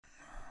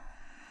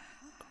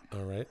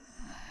All right.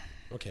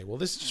 Okay, well,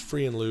 this is just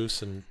free and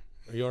loose, and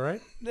are you all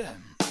right? Yeah.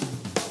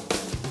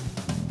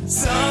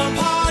 Some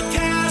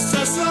podcasts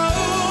are slow,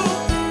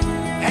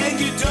 and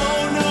you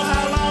don't know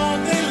how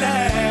long they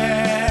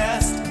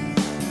last.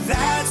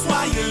 That's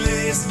why you're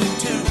listening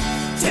to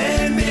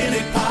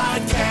 10-Minute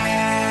Podcast.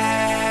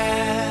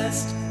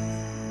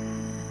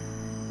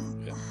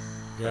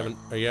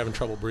 Are you having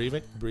trouble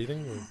breathing?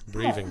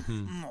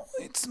 No,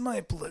 it's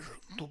my pleasure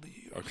to be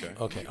here.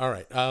 Okay. All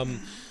right. Wow.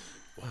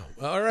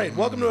 All right.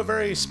 Welcome to a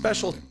very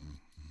special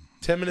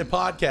 10-Minute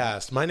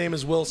Podcast. My name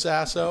is Will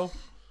Sasso.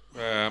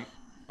 I'm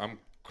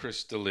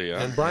Chris D'Elia.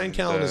 And Brian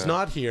Callen is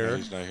not here. No,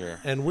 he's not here.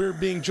 And we're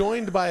being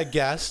joined by a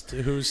guest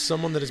who's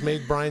someone that has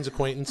made Brian's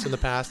acquaintance in the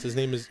past.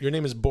 Your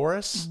name is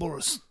Boris?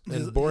 Boris.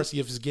 And Boris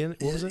Yevgen,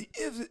 what was it?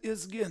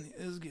 Evgeny.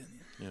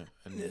 Yeah.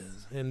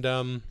 And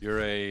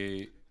You're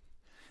a...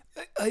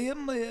 I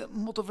am a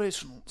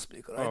motivational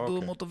speaker. I do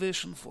okay.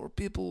 motivation for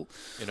people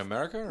In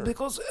America? Or?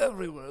 because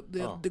everywhere. The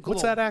globe.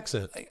 what's that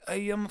accent? I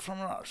am from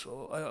Russia.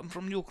 I am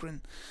from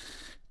Ukraine.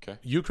 Okay.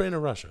 Ukraine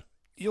or Russia?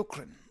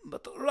 Ukraine.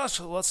 But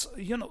Russia was,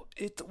 Ukraine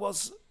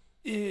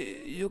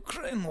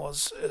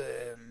was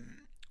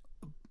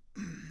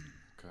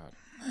God.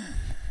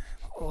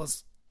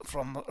 was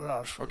from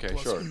Russia. Okay, It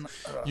was sure. in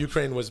Russia.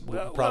 Ukraine was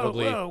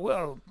probably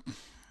Well,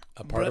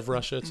 a part of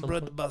Russia at some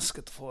point. bread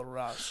basket for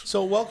Russia.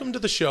 So welcome to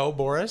the show,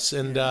 Boris,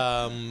 and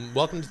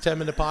welcome to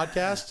 10-Minute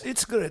Podcast.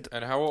 It's great.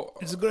 And how...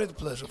 It's a great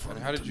pleasure for And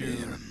me how to did be you...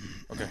 here.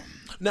 Okay.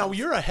 Now,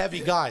 you're a heavy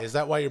guy. Is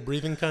that why you're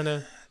breathing kind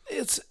of...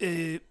 It's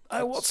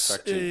I was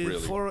actually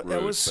really rude, I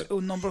was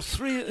but- number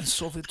 3 in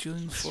Soviet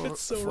Union for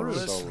It's so for rude.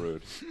 So wrestling.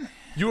 rude.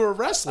 You were a I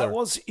wrestler.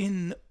 was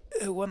in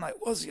when I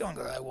was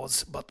younger.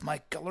 But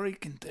my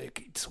caloric intake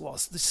it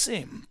was the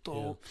same.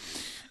 So,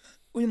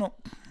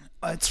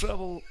 I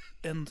travel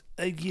and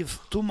I give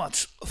too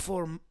much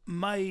for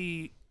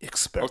my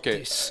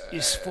expertise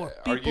is for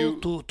are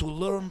people to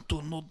learn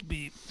to not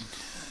be.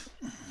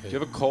 Do you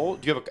have a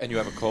cold? You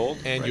have a cold?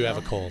 And you have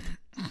a cold.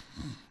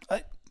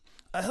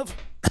 I have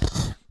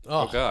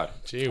Oh, God.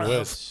 Gee I have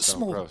whiz. So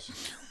small. gross.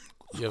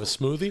 You have a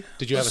smoothie?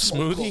 Did you have a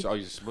smoothie? Oh,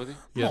 you a smoothie?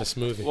 You had a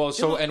smoothie. Well,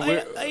 so... and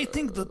we're... I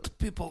think that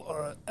people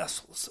are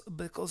assholes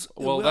because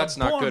Well, we are that's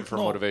not born- good for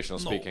motivational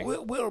speaking.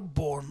 We are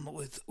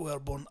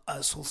born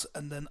assholes,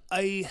 and then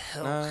I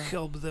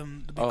help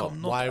them to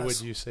become not Why assholes.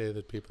 would you say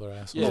that people are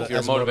assholes? Yeah, if you're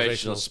a As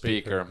motivational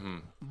speaker.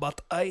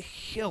 But I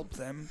help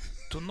them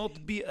to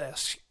not be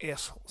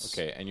assholes.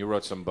 Okay, and you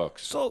wrote some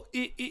books. So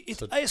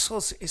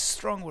assholes is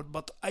strong word,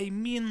 but I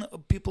mean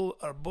people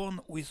are born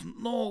with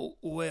no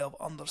way of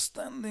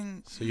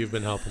understanding. So you've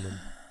been helping them.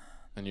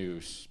 And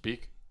you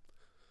speak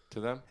to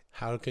them?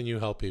 How can you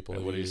help people?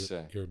 And what do you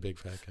say? You're a big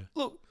fat guy.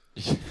 Look,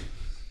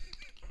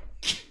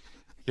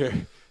 You're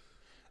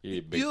a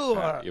big You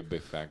fat, are- you're a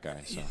big fat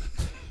guy, so...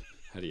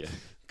 How do you...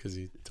 Because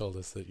he told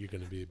us that you're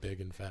going to be big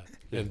and fat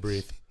and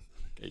breathe.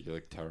 You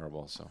look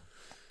terrible, so...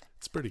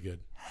 It's pretty good.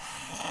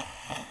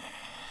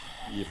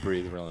 You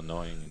breathe real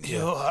annoying.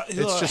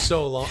 It's just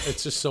so long.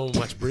 It's just so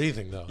much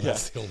breathing, though.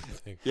 That's the only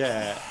thing.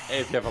 Yeah,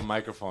 if you have a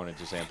microphone, it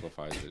just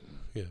amplifies it.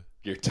 Yeah.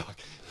 You're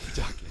talking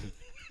to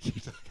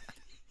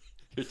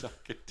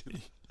me.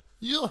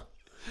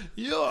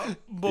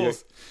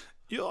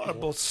 you're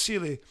both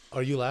silly.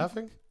 Are you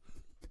laughing?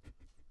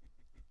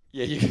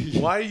 Yeah,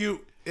 you... Why are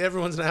you...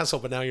 Everyone's an asshole,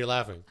 but now you're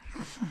laughing.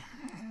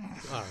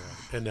 All right.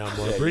 And now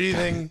more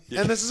breathing.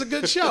 And this is a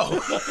good show.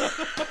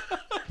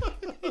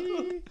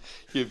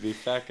 You're a big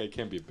fat guy.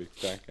 Can't be a big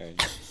fat guy.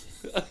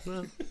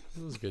 Well,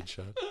 it was a good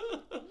show.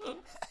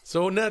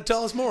 So now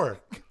tell us more.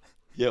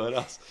 Yeah, what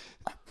else?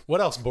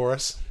 What else,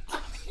 Boris?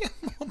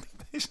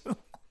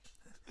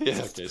 Yeah,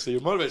 okay. So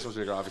you're a motivational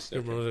speaker, obviously.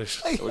 Your Okay.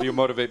 motivation. So what do you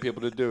motivate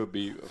people to do?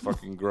 Be a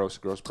fucking gross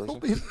person?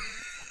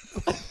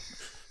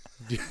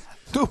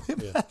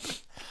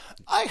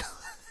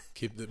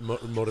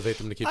 Motivate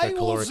them to keep I that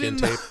caloric was in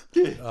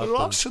intake up. And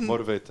Russian.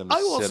 Motivate them to I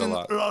was sit a in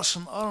lot.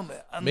 Russian army.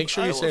 And make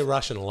sure I you say was-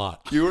 Russian a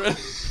lot. You were...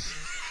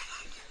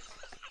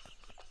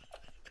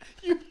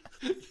 you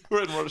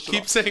were in Russian.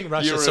 Keep saying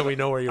Russian You're so in we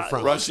know where you're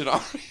from. Russian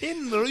army.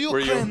 in Were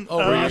Ukraine. you? Oh,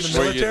 were you in the Russia.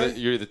 military?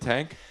 You're the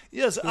tank.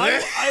 Yes,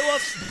 I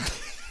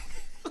was.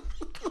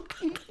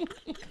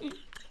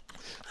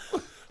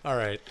 All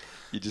right.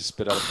 You just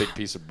spit out a big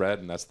piece of bread,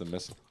 and that's the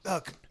missile.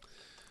 Look,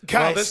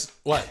 Well, guys.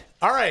 what?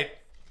 All right.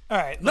 All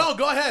right. No,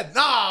 go ahead.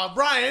 Nah,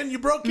 Brian, you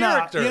broke Nah,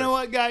 character. you know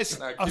what, guys?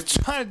 Nah, I was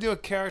trying to do a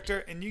character,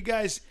 and you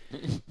guys.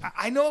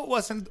 I know it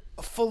wasn't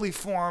fully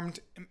formed.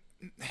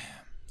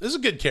 This is a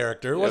good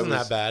character. It wasn't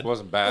that bad. It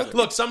wasn't bad.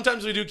 Look,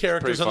 sometimes we do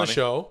characters Pretty on the funny.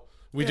 show.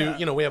 We Yeah.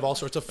 do, we have all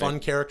sorts of fun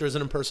characters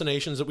and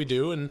impersonations that we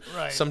do, and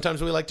Right.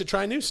 sometimes we like to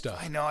try new stuff.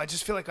 I know. I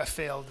just feel like I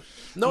failed.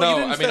 No, No, you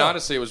didn't I mean fail.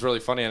 honestly, it was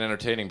really funny and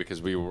entertaining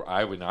because we were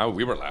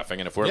laughing,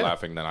 and if we're Yeah.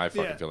 laughing, then I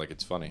fucking Yeah. feel like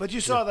it's funny. But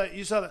you saw that.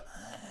 You saw that.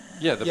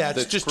 Yeah,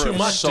 it's just gross. too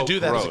much so to do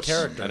that as a gross,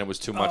 character. and it was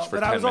too much for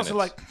But 10 I was minutes. also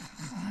like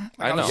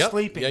I I know. was Yep.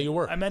 sleeping. Yeah, you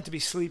were. I meant to be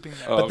sleeping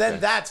there. Oh, But then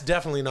okay. that's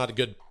definitely not a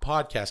good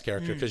podcast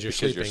character because you're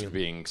because sleeping. you're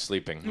being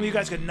sleeping. You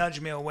guys could nudge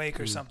me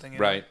awake or something. you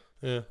know? Right.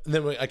 Yeah. And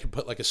then I could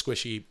put like a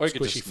squishy Or you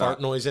could squishy just fart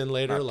not- noise in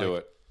later. Not like, do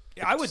it.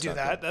 Yeah, I would do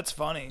that. That's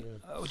funny.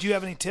 Do you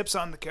have any tips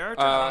on the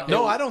character?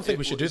 No, I don't think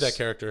we should do that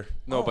character.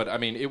 No, but I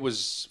mean, it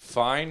was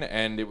fine,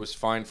 and it was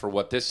fine for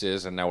what this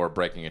is, and now we're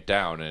breaking it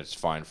down, and it's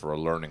fine for a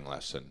learning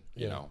lesson.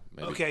 You know,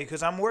 maybe. Okay,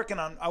 because I'm working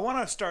on. I want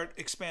to start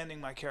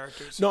expanding my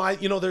characters. No,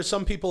 there's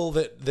some people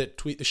that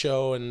tweet the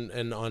show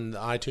and on the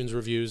iTunes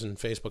reviews and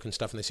Facebook and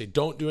stuff, and they say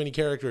don't do any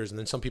characters, and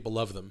then some people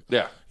love them.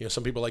 Yeah.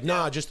 Some people are like,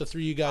 nah, just the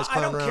three of you guys.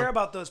 I don't around. care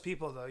about those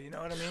people though. You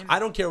know what I mean? I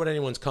don't care what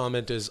anyone's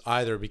comment is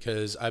either,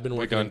 because I've been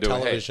working on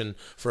television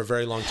for a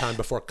very long time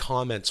before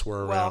comments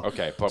were around.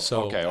 Okay, but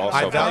So okay. Also,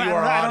 I value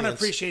our I audience. don't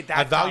appreciate that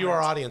I value our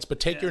comment. audience, but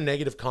take your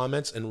negative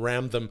comments and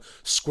ram them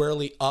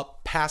squarely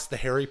up past the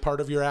hairy part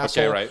of your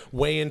asshole, right.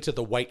 way into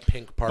the white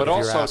pink part but of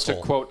your also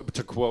asshole.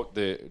 to quote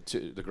the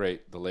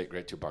late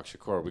great Tupac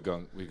Shakur, we're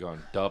going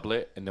to double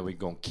it, and then we're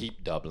going to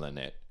keep doubling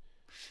it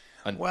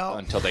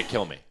until they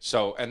kill me.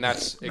 So, and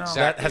that's exactly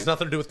That has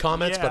nothing to do with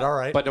comments, Yeah. but all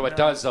right. But no, it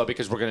does though,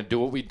 because we're going to do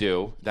what we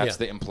do. That's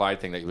the implied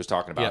thing that he was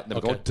talking about. Yeah, Then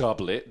we're going to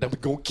double it. Then we're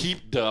going to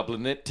keep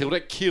doubling it till they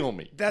kill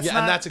me. That's yeah, not,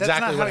 and that's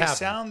exactly not what how happened. He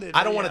sounded.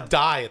 I don't want to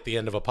die at the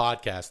end of a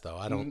podcast, though.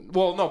 I don't.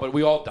 Well, no, but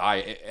we all die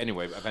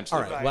anyway.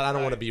 Eventually, All right, but I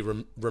don't want to be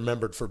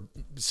remembered for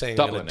saying I'm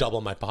Doubling going it. to double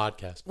my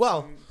podcast.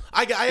 Well,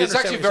 I it's understand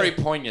actually what you're very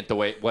saying. poignant the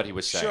way what he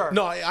was saying. Sure.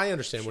 No, I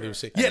understand what he was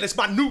saying. Yeah, that's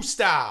my new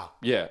style.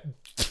 Yeah.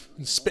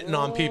 Spitting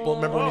on people.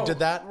 Remember when he did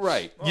that?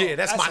 Right. Yeah,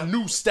 that's my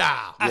new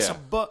style. That's Yeah.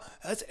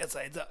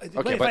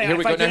 Okay, but here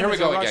we go. Now here we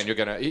go again. You're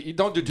gonna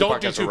don't do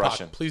Tupac as a Tupac.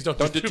 Russian. Please don't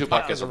do do Tupac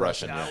Tupac as a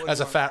Russian. No. As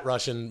a fat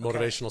Russian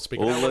motivational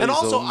speaker. All And eyes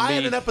also, on I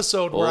had me. an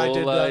episode where I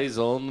did. All eyes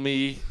on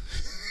me.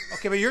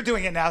 Okay, but you're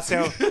doing it now,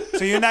 so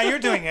you're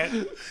doing it.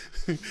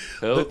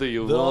 How do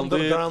you The want it?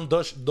 underground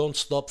don't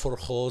stop for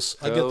hoes.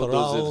 I get How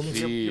does it around.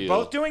 feel? You're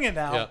both doing it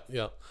now.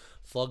 Yeah.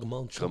 Thug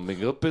munch.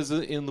 Coming up as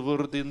an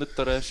inward in the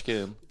trash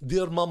can.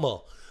 Dear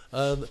Mama,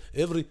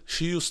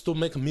 she used to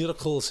make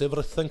miracles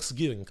every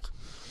Thanksgiving.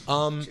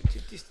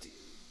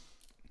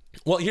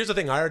 Well, here's the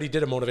thing. I already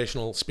did a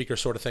motivational speaker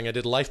sort of thing. I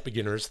did Life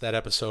Beginners, that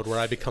episode where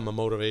I become a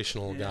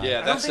motivational guy.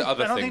 Yeah, that's the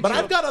other thing. But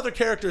I've got other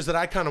characters that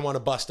I kind of want to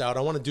bust out.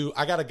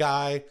 I got a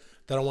guy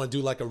that I want to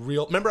do like a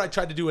real. Remember, I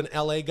tried to do an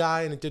LA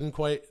guy and it didn't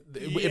quite.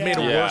 It made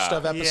a Yeah. worst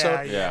of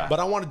episode. Yeah. But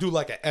I want to do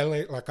like a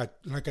LA,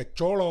 like a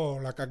cholo,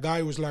 like a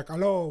guy who's like,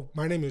 hello,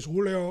 my name is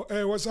Julio.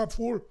 Hey, what's up,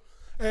 fool?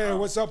 Hey,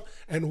 what's up?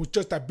 And who's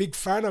just a big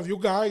fan of you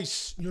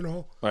guys, you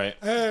know. Right.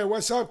 Hey,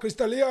 what's up,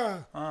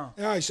 Crystalia?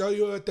 Yeah, I saw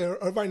you at the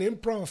Irvine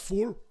Improv,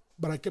 fool.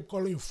 But I kept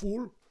calling you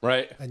fool.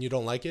 Right. and you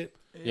don't like it.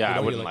 Yeah, I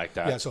you wouldn't like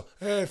that. Yeah, so,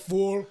 hey,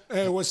 fool.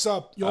 Hey, what's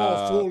up?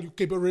 Yo, fool, you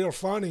keep it real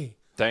funny.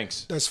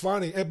 Thanks. That's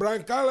funny. Hey,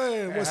 Brian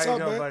Callen, what's how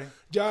you up, doing, man? buddy?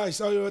 Yeah, I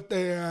saw you at the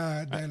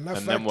Left and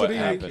Factory, then what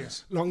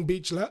happens? Long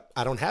Beach Left.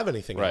 I don't have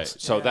anything Right. else.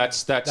 So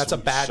that's That's a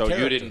bad So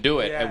character. you didn't do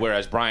it, Yeah.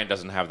 whereas Brian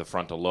doesn't have the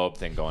frontal lobe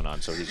thing going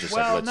on. So he's just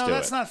Well, like, let's no, do it.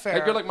 that's not fair.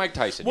 Like, you're like Mike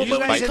Tyson. Well, you but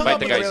just when you come bite up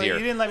the with guy's You ear.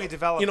 didn't let me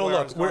develop. You know, where I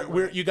look, was going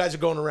we're with it. you guys are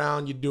going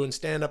around, you're doing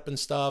stand up and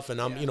stuff, and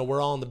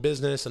we're all in the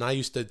business, and I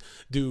used to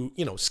do,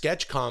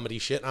 sketch comedy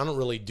shit. I don't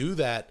really do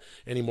that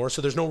anymore,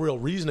 so there's no real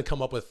reason to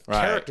come up with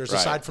Right, characters right.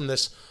 aside from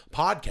this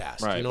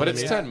podcast. Right. You know But what it's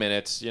I mean? 10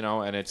 minutes,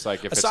 and it's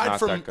like if it's Aside not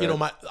from that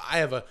good. I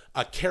have a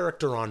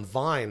character on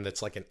Vine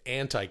that's like an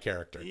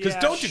anti-character, because Yeah,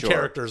 don't do sure.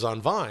 characters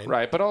on Vine.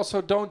 Right, but also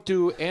don't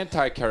do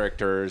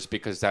anti-characters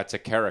because that's a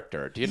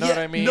character. Do you know Yeah,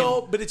 what I mean?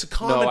 no, but it's a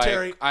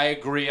commentary. No, I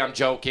agree. I'm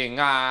joking.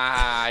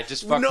 I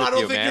just fucked No, with I don't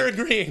you, think man. you're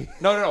agreeing.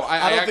 No. I don't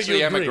think actually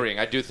you am agree. agreeing.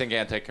 I do think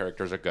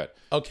anti-characters are good.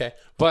 Okay,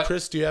 But-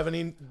 Chris, do you have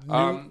any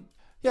new?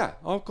 Yeah,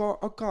 I've got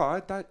a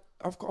guy that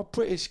I've got a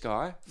British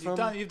guy.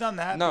 You've done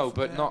that. No,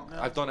 before. but not.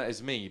 No. I've done it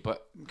as me.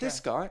 But this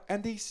guy,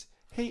 and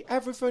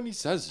everything he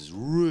says is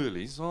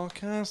really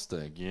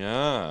sarcastic.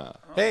 Yeah,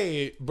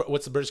 Hey,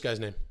 what's the British guy's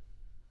name?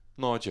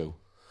 Nigel.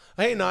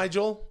 Hey,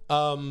 Nigel.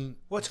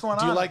 What's going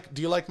Do you on?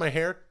 like my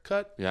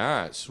haircut?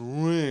 Yeah, it's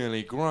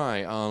really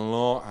great. I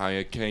like how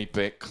you keep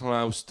it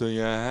close to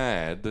your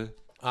head.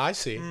 I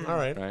see. All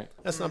right. Right.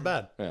 That's not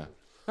bad. Yeah.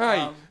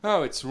 Hey,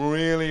 it's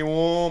really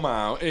warm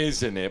out,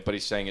 isn't it? But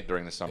he's saying it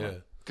during the summer. Yeah.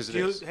 Because it Do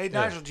you, is. hey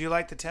Nigel, do you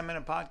like the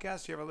 10-minute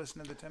podcast? Do you ever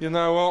listen to the 10-minute? You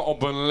know what? I've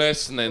been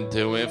listening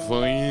to it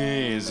for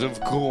years.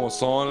 Of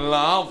course, I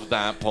love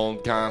that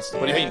podcast.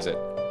 But he means it.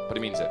 But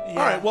he means it. All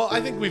right. Well,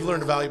 I think we've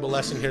learned a valuable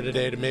lesson here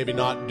today to maybe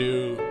not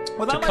do.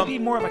 Well, that to might come- be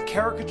more of a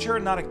caricature,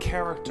 not a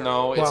character.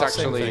 No, it's Well, same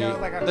actually thing. You know,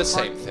 like a the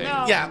same thing.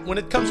 No. Yeah, when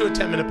it comes to a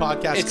 10-minute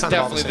podcast, It's kind of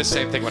all definitely the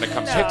same thing when it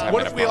comes to No. a 10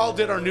 What if we all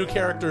did our new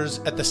characters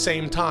at the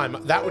same time?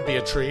 That would be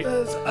a treat.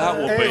 That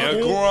would be a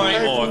great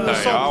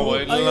idea. I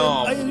would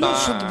love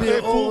that.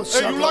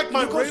 Hey, you like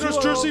my Raiders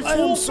jersey, I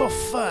fool? am so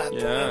fat.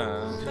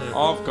 Yeah.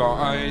 I've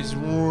got a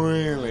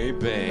really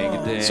big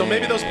dick. So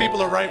maybe those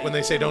people are right when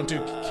they say don't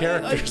do I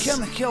characters.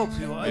 can help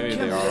you. Maybe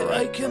they are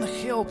right. I can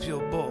help you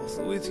both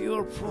with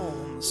your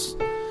problems.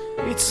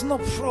 It's no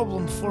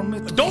problem for me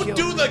to Don't help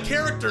do you. the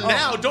character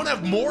now. Don't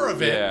have more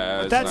of it.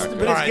 Yeah, That's- it's not but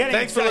good. All it's right, getting-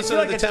 thanks for I feel listening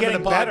like to it's the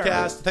 10-minute getting better.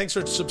 podcast. Thanks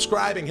for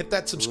subscribing. Hit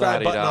that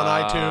subscribe button on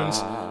La-di-da.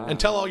 iTunes and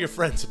tell all your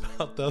friends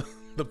about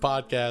the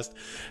podcast,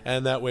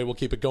 and that way we'll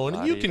keep it going.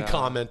 And you can La-di-da.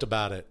 comment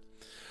about it.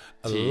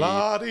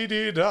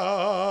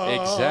 La-di-di-da.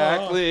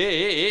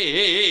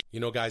 Exactly. You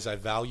know, guys, I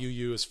value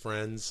you as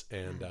friends,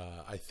 and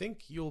I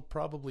think you'll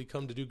probably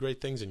come to do great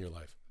things in your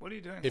life. What are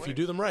you doing? If you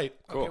do them right.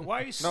 Okay,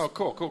 why are you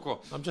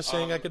Cool. I'm just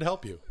saying I could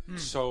help you.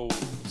 So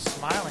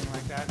smiling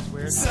like that? It's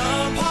weird.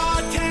 Some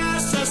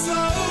podcasts are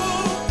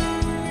slow,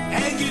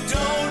 and you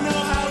don't know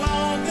how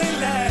long they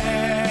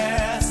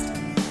last.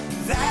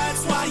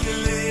 That's why you're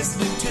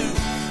listening to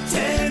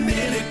 10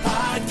 Minute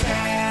Podcast.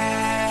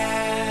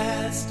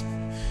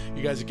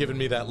 You guys are giving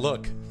me that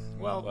look.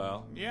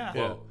 Well, yeah.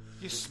 Yeah.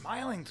 You're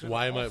smiling through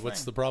Why the am whole I? What's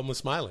thing. the problem with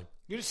smiling?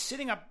 You're just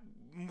sitting up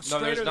no,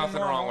 straighter there's than nothing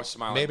normal. wrong with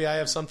smiling. Maybe I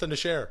have something to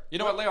share. You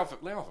know what? Lay off him.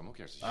 Who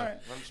cares? All right.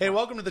 Hey,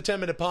 welcome to the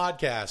 10-Minute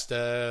Podcast.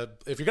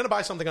 If you're going to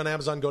buy something on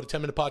Amazon, go to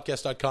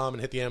 10minutepodcast.com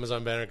and hit the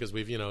Amazon banner because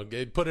we've,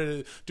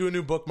 do a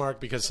new bookmark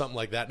because something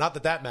like that. Not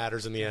that that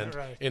matters in the end,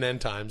 right. in end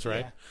times,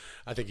 right? Yeah.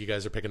 I think you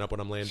guys are picking up what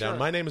I'm laying Sure. down.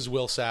 My name is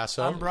Will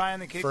Sasso. I'm Brian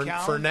the Kid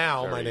Callen. For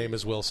now, my Very- name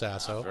is Will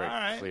Sasso. Very All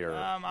right. clear.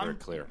 I'm very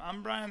clear.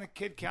 I'm Brian the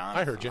Kid Callen.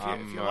 I heard you.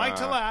 If you like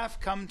to laugh,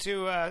 come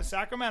to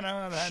Sacramento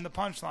and the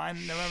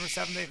Punchline, November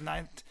 7th, 8th,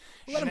 9th.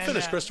 Let him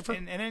finish, Christopher.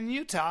 And in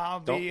Utah, I'll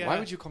be... Why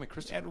would you call me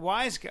Christopher? At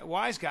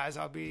Wise Guys,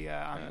 I'll be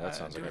on that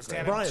sounds like doing a great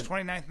stand-up Brian.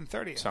 29th and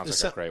 30th.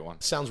 Sounds like a great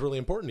one. Sounds really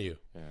important to you,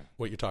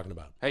 what you're talking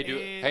about.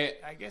 Hey,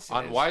 I guess it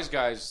on is. Wise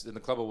Guys in the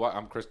Club of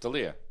I'm Chris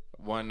D'Elia.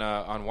 When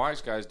on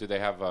Wise Guys, do they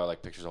have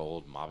like pictures of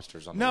old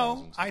mobsters on the walls?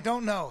 No, And stuff? I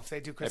don't know if they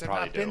do because They I've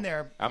probably not do. been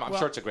there. I'm Well,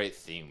 sure it's a great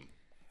theme.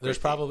 There's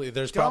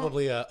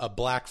probably a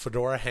black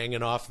fedora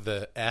hanging off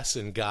the S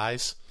in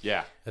guys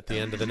Yeah. at the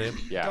end of the name.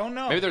 Yeah. Don't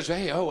know. Maybe there's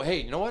hey,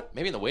 you know what?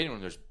 Maybe in the waiting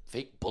room there's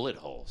fake bullet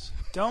holes.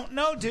 Don't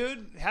know,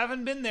 dude.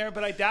 Haven't been there,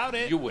 but I doubt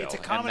it. You will. It's a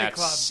and comedy that's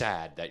club.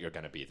 sad that you're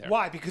going to be there.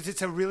 Why? Because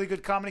it's a really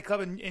good comedy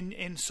club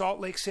in Salt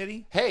Lake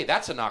City. Hey,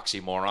 that's an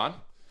oxymoron.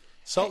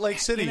 Salt Lake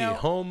City,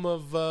 home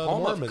of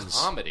Home Mormons. of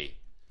comedy.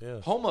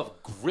 Yeah. Home of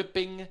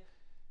gripping.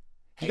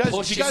 You guys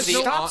pushing know- the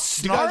Stop en-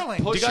 snarling.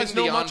 Do you pushing guys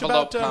know the much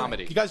envelope about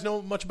comedy. Do you guys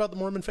know much about the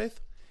Mormon faith?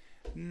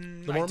 I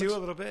Mormons? do a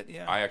little bit,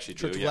 yeah. I actually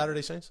Church do. of Yeah.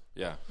 Latter-day Saints?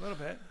 Yeah. A little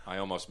bit. I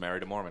almost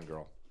married a Mormon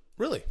girl.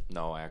 Really?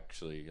 No, I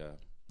actually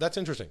That's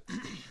interesting.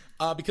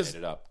 Because made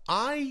it up.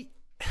 I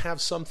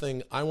have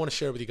something I want to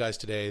share with you guys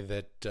today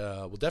that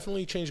will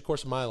definitely change the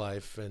course of my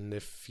life. And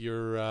if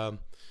you're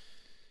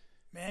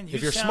Man,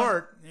 if you're sound-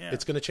 smart, yeah.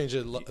 it's going to change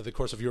the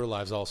course of your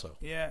lives also.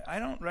 Yeah, I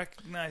don't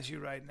recognize you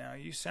right now.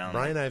 You sound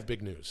Brian, I have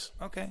big news.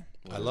 okay.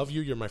 I love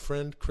you. You're my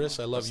friend. Chris,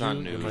 I love That's you.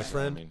 not You're news, my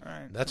friend. I mean. All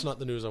right. That's not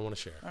the news I want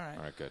to share. All right.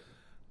 All right, good.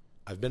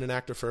 I've been an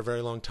actor for a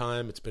very long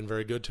time. It's been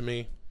very good to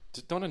me.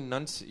 Just don't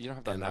enunciate. You don't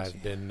have to And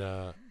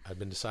enunciate. I've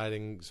been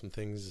deciding some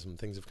things. Some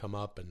things have come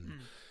up, and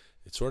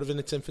it's sort of in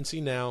its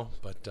infancy now.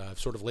 But I've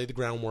sort of laid the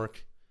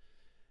groundwork,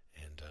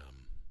 and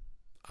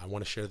I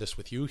want to share this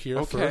with you here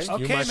Okay. first.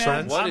 Okay, you, my man.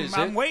 friends, What I'm, is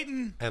I'm it?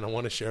 waiting. and I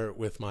want to share it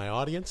with my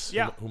audience,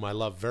 Yeah. whom I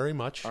love very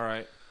much. All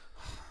right.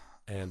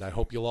 And I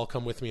hope you'll all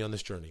come with me on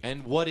this journey.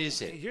 And what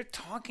is it? You're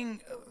talking.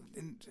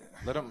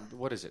 Let them.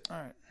 What is it? All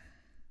right.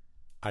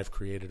 I've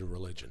created a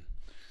religion.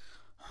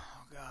 Oh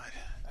God.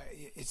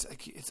 It's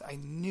like I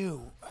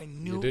knew.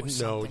 You it didn't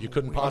was know. something You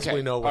couldn't weird.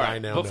 possibly know what all right. I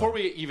now Before know.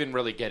 we even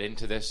really get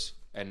into this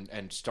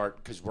and start,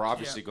 because we're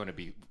obviously going to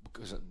be,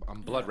 because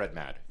I'm blood red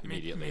mad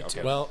immediately. me too.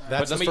 Okay. Well,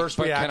 that's But the first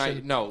but reaction.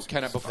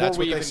 Can I? Before That's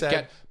we what they even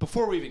said.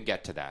 before we even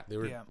get to that, They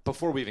were, Yeah.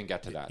 before we even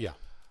get to that, yeah.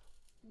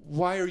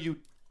 why are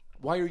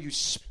you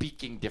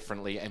speaking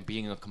differently and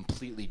being a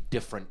completely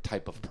different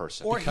type of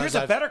person? Or Because here's a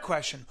I've- better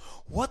question: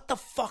 what the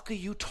fuck are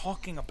you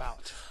talking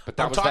about? But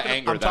that I'm was talking- the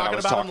anger I'm that I talking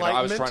was about talking about.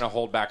 I was enlightenment. trying to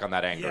hold back on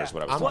that anger. Yeah. Is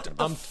what I was What talking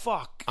the about.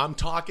 fuck? I'm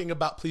talking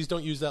about. Please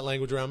don't use that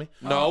language around me.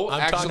 No,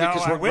 I'm actually, talking-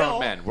 because No, we're I will. grown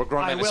men. We're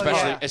grown I men, will,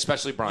 especially yeah.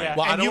 especially Brian. Yeah.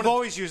 Well, And I don't you've wanna-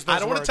 always used those I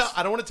don't words.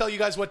 I don't want to tell you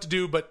guys what to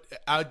do, but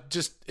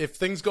just if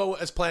things go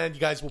as planned,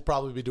 you guys will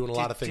probably be doing a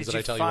lot of things Did that I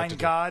you tell you what find to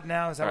do. God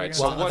now? Is that All what right, you're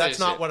so going to Well, what that's is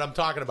not it? what I'm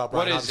talking about,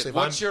 What Brian. is it?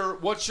 Obviously,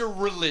 if What's your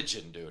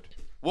religion, dude?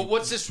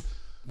 What's this?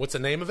 What's the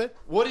name of it?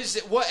 What is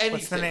it? What anything?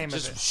 What's the name of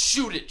Just it?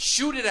 shoot it.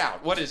 Shoot it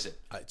out. What is it?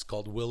 It's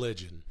called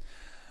religion.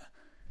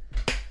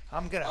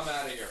 I'm gonna I'm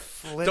out of here.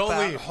 flip Don't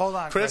out. leave. Hold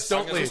on, Chris,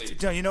 don't I'm gonna leave.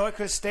 leave. No, you know what,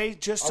 Chris? Stay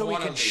just so we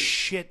wanna can leave.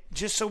 shit.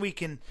 Just so we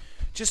can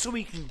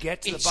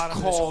get to the It's bottom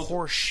of called this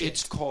horse shit.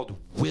 It's called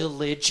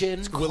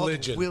religion. called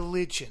Religion.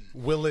 Religion.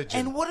 Religion.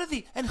 And what are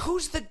the? And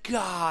who's the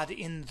God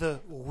in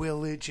the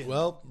religion?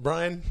 Well,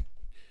 Brian,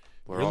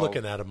 you're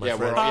looking at him, my yeah,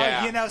 friend. We're,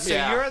 yeah, you know, so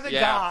yeah, you're the yeah.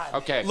 God.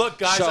 Okay. Look,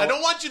 guys, so- I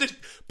don't want you to.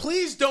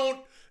 Please don't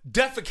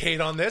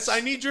defecate on this. I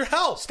need your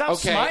help. Stop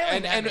Okay,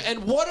 smiling.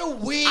 and what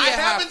do we? I have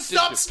haven't to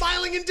stopped do?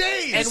 smiling in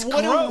days. And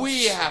what gross. do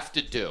we have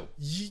to do?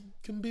 You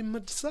can be my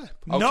disciple.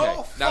 Okay.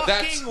 No now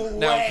fucking way.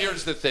 Now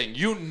here's the thing.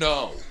 You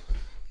know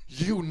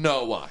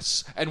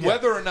us, and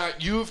whether or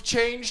not you've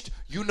changed,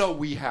 you know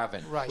we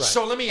haven't. Right.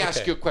 So let me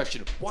ask Okay. you a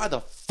question. Why the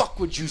fuck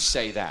would you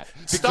say that?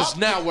 Because Stop.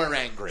 now we're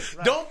angry.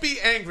 Don't be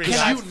angry,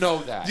 Because guys. you know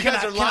that. You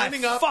guys are Can I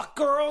lining up. Fuck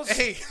girls.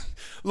 Hey,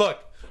 look.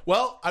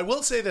 Well, I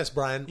will say this,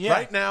 Brian. Yeah.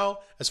 Right now,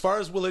 as far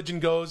as religion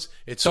goes,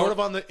 it's sort of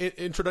on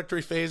the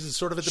introductory phase. It's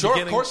sort of at the Sure,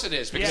 beginning. of course it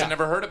is, because Yeah. I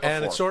never heard it before.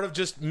 And it's sort of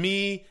just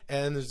me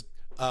and there's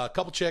a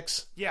couple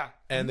chicks. Yeah.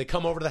 And they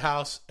come over to the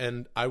house,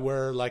 and I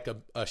wear like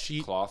a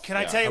sheet. Cloth. Can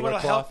I tell you I wear what'll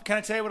cloth. help? Can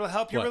I tell you what'll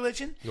help your What?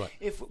 religion? What?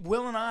 If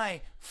Will and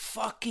I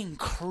fucking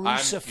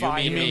crucify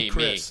You mean you. me,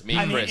 Chris. me,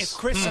 I mean, Chris. if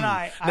Chris and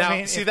I. Now, I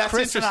mean, see, if that's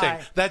Chris and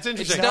interesting. I- That's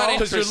interesting. It's not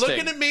Because you're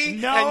interesting. looking at me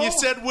No. and you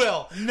said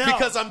Will. No.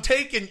 Because I'm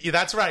taken.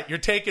 That's right. You're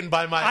taken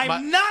by my.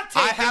 I'm not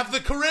I taken. have the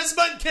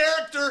charisma and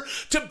character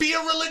to be a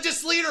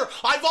religious leader.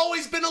 I've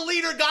always been a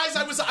leader, guys.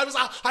 I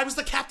was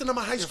the captain of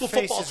my high school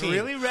face football is team.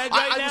 really red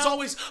I right was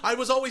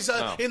now? always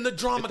in the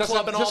drama It doesn't-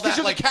 club and all just 'cause that.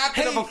 you're the Like,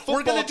 captain hey, of a we're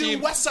football gonna do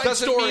team West Side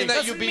doesn't Story. mean that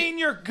Doesn't you be- mean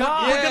you're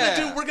God.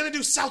 Yeah. We're gonna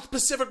do South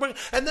Pacific,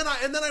 and then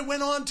I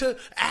went on to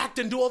act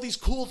and do all these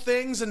cool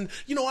things, and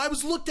I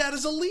was looked at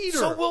as a leader.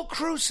 So we'll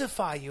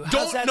crucify you. How's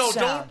Don't- that no,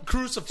 sound? don't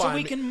crucify So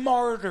we me. can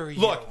martyr you.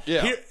 Look,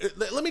 Yeah. here,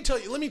 let me tell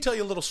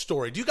you a little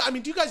story. Do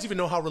you guys even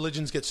know how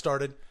religions get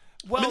started?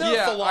 Well, there are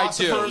yeah, I do.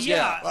 philosophers.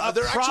 Yeah, a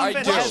they're prophet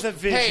actually has a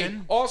Jewish. vision.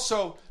 Hey,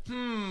 also,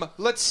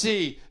 let's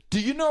see. Do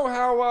you know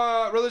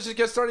how religion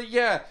gets started?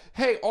 Yeah.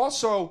 Hey,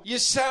 also, you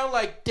sound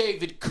like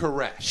David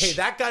Koresh. Hey,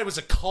 that guy was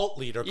a cult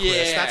leader, Chris.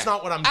 Yeah. That's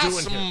not what I'm At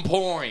doing some here.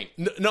 point.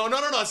 No.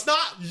 It's not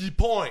you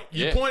point.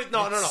 You Yeah. point.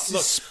 No.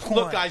 It's point.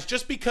 Look, guys.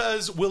 Just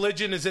because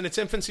religion is in its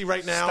infancy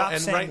right now, Stop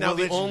and saying right now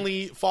religion. the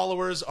only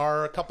followers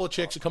are a couple of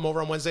chicks who come over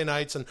on Wednesday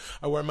nights, and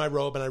I wear my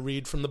robe and I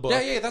read from the book.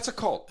 Yeah, that's a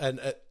cult. And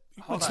it's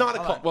on, not a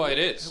hold cult. on. Well, it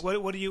is.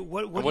 What do you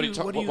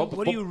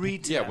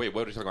read to Yeah, them? wait,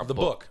 what are you talking about? The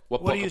book.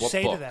 What What book? do you What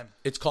say book? to them?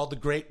 It's called the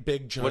Great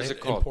Big Giant is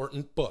it called?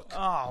 Important Book.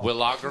 Oh,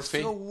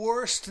 Willography? the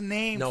worst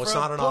name. No, for it's a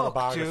not an book,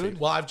 autobiography. dude.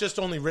 Well, I've just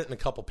only written a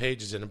couple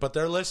pages in it, but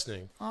they're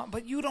listening.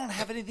 But you don't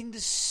have anything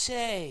to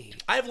say.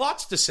 I have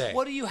lots to say.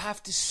 What do you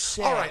have to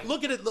say? All right,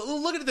 look at it.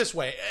 Look at it this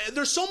way.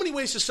 There's so many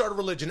ways to start a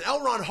religion.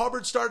 L. Ron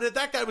Hubbard started it.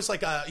 That guy was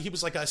like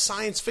a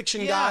science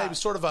fiction guy. Yeah. He was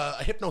sort of a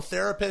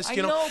hypnotherapist. I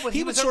know, but he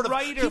would was a sort of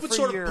writer he would for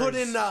sort years. of put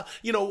in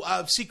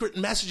secret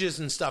messages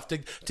and stuff to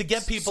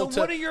get people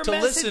So what are your to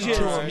listen to messages?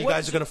 him. You What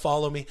guys is are going to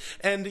follow me.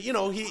 And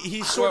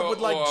he sort of would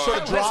like Whoa, sort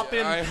of I drop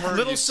in I heard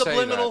little you say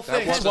subliminal that.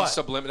 things. That wasn't What?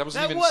 subliminal. That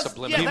wasn't That even was-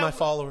 subliminal. Be yeah, my that-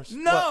 followers.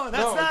 No, What?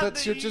 that's No, not.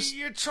 that's- you're just-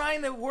 you're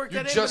trying to work You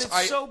that in, just, but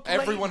it's so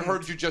blatant. everyone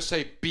heard you just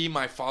say, "Be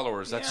my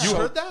followers." That's Yeah. You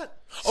so heard that?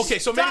 Okay,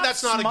 so maybe Stop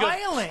that's not a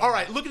smiling. good. All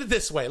right, look at it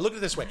this way.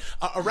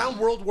 Around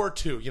World War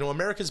II,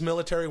 America's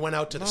military went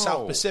out to the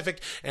South Pacific,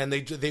 and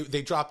they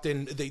dropped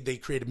in. They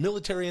created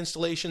military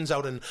installations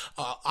out in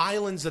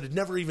islands that had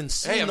never even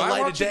seen Hey, am the I light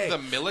of watching day. the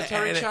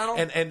military channel?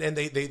 And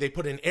they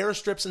put in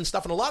airstrips and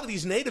stuff. And a lot of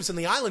these natives in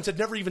the islands had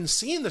never even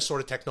seen this sort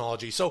of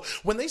technology. So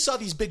when they saw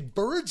these big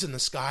birds in the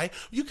sky,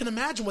 you can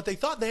imagine what they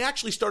thought. They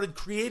actually started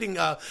creating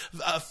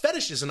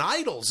fetishes and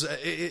idols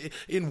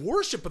in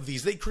worship of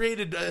these. They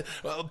created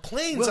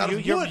planes Will, out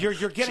of you're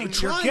wood. getting-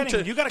 trying you're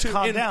getting- you gotta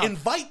calm down.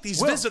 Invite these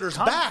Will, visitors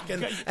calm- back,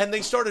 and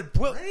they started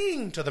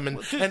praying to them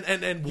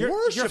and you're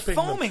worshiping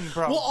foaming, them.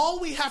 bro. Well, all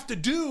we have to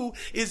do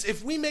is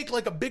if we make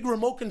like a big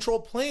remote control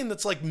plane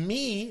that's like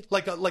me,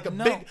 like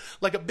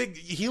a big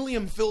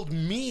helium filled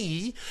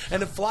me,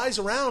 and it flies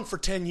around for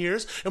 10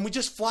 years, and we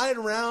just fly it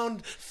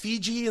around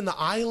Fiji and the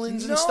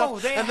islands and No,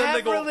 stuff. they and then have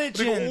they go,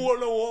 religion.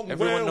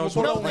 Everyone knows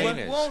what a plane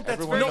is. won't. That's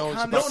Everyone very knows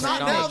common. No, about not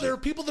now. technology. There are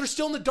people that are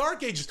still in the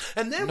dark ages.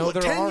 And then No,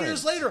 there 10 aren't.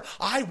 years later,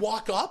 I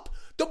walk up,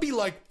 they'll be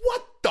like,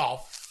 what the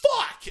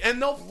fuck?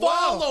 And they'll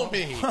follow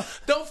me.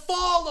 They'll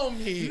follow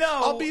me. No.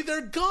 I'll be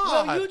their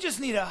God. Well, you just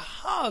need a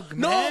hug,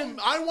 no, man.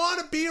 I want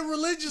to be a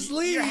religious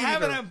leader. You're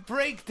having a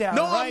breakdown.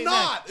 No, right I'm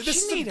not. now. This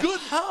You is need a good.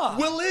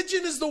 hug.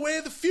 Religion is the way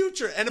of the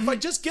future. And if I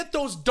just get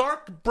those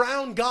dark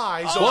brown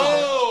guys, Whoa!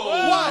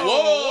 what?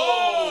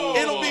 Whoa!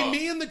 It'll be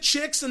me and the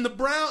chicks and the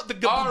brown, the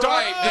All dark,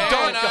 right, the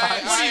dark man,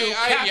 guys.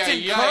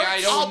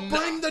 I I'll don't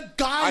bring the I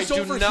guys do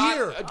over not here.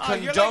 you're like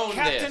condone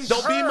Captain this.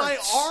 They'll be my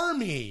Kurtz.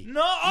 army.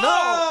 No.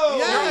 No.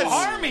 Yes. Your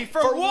army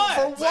for what?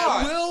 For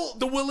what?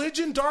 The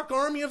Religion Dark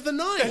Army of the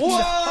Night.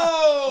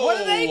 Whoa!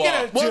 What are they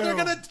gonna do? Well, they're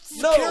gonna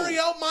No. carry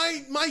out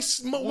my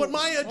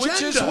agenda.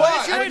 Which is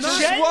what? Your Which is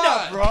agenda,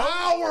 what? bro.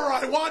 Power!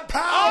 I want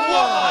power! Oh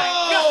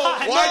my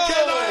God! Why no.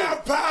 can't I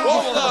have power?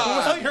 Hold on.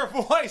 Well, your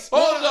voice.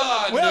 Hold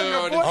on, Will,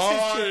 your dude. voice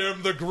I is.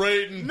 am the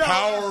great and No.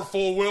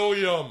 powerful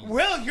William.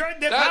 Will, you're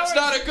the That's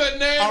power. not a good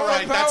name. All for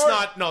right, a that's power.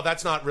 not. No,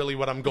 that's not really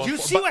what I'm going You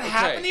for. see but- what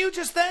happened to you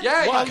just then?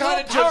 Yeah, you A kinda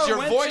little just- power your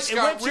went- voice it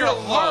got went to real your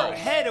low.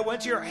 head. It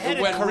went to your head.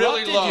 It went corrupted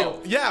really low.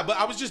 you. Yeah, but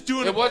I was just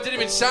doing It didn't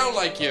even sound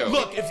like you.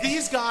 Look, if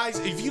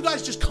you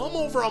guys just come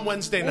over on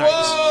Wednesday nights.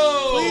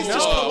 Whoa! Please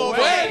just come over.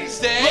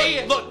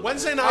 Wednesday? Look,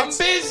 Wednesday I'm nights.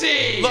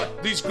 busy.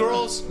 Look, these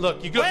girls.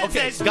 Look, you go. Okay,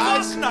 Wednesday's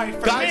guys. fuck night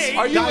for guys, me.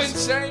 Are you guys,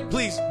 insane?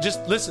 Please,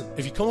 just listen.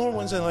 If you come over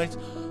Wednesday nights,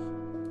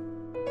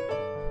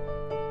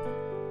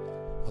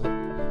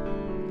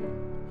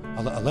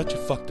 I'll let you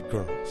fuck the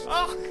girls.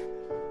 Oh,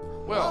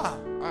 Well,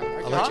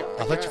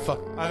 I'll let you fuck.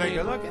 are they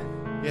good looking?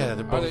 Yeah,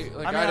 they're Are both. they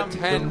like I mean, out I'm of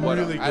 10? What?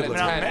 really Out good of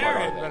looking. 10, I'm what are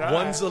married, they? but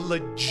One's a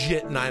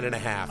legit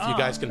 9.5. You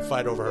guys can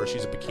fight over her.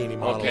 She's a bikini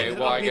model. Okay,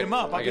 well, I'll I beat get him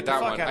up. I'll I beat get the that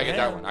fuck one. out I of get him.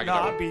 that one. I get No,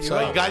 that I'll one. beat you So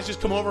up. you guys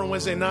just come over on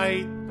Wednesday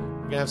night.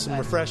 We're gonna have some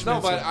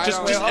refreshments. No, but I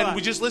don't- Wait, hold and on.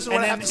 we just listen to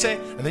what And I have then- to say,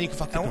 and then you can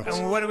fuck the girls.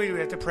 And what do we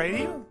have to pray to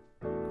you?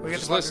 We get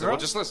Just the listen. fucking We'll girl?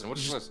 just listen. We'll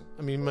just listen.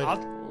 I mean, you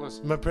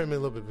I'll- might pray me a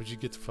little bit, but you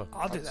get the fuck.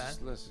 I'll do that.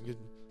 Just listen.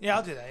 Yeah,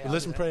 I'll do that. Yeah, I'll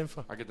Listen, do pray, and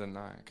fuck. I get the 9.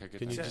 Can I get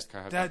Can you that? just- Can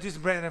I have that. Did I that?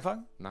 just pray and fuck?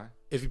 9?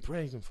 If you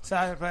pray, you can fuck. So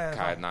I pray and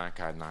Can I have fuck. 9?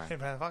 Can I have 9?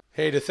 Pray and fuck.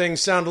 Hey, do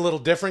things sound a little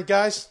different,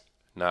 guys?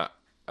 Not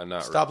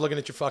Stop looking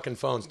at your fucking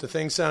phones. Do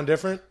things sound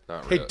different?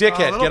 Not Hey, really. A dickhead,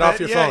 little get off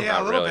bit, your yeah, phone. yeah.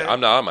 Not a little really. bit. I'm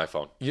not on my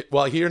phone.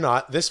 Well, you're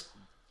not.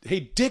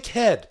 Hey,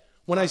 dickhead.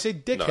 When I say No,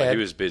 dickhead, he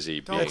was busy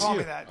Don't being call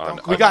me that. on, Don't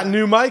call we me got that.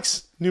 new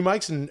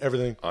mics and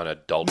everything. on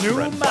adult New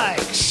friend.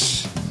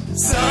 mics.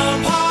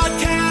 Some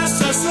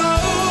podcasts are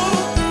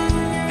slow,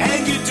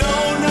 and you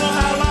don't know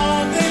how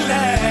long they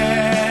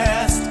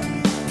last.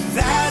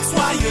 That's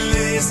why you're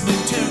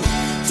listening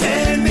to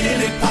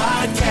 10-Minute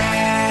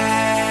Podcast.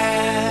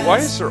 Why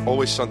is there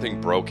always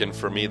something broken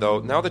for me, though?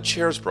 Now the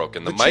chair's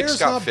broken. The, The mic's chair's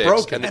got not fixed,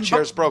 broken. and the And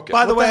chair's broken.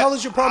 By the What way, the hell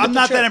is your problem I'm with the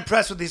not that chair?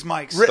 impressed with these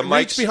mics. Reach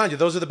mics- behind you.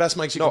 Those are the best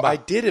mics you no, can buy. I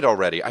did it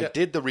already. I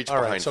did the reach All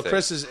behind right, so thing.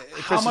 Chris's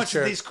How much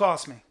chair, did these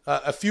cost me?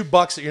 a few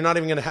bucks that you're not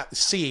even going to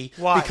see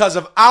Why? because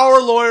of our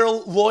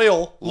loyal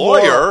Lawyer?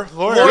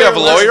 lawyer We have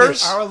listeners.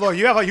 lawyers? Our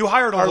lawyer. You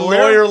hired a Our lawyer?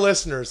 lawyer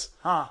listeners.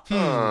 Huh.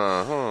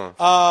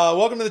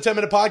 Welcome to the 10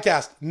 Minute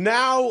Podcast.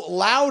 Now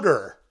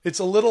louder. It's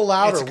a little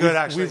louder. It's good,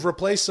 actually. We've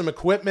replaced some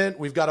equipment.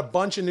 We've got a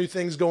bunch of new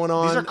things going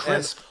on. These are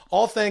crisp. And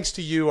all thanks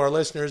to you, our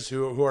listeners,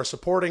 who are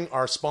supporting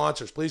our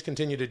sponsors. Please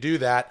continue to do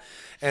that.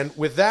 And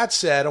with that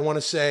said, I want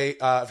to say,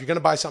 if you're going to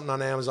buy something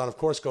on Amazon, of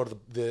course, go to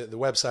the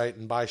website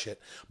and buy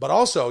shit. But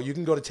also, you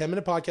can go to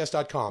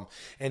 10minutepodcast.com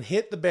and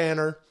hit the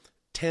banner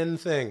 10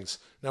 things.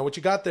 Now, what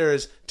you got there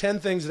is 10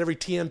 things that every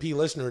TMP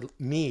listener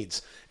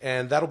needs.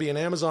 And that'll be an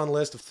Amazon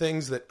list of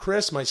things that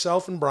Chris,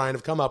 myself, and Brian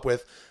have come up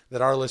with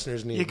that our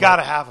listeners need. You got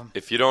to have them.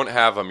 If you don't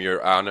have them,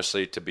 you're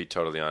honestly, to be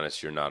totally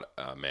honest, you're not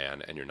a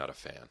man and you're not a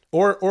fan.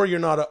 Or you're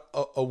not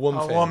a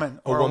woman A fan. woman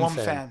or a woman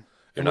woman fan.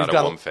 And You're we've not a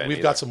got woman fan We've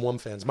either. got some woman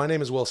fans. My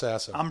name is Will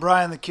Sasso. I'm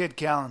Brian the Kid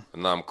Callen.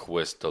 And I'm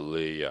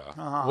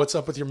Quistalia. What's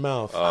up with your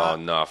mouth? Oh,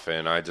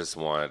 nothing. I just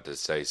wanted to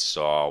say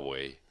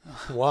sorry.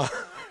 Why?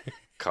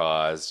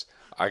 Cause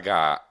I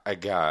got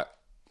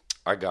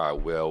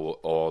Will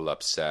all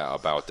upset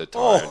about the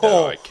time that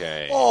I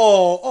came.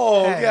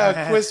 Hey,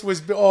 yeah.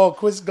 man.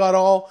 Quiz got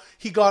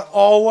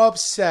all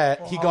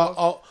upset. He got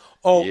all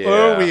Yeah.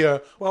 earlier.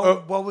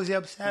 What was he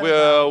upset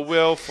about?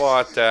 Will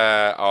thought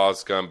that I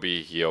was gonna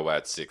be here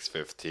at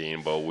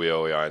 6:15, but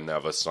really I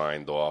never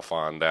signed off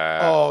on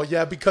that. Oh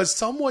yeah, because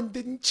someone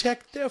didn't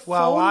check their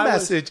Well, phone I was-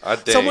 message. I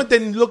did. Someone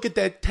didn't look at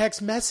their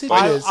text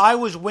messages. I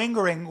was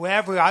wingering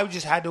wherever. I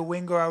just had to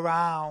winger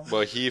around.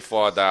 But he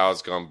thought that I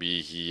was gonna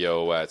be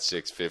here at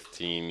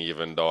 6:15,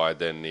 even though I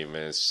didn't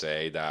even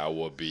say that I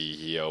would be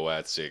here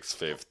at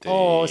 6:15.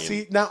 Oh,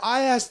 see, now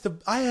I asked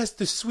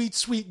the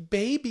sweet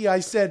baby. I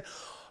said,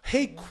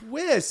 "Hey,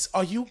 Quiz,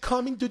 are you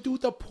coming to do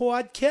the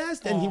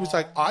podcast?" And he was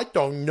like, "I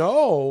don't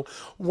know.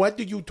 What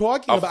are you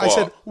talking about?" I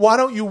said, "Why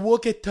don't you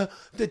look at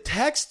the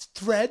text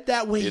thread?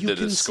 That way You you did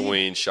a can see."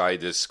 screenshot. I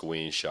just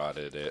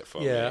screenshotted it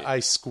for Yeah, me. I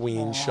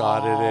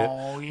screenshotted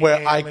Oh, it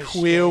where yeah, I mistake.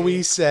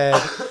 clearly said,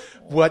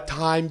 "What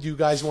time do you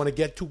guys want to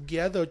get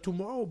together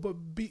tomorrow?"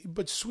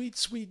 But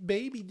sweet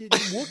baby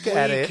didn't look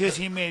at it. Because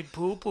he made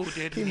poo-poo,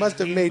 didn't he? He must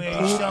have made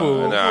some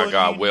poo-poo. And I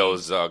got He-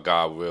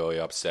 got really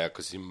upset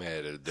because he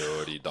made a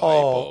dirty typo.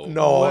 Oh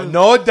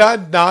no!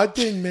 That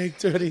didn't make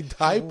dirty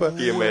diaper.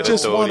 He made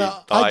Just a dirty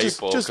wanna- I just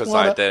typo because I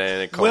wanna-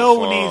 didn't confirm.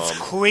 Will needs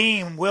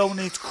cream. Will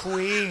needs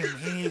cream.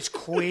 He needs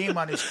cream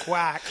on his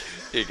quack.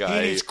 He got He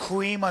needs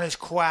cream on his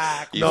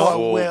quack. He Poor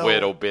threw a Will.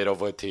 little bit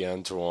of a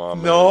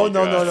tantrum. No, and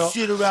he no, no.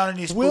 Sit around in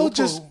his We'll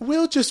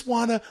poo-poo. just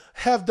want to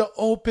have the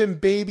open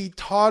baby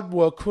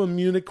toddler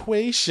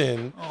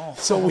communication.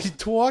 So we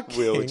talking.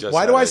 We'll just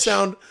Why do have I a sh-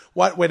 sound?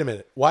 Wait a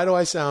minute. Why do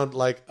I sound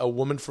like a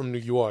woman from New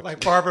York?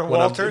 Like Barbara when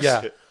I'm- Walters?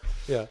 Yeah,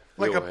 yeah.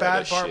 Like Will a had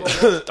bad shit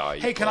Barbara.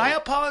 diaper. Hey, can I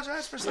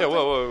apologize for something? Yeah,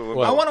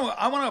 well, I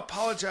want to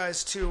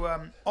apologize to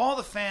all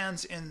the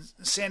fans in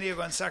San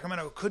Diego and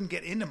Sacramento who couldn't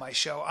get into my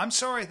show. I'm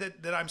sorry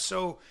that I'm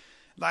so.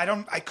 I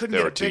couldn't They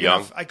get were a too big young?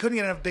 enough. I couldn't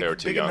get enough They were big.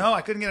 too big young? No,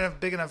 I couldn't get a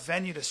big enough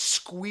venue to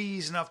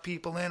squeeze enough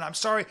people in. I'm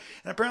sorry,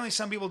 and apparently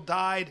some people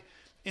died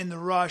in the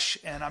rush,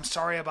 and I'm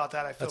sorry about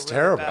that. I feel That's really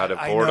terrible. bad. out of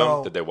I boredom,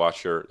 know. did they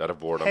watch your? Out of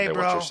boredom, Hey, they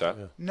bro. watch your set.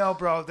 No,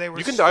 bro, they were.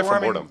 You can die from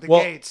storming boredom. The Well,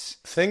 gates.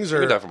 things can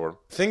are die from boredom.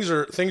 things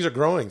are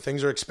growing.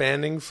 Things are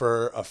expanding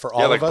for all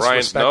Yeah, of like us.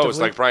 Brian's nose,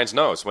 respectively. like Brian's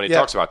nose when he Yeah.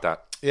 talks about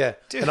that. Yeah,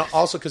 Dude. and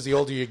also because the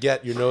older you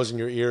get, your nose and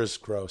your ears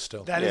grow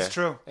still. That is Yeah.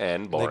 true.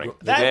 And boring.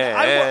 That,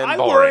 and I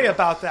boring. worry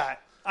about that.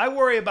 I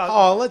worry about.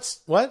 Oh,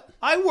 what?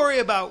 I worry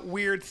about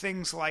weird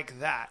things like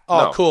that.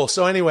 Oh, No. cool.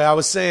 So anyway, I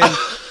was saying,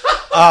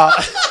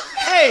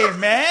 Hey,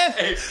 man.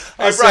 I was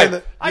Hey, saying Brian,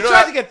 that- I you know tried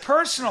what? to get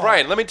personal.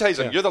 Brian, let me tell you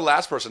something. You're the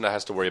last person that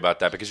has to worry about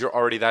that because you're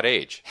already that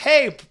age.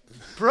 Hey,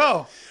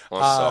 bro.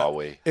 Well,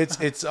 sorry. it's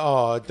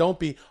don't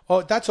be.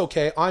 Oh, that's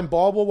okay. I'm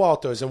Barbara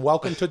Walters, and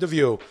welcome to The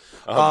View.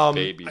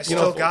 Baby, I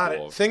still got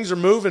it. Things are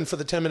moving for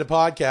the 10-minute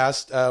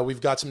podcast.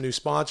 We've got some new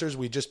sponsors.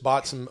 We just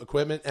bought some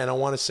equipment, and I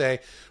want to say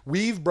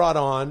we've brought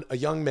on a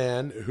young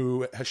man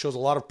who shows a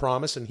lot of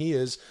promise, and he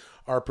is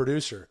our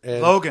producer.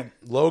 And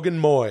Logan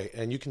Moy.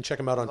 And you can check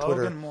him out on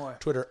Logan Moy.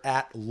 Twitter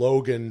at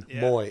Logan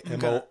Moy,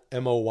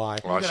 M-O-Y.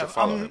 Well, I should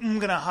follow him. I'm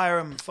going to hire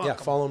him and fuck him.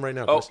 Follow him right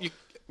now, Oh, Chris.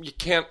 you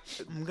can't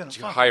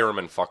fuck hire him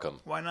and fuck him.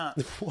 Why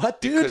not?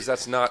 What, dude? Because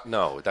that's not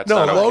not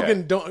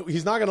Logan, okay.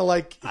 he's not going to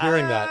like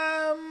hearing that.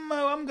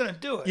 I'm going to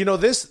do it. You know,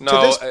 this...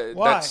 No,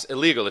 Why? that's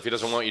illegal. If he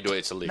doesn't want you to do it,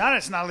 it's illegal.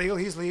 It's not legal.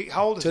 He's legal.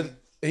 How old is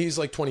he? He's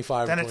like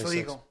 25 Then or it's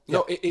 26. legal.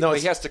 No, No,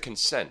 he has to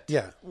consent.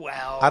 Yeah.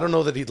 Well, I don't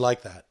know that he'd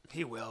like that.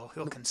 he will.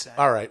 He'll consent.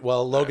 All right.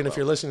 Well, Logan, if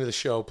you're listening to the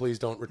show, please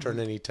don't return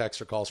any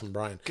texts or calls from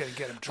Brian. Get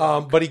him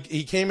drunk. But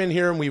he came in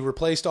here and we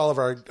replaced all of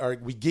our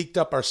we geeked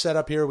up our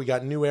setup here. We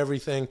got new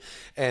everything.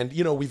 And,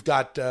 we've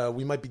got,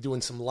 we might be doing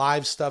some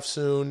live stuff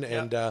soon.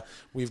 And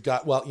we've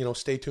got,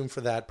 stay tuned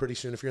for that pretty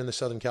soon if you're in the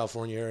Southern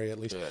California area at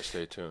least. Yeah,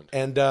 stay tuned.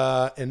 And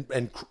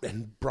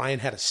Brian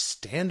had a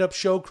stand-up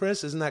show,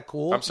 Chris. Isn't that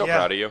cool? I'm so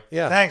proud of you.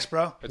 Yeah. Thanks,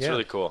 bro. It's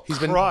really cool. He's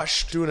been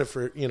Crushed. doing it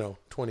for,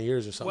 20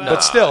 years or something. Well-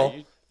 but still.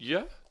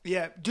 Yeah?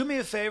 Yeah, do me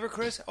a favor,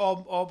 Chris.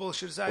 All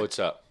bullshit aside. What's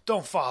up?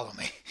 Don't follow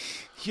me.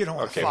 You don't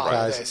want to Okay, follow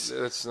Brian, this.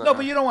 that's not, No,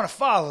 but you don't want to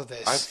follow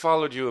this. I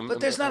followed you. But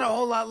there's not a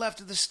whole lot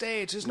left of the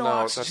stage. There's no, No,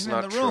 oxygen that's in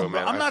the not room. true,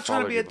 man. I'm not I've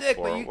trying to be a followed you dick,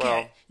 but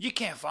before. you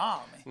can't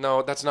follow me.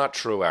 No, that's not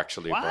true,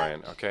 actually, What?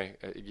 Brian. Okay?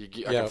 I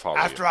can follow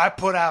After you. I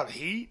put out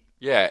heat.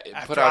 Yeah,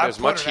 put I out as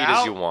put much it heat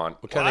out? as you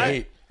want. What kind of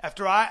heat?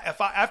 After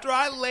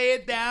I lay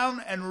it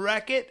down and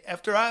wreck it,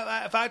 if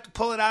I have to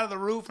pull it out of the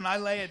roof and I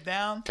lay it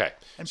down, Okay,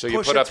 and so you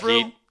push put it up through,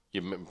 heat,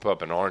 you put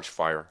up an orange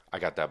fire. I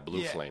got that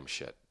blue flame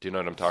shit. Do you know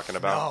what I'm talking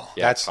about? No.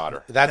 Yeah, That's it's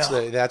hotter.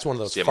 That's one of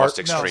those the fart, most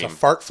extreme. it's a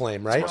fart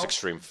flame, right? Most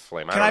extreme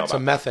flame. I Can don't I- know It's a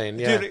about methane,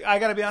 yeah. dude, I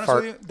got to be honest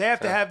Fart. with you. They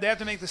have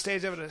to make the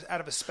stage out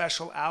of a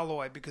special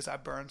alloy because I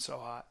burn so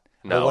hot.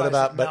 No. But what Otherwise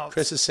about? it But melts.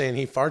 Chris is saying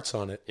he farts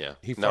on it. Yeah.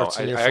 He No, farts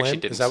in your I flame. actually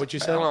didn't. Is that what you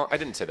said? I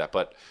didn't say that,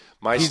 but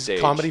my He's stage.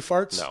 comedy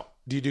farts? No.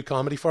 Do you do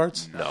comedy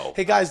farts? No.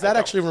 Hey guys, that I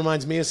actually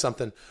reminds me of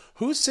something.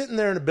 Who's sitting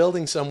there in a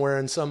building somewhere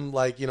in some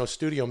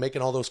studio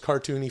making all those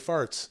cartoony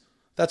farts?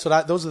 That's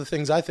what those are the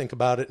things I think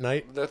about at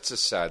night. That's a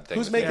sad thing.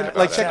 Who's to think making about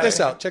like at check night. this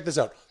out. Check this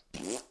out.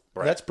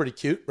 Right. That's pretty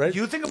cute, right?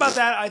 You think about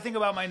that, I think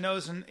about my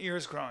nose and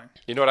ears growing.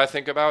 You know what I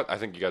think about? I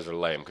think you guys are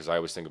lame because I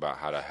always think about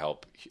how to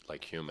help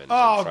like humans. and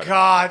Oh, try to-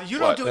 God. You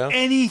don't What? do Yeah.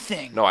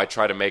 anything. No, I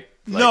try to make.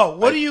 No,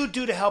 what do you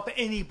do to help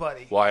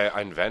anybody? Why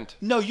I invent?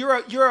 No, you're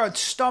a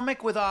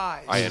stomach with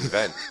eyes. I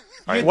invent.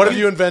 What have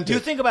you invented? You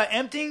think about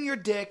emptying your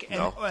dick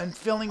and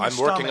filling your I'm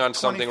stomach. working on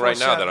something right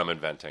now 24/7. that I'm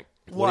inventing.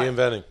 What are you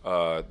inventing?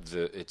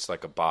 It's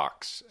like a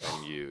box,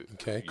 and you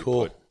Okay, you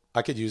cool. put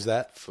I could use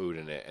that. food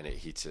in it, and it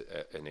heats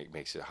it, and it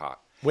makes it hot.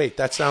 Wait,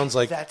 that sounds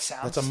like That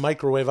sounds- that's a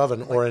microwave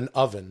oven or an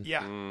oven. Yeah.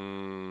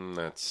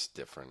 That's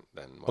different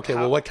than Okay,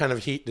 well, what kind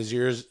of heat does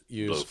yours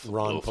use?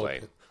 Ron blue Pope?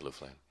 flame. Blue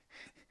flame.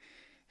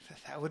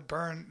 That would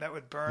burn.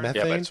 Methane?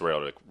 Yeah, but it's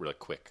really really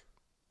quick.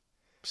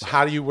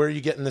 Where are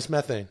you getting this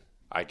methane?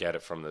 I get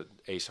it from the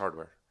Ace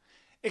Hardware.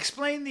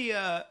 Explain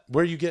Where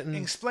are you getting?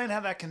 explain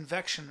how that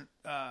convection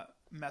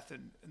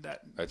method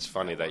that. It's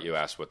funny that you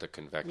asked what the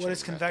convection. What does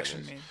method convection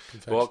is. mean?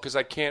 Well, because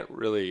I can't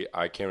really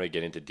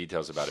get into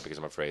details about it because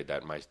I'm afraid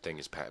that my thing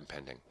is patent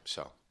pending.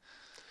 So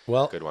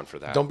Well, good one for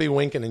that. Don't be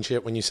winking and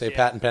shit when you say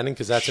patent pending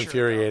because that's Sure,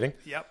 infuriating.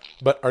 Yep.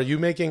 But are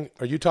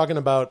you talking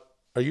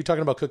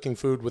about cooking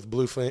food with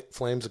blue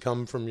flames that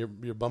come from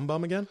your bum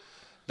bum again?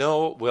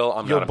 No, Will,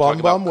 I'm Your not. I'm bum talking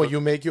about bum where you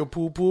make your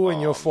poo poo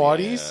and your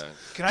farties? man.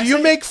 Can I Do you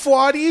say- make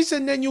farties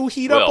and then you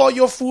heat up Will. all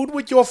your food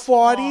with your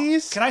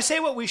farties? Can I say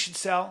what we should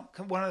sell?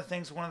 One of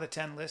the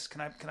 10 lists.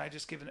 Can I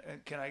just give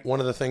it? Can I? One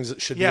of the things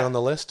that should be Yeah. on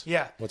the list?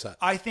 Yeah. What's that?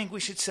 I think we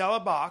should sell a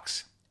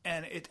box,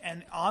 and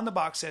on the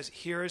box says,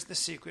 "Here is the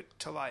secret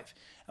to life."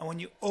 And when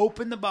you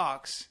open the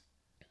box,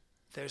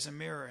 there's a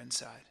mirror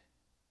inside,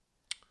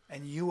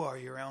 and you are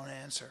your own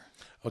answer.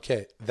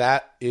 Okay,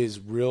 that is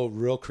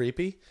real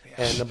creepy.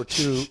 And number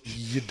two,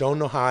 you don't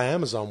know how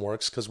Amazon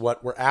works because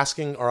what we're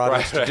asking our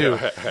audience to do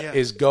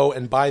is go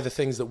and buy the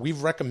things that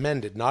we've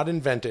recommended, not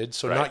invented,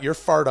 so not your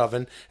fart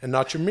oven and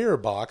not your mirror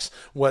box.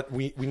 What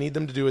we need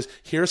them to do is,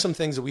 here are some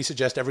things that we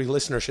suggest every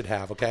listener should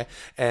have, okay?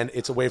 And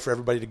it's a way for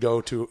everybody to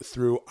go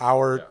through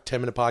our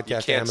 10-minute podcast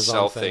You can't Amazon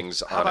sell thing.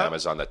 things on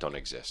Amazon that don't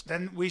exist.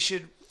 Then we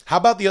should. How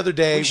about the other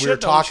day we should, were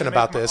though. We talking should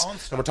about make our this, own and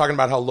stuff. we're talking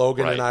about how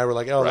Logan and Right. I were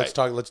like, let's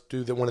Right. let's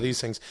do one of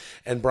these things.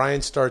 And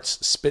Brian starts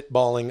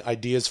spitballing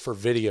ideas for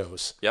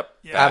videos. Yep.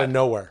 Out of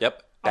nowhere.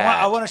 Yep. I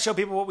Bad. want to show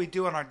people what we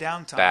do on our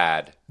downtime.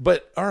 Bad.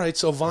 But all right,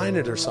 so Vine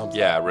it or something.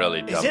 Yeah,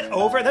 really dumb. Is it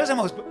over? That was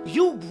almost.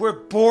 You were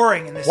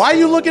boring in this. Why are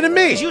you looking at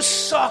me? You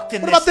sucked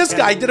in What this. about this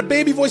guy? He did a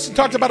baby voice and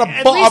talked about At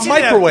least a you did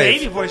microwave.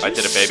 baby voice. I You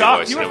did a baby sucked.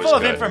 voice You and were it was full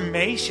of good.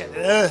 information.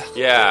 Ugh.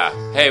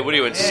 Yeah. Hey, what are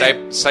you in?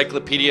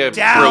 Encyclopedia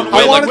Down.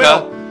 I wanted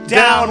Brillica?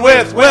 Down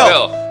with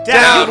Will. Down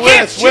Down you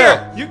can't with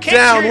cheer. Will. You can't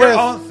Down cheer with. your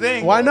own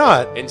thing. Why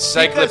not?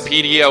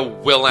 Encyclopedia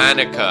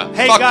Willanica.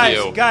 Hey Fuck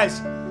guys,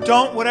 you.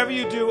 don't whatever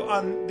you do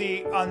on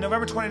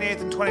November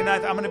 28th and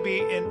 29th. I'm going to be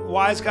in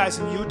Wise Guys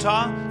in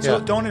Utah, so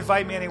Yeah. don't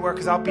invite me anywhere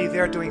because I'll be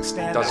there doing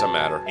stand-up. Doesn't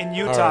matter. In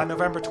Utah, All right.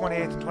 November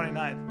 28th and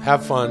 29th.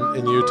 Have fun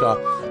in Utah.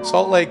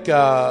 Salt Lake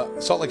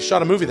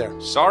shot a movie there.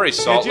 Sorry,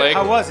 Salt Did you? Lake.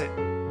 How was it?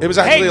 It was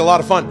actually a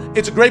lot of fun.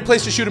 It's a great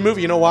place to shoot a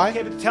movie. You know why?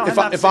 Okay, but tell him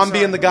not to If say I'm sorry.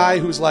 being the guy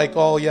who's like,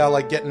 oh yeah,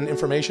 like getting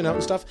information out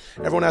and stuff,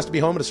 everyone has to be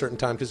home at a certain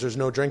time because there's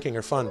no drinking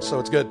or fun. So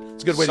it's good.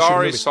 It's a good way to shoot a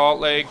Sorry, movie.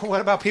 Salt Lake.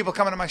 What about people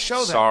coming to my show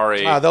then?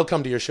 Sorry. They'll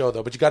come to your show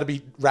though, but you got to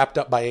be wrapped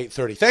up by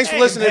 8:30. Thanks for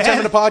Hey, listening to man. 10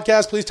 Minute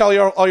Podcast. Please tell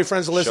all your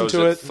friends to listen Shows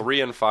to at it.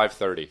 3 and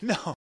 5:30.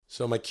 No.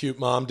 So my cute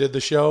mom did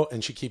the show,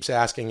 and she keeps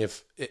asking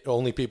if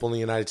only people in the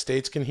United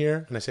States can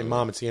hear. And I say,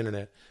 Mom, it's the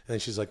internet. And then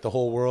she's like, the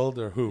whole world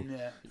or who?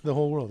 Yeah. The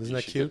whole world. Isn't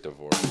that Should cute? get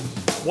divorced.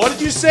 What did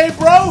you say,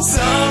 bro?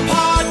 Some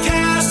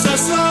podcasts are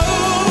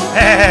slow,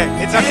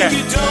 Hey, it's and okay.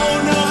 you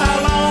don't know how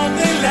long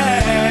they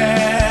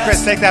last.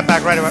 Chris, take that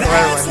back right away.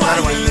 That's why Right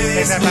away. you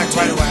Take that back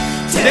right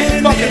away. Take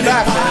it fucking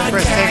back, man.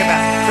 Chris, take it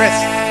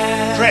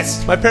back.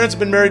 Chris. My parents have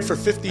been married for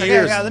 50 Okay,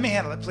 years. yeah, let me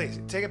handle it, please.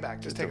 Take it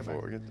back. Just take it back.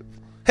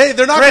 Hey,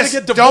 they're not going to Chris,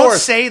 get don't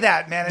divorced. say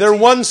that, man. They're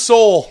one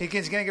soul. He's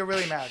going to get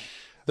really mad.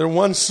 They're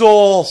one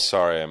soul.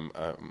 Sorry, I'm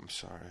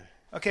sorry.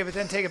 Okay, but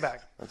then take it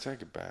back. I'll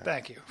take it back.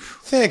 Thank you.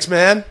 Thanks,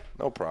 man.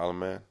 No problem,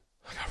 man.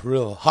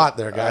 Real hot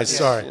there, guys.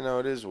 Sorry. You know,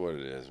 it is what it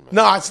is, man.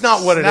 No, it's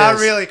not what it is. Not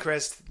really,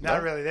 Chris.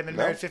 Not really. They've been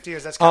married 50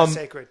 years. That's kind of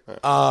sacred.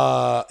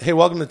 Hey,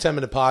 welcome to 10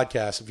 Minute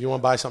Podcast. If you want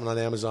to buy something on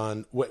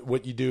Amazon,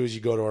 what you do is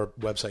you go to our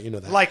website. You know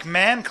that. Like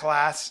man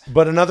class.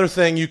 But another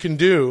thing you can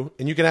do,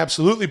 and you can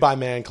absolutely buy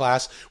Man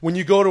Class, when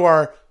you go to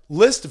our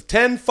list of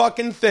 10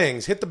 fucking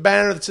things, hit the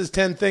banner that says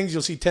 10 things,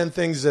 you'll see 10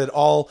 things that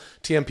all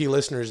TMP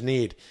listeners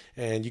need.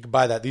 And you can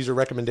buy that. These are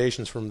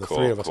recommendations from the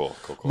three of us. Cool.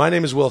 My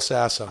name is Will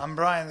Sasso. I'm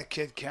Brian the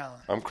Kid Callen.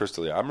 I'm Chris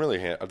D'Elia. I'm really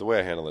the way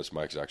I handle this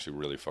mic is actually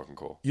really fucking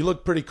cool. You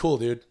look pretty cool,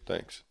 dude.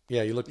 Thanks.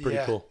 Yeah, you look pretty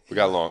Yeah. cool. We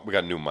got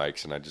new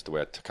mics, and I just the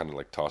way I kind of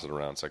like toss it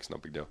around, it's like it's no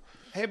big deal.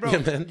 Hey, bro. Yeah,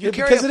 man. You Yeah,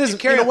 carry because a, it isn't-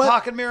 you carry you know a what?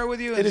 pocket mirror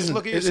with you and It just isn't-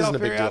 look at it yourself isn't a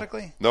big deal.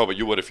 periodically? No, but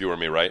you would if you were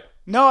me, right?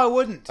 No, I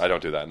wouldn't. I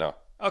don't do that. No.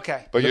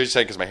 Okay. But you're just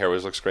saying because my hair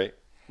always looks great.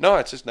 No,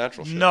 it's just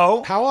natural shit.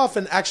 No. How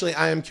often, actually,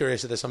 I am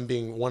curious of this. I'm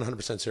being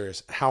 100%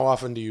 serious. How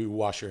often do you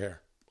wash your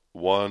hair?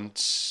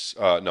 Once,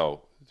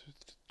 no,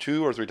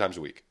 2 or 3 times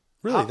a week.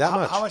 Really, that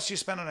much? How much do you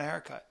spend on a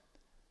haircut?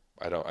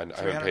 I haven't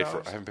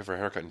 $300? paid for a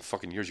haircut in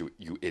fucking years.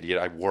 You idiot.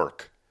 I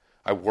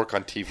work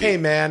on TV. Hey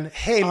man.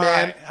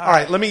 right, All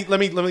right. Let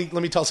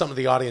me tell something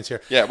to the audience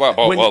here. Yeah, well,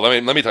 When-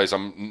 let me tell you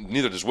something.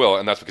 Neither does Will,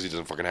 and that's because he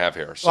doesn't fucking have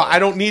hair. So. Well, I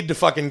don't need to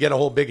fucking get a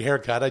whole big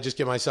haircut. I just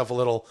give myself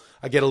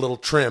I get a little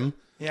trim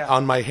Yeah.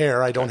 on my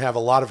hair. I don't have a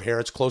lot of hair.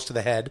 It's close to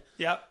the head.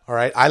 Yep. All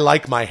right. I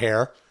like my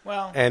hair.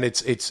 Well- and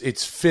it's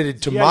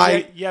fitted to Yeah,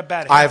 my. yeah,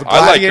 bad I hair. have a I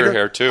like gladiator. your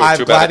hair too. I have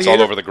Too bad it's all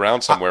gladiator- over the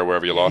ground somewhere,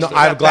 wherever you lost No, it.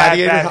 I have Bad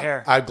gladiator.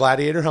 hair. I have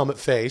gladiator helmet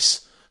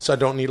face, so I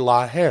don't need a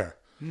lot of hair.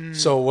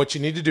 So what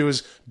you need to do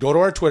is go to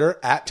our Twitter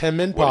at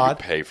 10minpod. What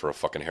do you pay for a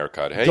fucking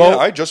haircut? Hey, Go- yeah,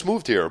 I just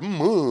moved here.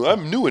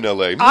 I'm new in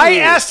LA. I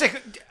asked to...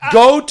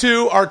 Go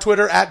to our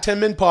Twitter at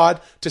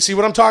 10minpod to see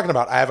what I'm talking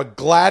about. I have a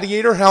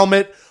gladiator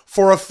helmet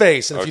for a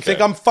face, and if you Okay.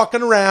 think I'm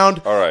fucking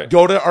around, All right.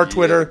 go to our Yeah,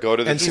 Twitter go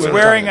to the and see He's what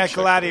Twitter. I'm wearing talking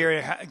a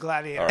about.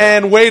 gladiator.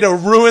 And way to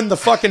ruin the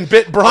fucking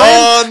bit,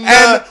 Brian,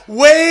 and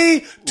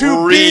way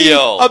to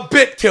Real. be a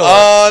bit killer.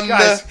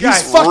 Guys,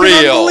 He's fucking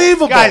real.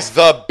 unbelievable. Guys,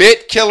 The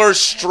bit killer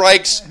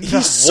strikes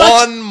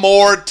one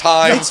more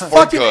time it's for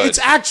fucking. good. It's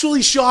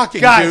actually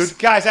shocking, Guys,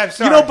 dude. I'm sorry.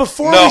 You know,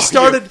 before No, we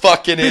started, you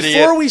fucking idiot.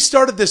 before we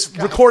started this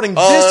recording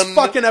this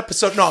fucking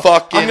episode, no,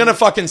 fucking I'm gonna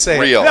fucking say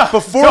real. it. No,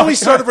 Before we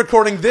started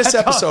recording this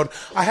episode,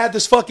 I had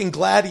this fucking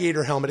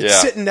gladiator helmet. It's Yeah.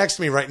 sitting next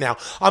to me right now.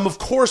 I'm of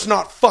course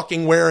not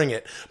fucking wearing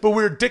it, but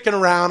we were dicking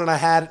around and I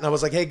had it, and I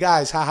was like, "Hey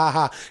guys, ha ha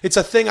ha!" It's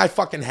a thing I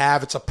fucking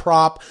have. It's a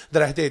prop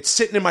that I did. It's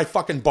sitting in my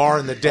fucking bar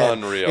in the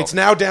den. Unreal. It's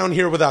now down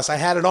here with us. I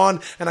had it on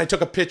and I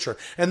took a picture,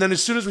 and then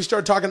as soon as we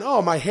started talking,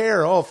 oh my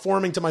hair,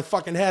 forming to my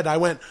fucking head, I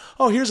went,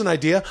 oh here's an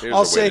idea. Here's I'll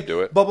a way say to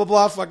do it. blah blah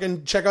blah.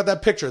 Fucking check out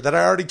that picture that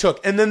I already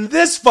took, and then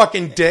this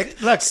fucking dick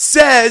Look,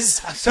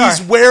 says sorry.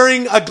 he's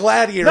wearing a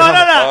gladiator. No, no,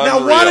 helmet. no.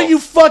 Now why Unreal. don't you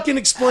fucking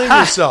explain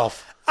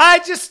yourself? I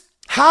just...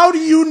 How do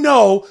you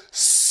know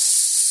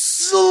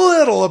so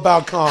little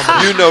about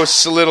comedy? You know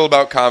so little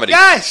about comedy.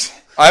 Guys!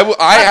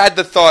 I had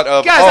the thought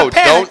of, Guys, I'm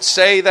panicked. don't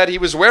say that he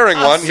was wearing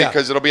one yeah.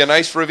 because it'll be a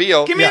nice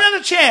reveal. Give me Yeah.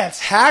 another chance.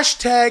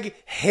 Hashtag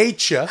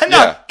hate you. No,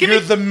 Yeah. give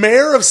You're me... the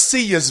mayor of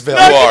Searsville.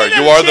 No, You are. give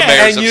me You are the another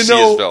mayors and of you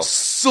know Searsville.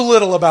 so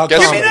little about Guess-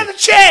 Give comedy. me another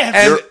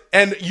chance.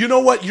 And you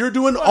know what you're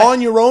doing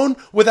on your own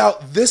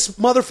without this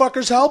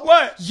motherfucker's help?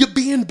 What? You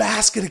being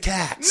basket of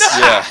cats.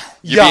 Yeah.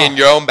 You Yeah. be in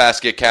your own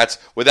basket, cats,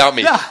 without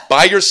me. Yeah.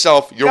 By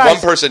yourself, you're Guys.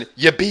 one person.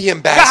 You be in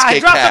God, basket,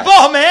 drop cats. the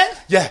ball, man.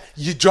 Yeah,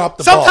 you dropped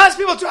the ball. Sometimes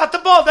people drop the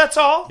ball, that's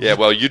all. Yeah,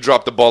 well, you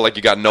drop the ball like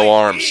you got no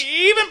arms.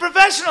 Even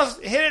professionals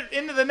hit it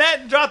into the net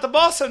and drop the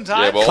ball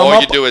sometimes. Yeah, well, Come all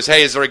up- you do is,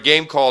 hey, is there a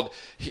game called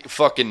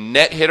fucking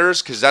net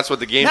hitters? Because that's what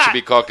the game Nah. should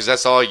be called, because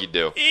that's all you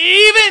do.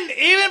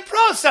 Even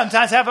pros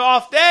sometimes have an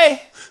off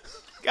day.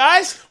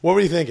 Guys, What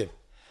were you thinking?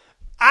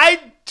 I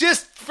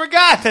just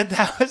forgot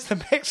that was the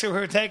picture we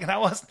were taking. I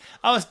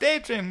was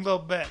daydreaming a little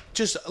bit.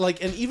 Just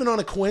like, and even on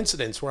a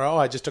coincidence where,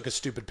 I just took a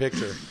stupid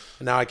picture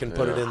and now I can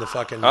put it in the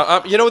fucking.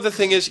 You know what the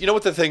thing is? You know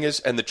what the thing is?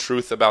 And the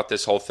truth about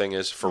this whole thing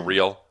is, for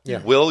real? Yeah.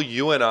 Will,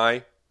 you and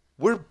I,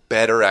 we're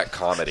better at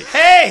comedy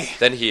Hey!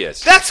 than he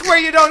is. That's where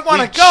you don't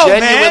want We to go,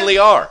 man. genuinely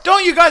are.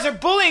 Don't you guys are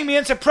bullying me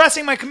and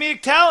suppressing my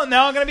comedic talent.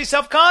 Now I'm going to be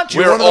self-conscious.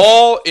 We're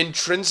all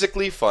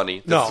intrinsically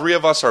funny. The No. three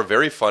of us are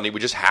very funny. We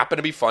just happen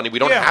to be funny. We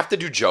don't Yeah. have to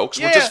do jokes.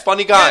 We're Yeah. just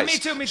funny Yeah, guys. me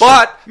too, me too.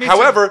 But, Me too.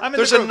 however, I'm in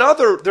there's the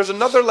group.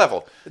 another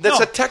level. That's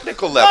No. a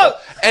technical level. No.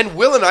 And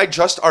Will and I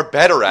just are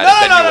better at No, it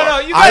than no, you no,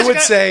 are. no. You guys I would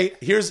got- say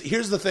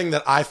here's the thing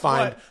that I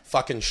find What?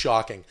 fucking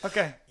shocking.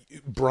 Okay.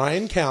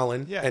 Brian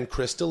Callen Yeah. and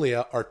Chris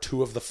D'Elia are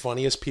two of the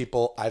funniest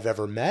people I've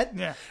ever met.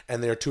 Yeah.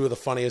 And they're two of the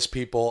funniest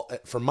people,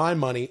 for my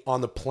money,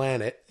 on the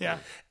planet. Yeah.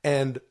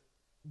 And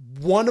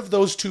one of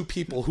those two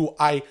people who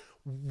I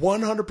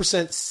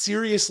 100%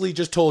 seriously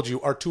just told you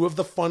are two of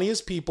the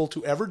funniest people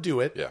to ever do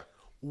it. Yeah.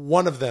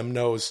 One of them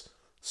knows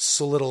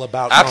so little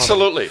about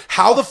Absolutely. comedy.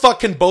 How the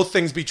fuck can both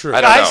things be true?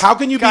 I don't know. How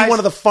can you be Guys- one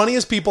of the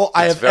funniest people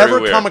I have very ever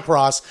weird. come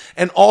across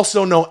and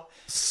also know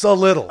so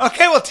little?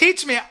 Okay, well,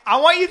 teach me. I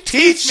want you to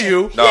teach Teach me.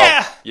 you? No,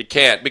 Yeah. you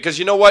can't. Because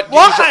you know what?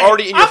 Why? You're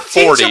already in your I'm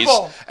 40s.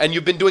 teachable. And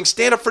you've been doing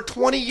stand-up for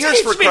 20 years,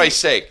 Teach for me. Christ's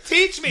sake.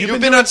 Teach me. You've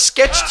been on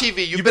sketch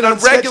TV. You've been on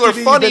sketch regular TV,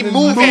 you've funny been in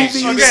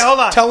movies. movies. Okay, hold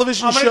on.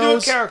 television I'm gonna do a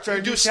shows. character.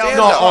 You do tell stand-up.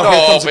 me. No,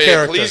 here comes a man,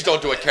 character. please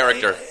don't do a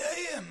character.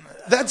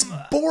 That's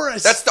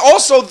Boris. That's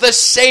also the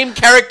same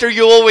character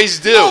you always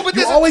do. No, but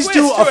you there's a always twist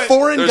do to a it.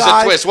 foreign There's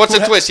guy. a twist. What's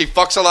who a twist? He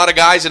fucks a lot of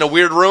guys in a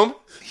weird room?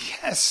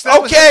 Yes.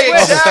 That was Okay, the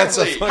twist.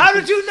 exactly. that's a How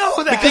did you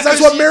know that? Because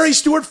that's what Mary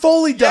Stuart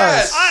Foley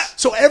does. Yes.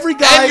 So every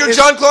guy And you're is-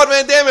 Jean-Claude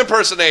Van Damme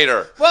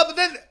impersonator. Well, but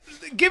then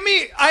give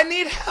me. I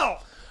need help.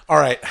 All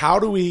right, how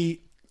do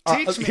we...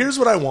 Teach me. Here's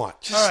what I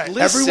want. All right.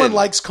 listen. Everyone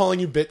likes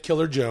calling you Bit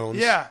Killer Jones.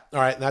 Yeah. All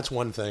right, and that's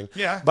one thing.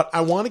 Yeah. But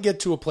I want to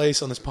get to a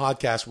place on this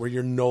podcast where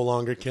you're no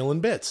longer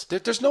killing bits.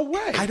 There's no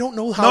way. I don't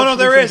know how. No, we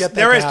there can is. get that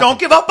There to is. happen. Don't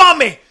give up on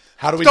me.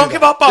 How do we Don't do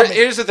give that? up on me.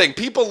 Here's the thing.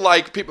 People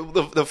like people.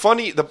 The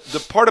funny. The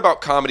part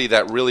about comedy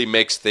that really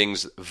makes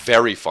things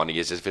very funny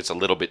is if it's a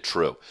little bit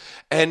true.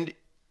 And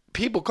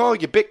people call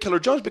you Bit Killer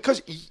Jones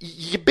because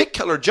you Bit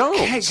Killer Jones.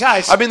 Hey,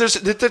 guys. I mean,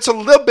 that's a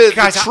little bit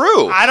Guys,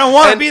 true. I don't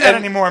wanna And- be that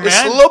and anymore, It's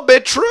man. a little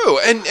bit true,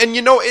 and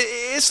you know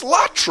it's a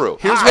lot true.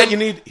 Here's what you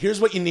need.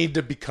 Here's what you need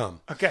to become.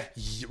 Okay.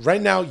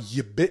 Right now,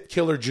 you Bit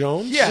Killer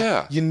Jones.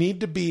 Yeah. You need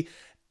to be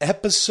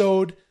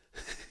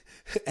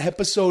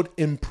episode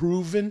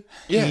improving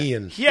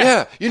Ian.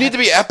 Yeah, you need to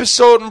be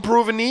episode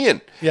improving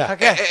Ian. Yeah.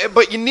 Okay.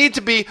 But you need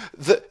to be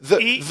the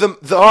E-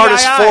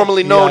 artist EII.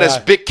 formerly known as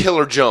EII. Bit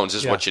Killer Jones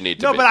is Yeah. what you need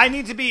to No, be. but I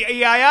need to be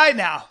EII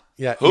now.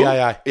 Yeah. Who?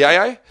 EII.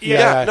 EII?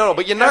 Yeah. No,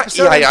 but you're not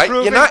Episode EII. You're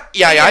improving not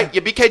EII. Ian.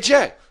 You're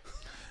BKJ.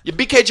 You're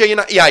BKJ. You're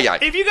not EII.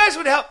 If you guys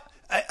would help,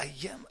 I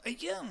am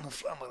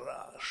from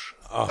Russia.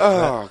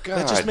 Oh God.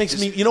 That just makes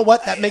me. You know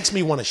what? That makes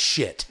me want to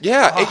shit.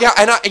 Yeah, yeah.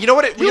 And you know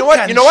what? You know what?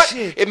 can You know what?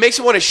 shit. It makes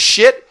me want to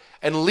shit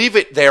and leave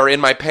it there in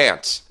my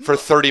pants for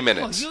 30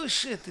 minutes. You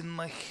shit in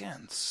my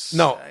hands.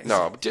 No.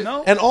 No, but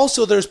No? And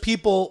also, there's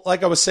people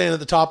like I was saying at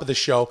the top of the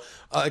show.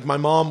 Like my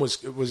mom was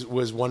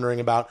wondering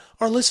about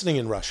are listening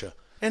in Russia,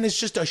 and it's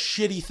just a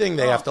shitty thing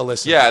they have to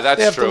listen. Yeah, to. that's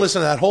They have true. to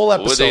listen to that whole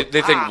Well, episode.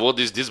 they think, what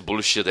is this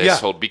bullshit yeah,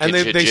 asshole BKJ and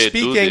they do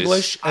speak this?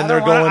 English, I and they're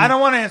don't wanna- going. I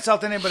don't want to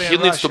insult anybody He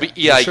in needs Russia. to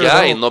be EII sure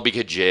and don't. not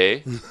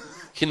BKJ.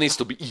 He needs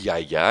to be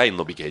EII and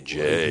not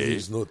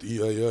BKJ. not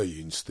EII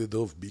instead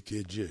of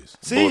BKJs.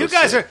 See, you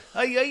guys Bullshit.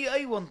 are.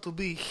 I want to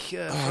be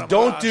from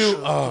Don't Russia. do.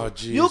 Oh,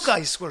 jeez. You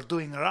guys were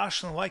doing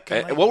Russian. Why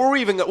can't I?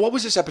 What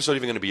was this episode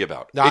even going to be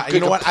about? Nah, It could you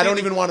know what? I don't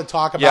completely- even want to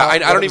talk about. Yeah, I what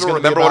don't it was even gonna be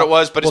remember what about. it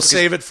was, but we'll it's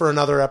because- save it for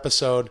another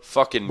episode.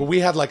 Fucking. But we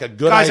had like a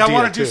good Guys, idea. I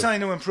want to do too.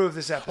 something to improve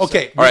this episode.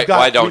 Okay, All right,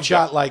 why don't we've you?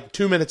 got like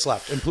 2 minutes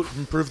left.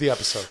 Improve the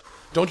episode.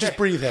 Don't just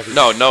breathe heavy.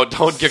 No,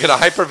 don't. You're going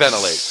to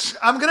hyperventilate.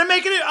 I'm gonna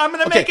make it. I'm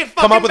gonna Okay, make it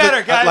come fucking up with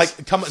better,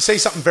 guys. say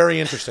something very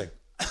interesting.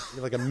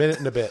 Like a minute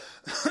and a bit.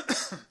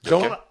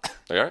 Don't. All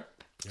right?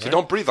 So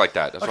don't breathe like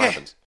that. That's what Okay.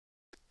 happens.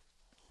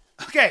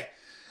 Okay,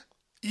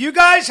 you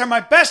guys are my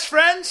best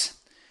friends,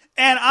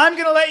 and I'm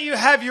gonna let you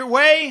have your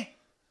way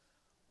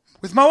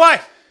with my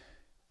wife.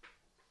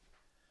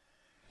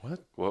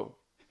 Whoa.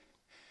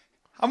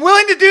 I'm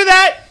willing to do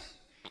that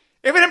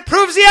if it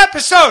improves the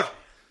episode.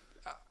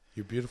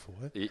 You're beautiful.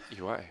 What?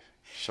 You are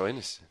so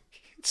innocent.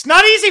 It's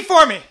not easy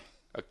for me,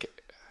 Okay.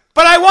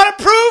 but I want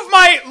to prove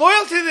my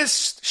loyalty to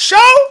this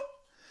show,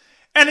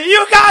 and to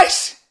you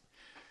guys,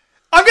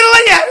 I'm gonna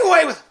let you have your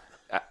way with.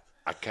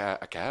 A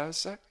cow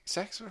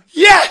sex?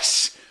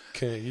 Yes,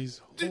 Okay,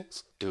 he's. Dude.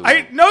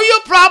 I know you'll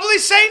probably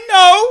say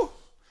no,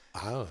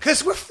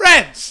 because we're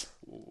friends.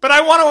 But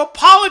I want to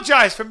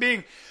apologize for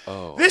being.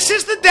 This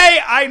is the day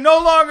I no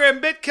longer am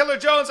Bit Killer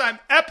Jones. I'm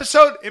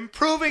episode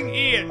improving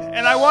Ian,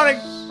 and I want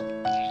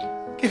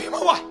to give you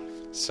my wife.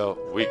 So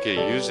we could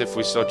use if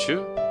we so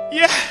choose?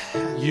 Yeah,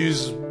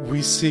 Use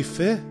we see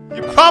fit.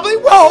 you probably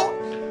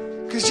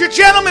won't, because you're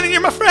gentlemen and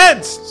you're my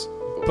friends.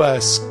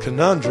 But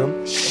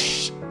conundrum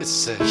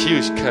It's a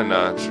huge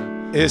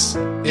conundrum. is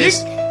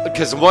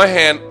Because on one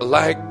hand,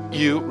 like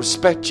you,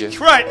 respect you.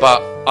 Right.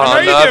 But I know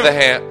on you the do. other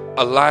hand,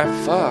 a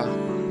life fuck.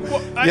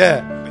 Well,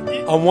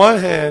 yeah. On one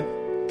hand,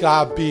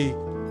 God be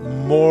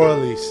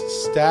morally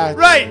stacked.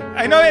 Right,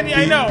 I know, and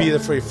I know. Be there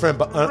for your friend,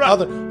 but on Right.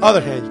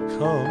 other hand, you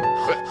come.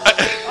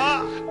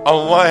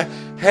 on one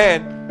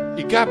hand,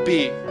 you gotta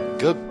be a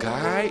good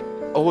guy.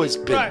 Always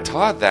been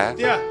taught that.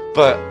 Yeah.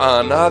 But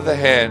on the other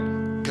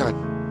hand,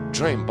 God,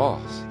 dream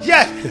boss.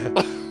 Yeah.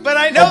 But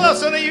I know though,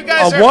 so that you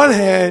guys On one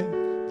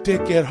hand,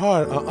 dick get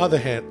hard. On the other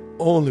hand,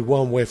 only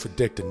one way for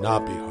dick to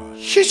not be hard.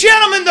 You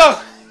gentlemen, though.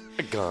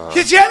 God.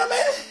 You gentlemen.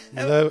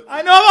 No.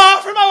 I know I'm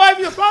offering my wife.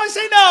 You'll probably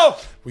say no.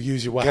 We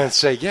use your wife. Gotta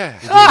say yeah.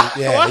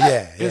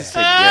 Yeah. Say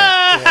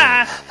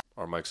yeah.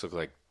 Our mics look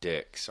like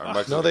dicks. Our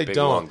mics No, look they like big,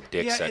 don't. long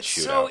dicks Yeah, that it's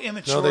shoot so out.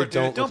 immature, No, they dude.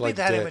 don't Don't look be like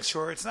that dicks.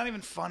 immature. It's not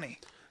even funny.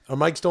 Our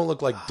mics don't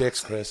look like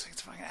dicks, Chris.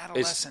 It's fucking It's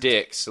adolescent.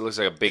 dicks. It looks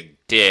like a big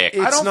dick.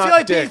 I don't not feel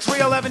like dicks. being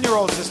 3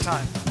 11-year-olds this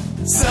time.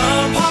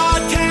 Some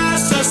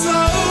podcasts are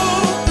slow,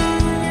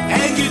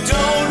 and you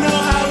don't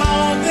know how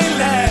long they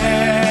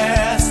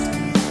last.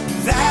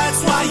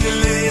 That's why you're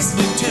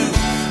listening to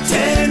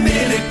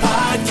 10-Minute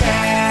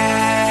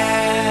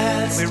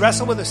Podcast. We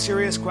wrestle with a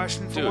serious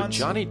question for Dude, once.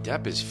 Johnny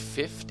Depp is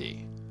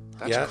 50.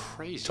 That's Yeah.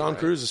 crazy. Tom right?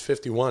 Cruise is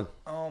 51.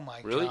 Oh my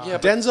Really? god. Yeah.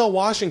 But, Denzel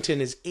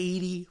Washington is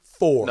 84.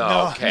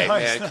 no, okay, no,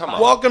 man. it's Come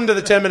on. Welcome to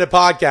the 10-Minute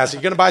Podcast. If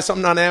you're going to buy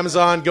something on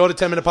Amazon, go to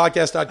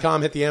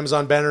 10minutepodcast.com, hit the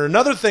Amazon banner.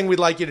 Another thing we'd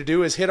like you to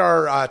do is hit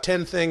our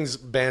 10 things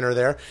banner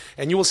there,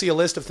 and you will see a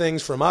list of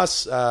things from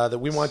us that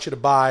we want you to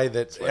buy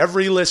that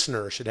every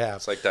listener should have.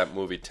 It's like that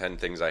movie 10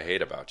 Things I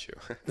Hate About You.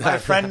 My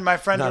friend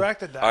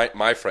directed that.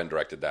 My friend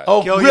directed that.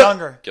 Oh, Gil really?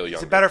 Younger. Gil He's a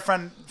Younger. better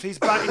friend. He's a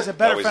better he's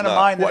friend of not.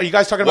 mine. What, are you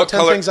guys talking about What 10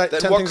 color, things I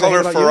 10 what things I hate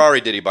color about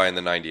Ferrari did he buy in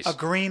the 90s? A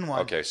green one.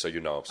 Okay, so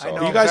you know. So. I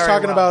know. you? You guys very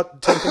talking well.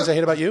 about 10 things I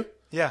hate about you?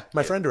 Yeah.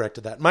 My friend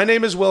directed that. My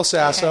name is Will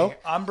Sasso. Hey,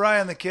 I'm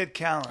Brian the Kid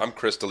Callen. I'm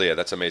Chris D'Elia.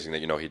 That's amazing that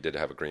you know he did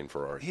have a green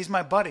Ferrari. He's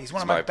my buddy. He's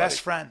one of my my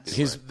best buddy.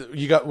 friends. What are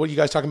you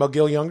guys talking about,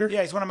 Gil Younger?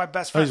 Yeah, he's one of my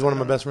best Oh, friends. he's one of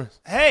my best friends.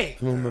 Hey.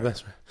 One of my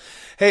best friends.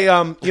 Hey,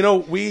 you know,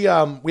 we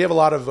have a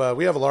lot of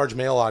we have a large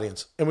male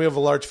audience and we have a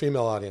large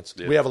female audience.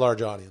 We have a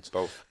large audience.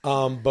 Both.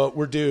 But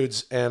we're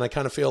dudes, and I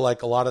kind of feel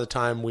like a lot of the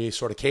time we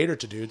sort of cater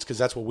to dudes because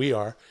that's what we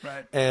are.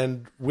 Right.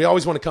 And we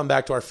always want to come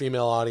back to our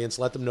female audience,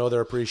 let them know they're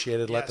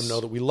appreciated, let them Yes.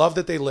 know that we love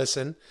that they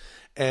listen.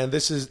 And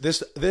this Special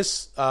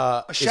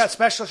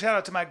shout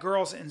out to my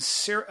girls in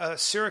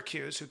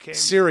Syracuse who came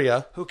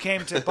Syria.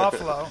 to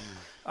Buffalo.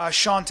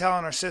 Chantel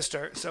and her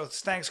sister. So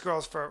thanks,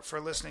 girls, for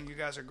listening. You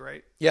guys are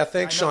great. Yeah,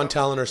 thanks, I know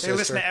Chantel and her They sister.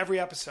 listen to every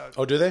episode.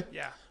 Oh, do they?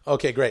 Yeah.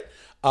 Okay, great.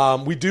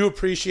 We do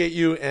appreciate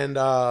you, and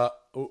I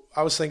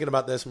was thinking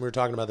about this, and we were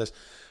talking about this.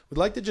 We'd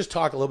like to just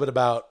talk a little bit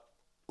about,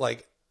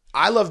 like,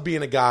 I love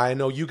being a guy. I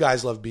know you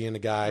guys love being a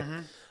guy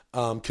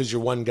because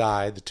you're one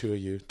guy, the two of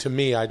you. To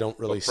me, I don't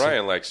really see.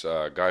 Brian likes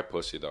guy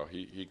pussy though.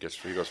 He goes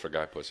for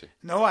guy pussy.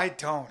 No, I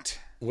don't.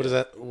 What is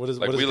that? What is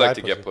Like what is we guy like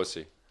to get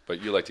pussy,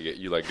 but you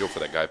go for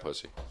that guy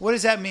pussy. What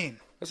does that mean?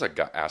 That's like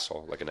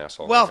asshole, like an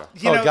asshole. Well, like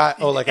you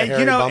know, like a and,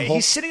 hairy bumhole?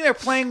 he's sitting there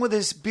playing with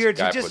his beard.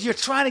 Guy pussy. You're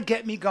trying to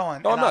get me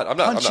going. no, I'm and not. I'll I'm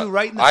not. punch I'm you not.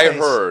 right in the I face.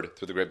 heard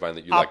through the grapevine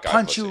that you I'll like guy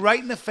punch pussy. you right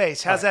in the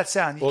face. How's that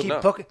sound? You Well, keep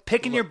no.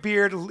 picking your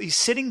beard. He's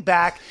sitting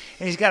back,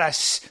 and he's got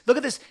look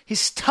at this.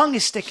 His tongue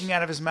is sticking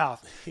out of his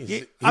mouth.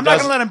 I'm not going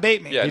to let him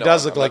bait me. Yeah, He no,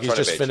 does I'm look not like he's trying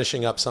to just bait you.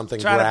 finishing up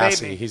something Trying to bait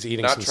grassy. me. He's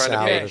eating Not some trying to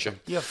salad or bait you.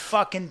 something. You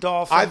fucking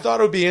dolphin. I thought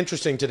it would be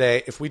interesting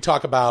today if we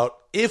talk about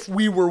if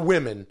we were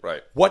women,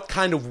 Right. what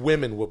kind of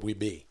women would we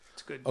be?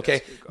 good. Okay,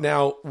 That's good.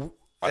 now,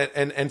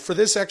 and for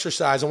this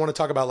exercise, I want to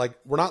talk about, like,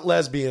 we're not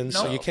lesbians,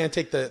 so No. you can't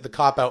take the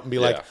cop out and be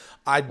like,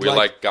 We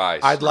like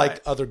guys. I'd like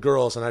Right. other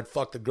girls, and I'd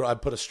fuck the girl.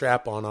 I'd put a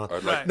strap on.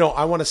 Right. No,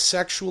 I want to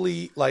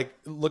sexually, like,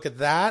 look at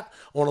that.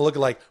 I want to look at,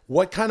 like,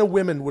 what kind of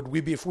women would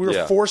we be if we were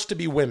Yeah. forced to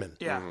be women?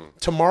 Yeah.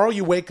 Tomorrow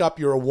you wake up,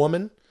 you're a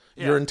woman.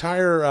 Yeah. Your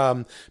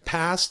entire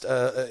past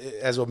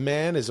as a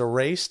man is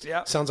erased.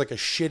 Yeah. Sounds like a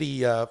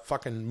shitty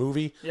fucking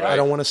movie. Yeah. I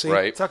don't want to see.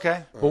 Right. It's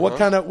okay. But what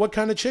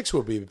kind of chicks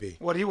would we be?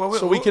 What do you? What,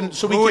 So we can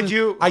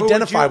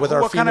identify with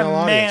our what kind of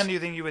female man audience. do you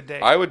think you would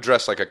date? I would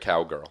dress like a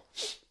cowgirl.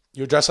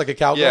 You dress like a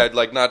cowgirl. Yeah,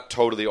 like not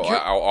totally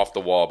off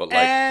the wall, but like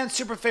and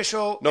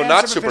superficial. no, and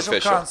not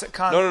superficial.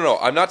 con- No.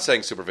 I'm not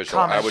saying superficial.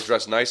 comment. I would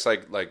dress nice,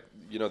 like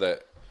you know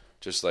that,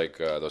 just like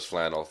those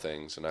flannel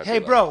things. And I'd Hey,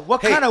 be bro, like,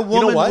 what Hey, kind of you know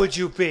woman what? would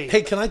you be?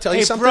 Hey, can I tell you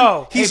Hey, something?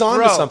 bro. He's Hey, on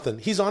bro. to something.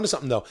 He's on to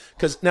something though.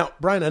 Because now,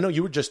 Brian, I know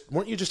you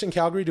weren't you just in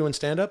Calgary doing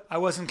stand up? I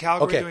was in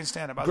Calgary doing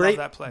stand-up. I great,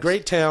 love that place.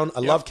 Great town. I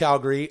love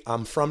Calgary.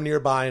 I'm from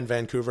nearby in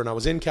Vancouver, and I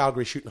was in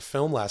Calgary shooting a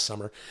film last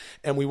summer.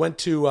 And we went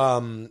to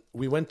much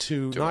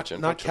info, not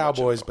too Cowboys,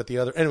 much info. but the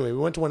other. Anyway, we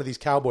went to one of these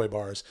cowboy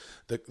bars,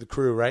 the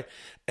crew, right?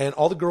 And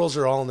all the girls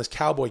are all in this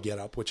cowboy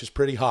getup, which is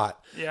pretty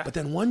hot. Yeah. But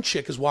then one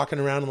chick is walking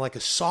around in like a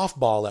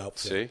softball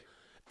outfit. See?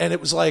 And it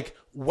was like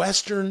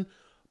Western,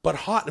 but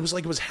hot. It was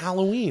like it was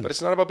Halloween. But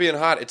it's not about being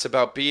hot. It's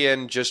about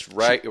being just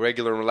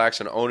regular and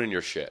relaxed and owning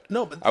your shit.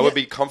 No, but I would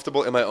be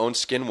comfortable in my own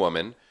skin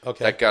woman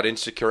Okay. that got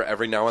insecure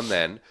every now and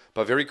then,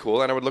 but very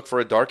cool. And I would look for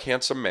a dark,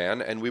 handsome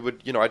man, and we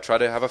would, I'd try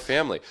to have a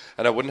family.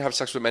 And I wouldn't have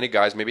sex with many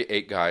guys, maybe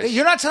 8 guys.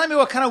 You're not telling me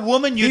what kind of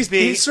woman you'd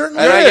be. He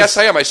certainly And is. yes,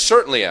 I am. I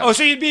certainly am. Oh,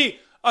 so you'd be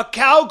a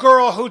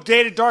cowgirl who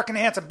dated dark and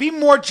handsome. Be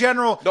more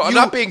general. No, I'm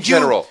not being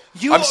general.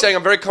 I'm saying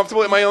I'm very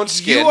comfortable in my own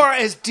skin. You are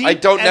as deep I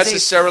don't as a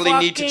necessarily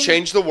need to fucking-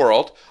 change the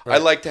world. I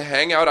like to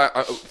hang out.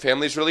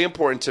 Family is really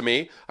important to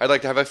me. I'd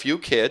like to have a few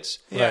kids.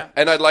 Yeah.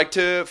 And I'd like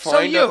to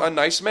find you. a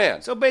nice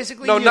man. So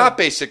basically No, you. not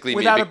basically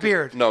Without me. a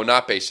beard. No,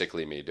 not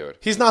basically me, dude.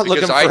 He's not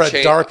Because looking I for a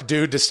changed- dark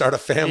dude to start a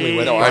family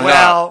with. No, Yeah. I'm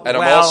Well, not. And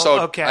I'm well, also,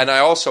 okay. and I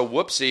also,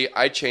 whoopsie,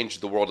 I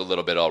changed the world a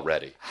little bit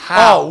already.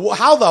 Oh,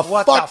 how the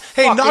What fuck? the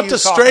Hey, fuck are not you to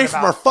talking stray from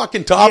about? our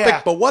fucking topic,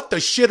 Yeah. but what the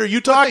shit are you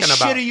What talking the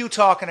about? shit are you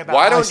talking about?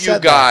 Why I don't you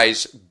said that.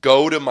 guys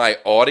go to my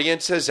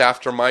audiences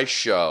after my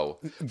show?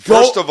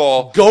 First of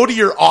all, go to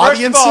your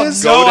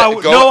audiences. No,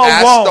 I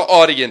ask won't. the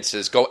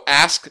audiences. Go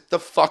ask the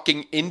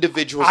fucking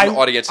individuals in the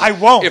audiences. I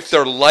won't. If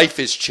their life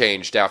is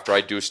changed after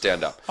I do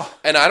stand up.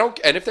 And I don't.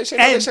 And if they say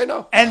no, they say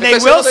no. And If they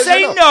say will no, they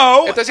say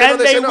no. If they say no, And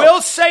they say they no.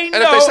 will say no.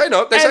 And if they say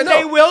no, they say And no.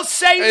 they will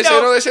say And they no.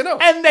 say no, they say no.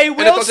 And they And if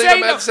will they say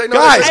no. they say no,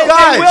 Guys, they say no.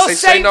 guys. And they will They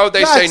say no,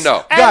 they say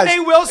no. And they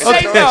will say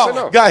okay.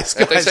 no. Guys,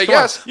 If they guys, say come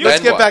on. yes, Let's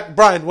then get what? back.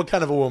 Brian, what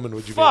kind of a woman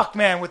would you be? Fuck,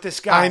 man, with this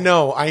guy. I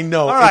know.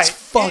 All right. It's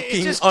fucking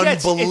It just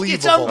gets- unbelievable.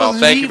 it's Well,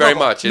 thank you very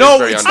much. It No, is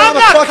very it's I'm not a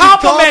not fucking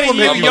complimenting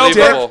you, compliment, yo, you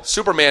dick. Unbelievable.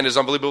 Superman is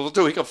unbelievable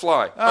too. He can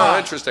fly. Oh,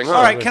 interesting. Huh?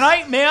 All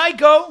right, may I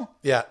go?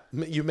 Yeah,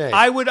 you may.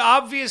 I would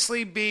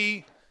obviously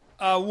be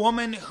a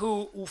woman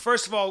who,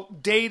 first of all,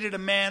 dated a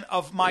man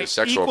of my Your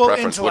sexual equal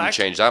preference wouldn't intellect,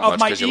 change that of much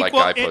my because you like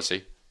equal guy in-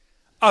 pussy.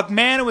 A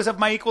man who was of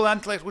my equal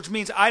intellect, which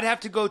means I'd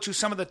have to go to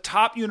some of the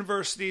top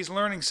universities,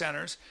 learning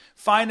centers,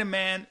 find a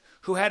man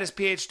who had his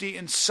PhD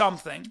in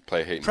something,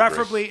 Play hating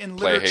preferably degree. in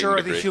Play literature or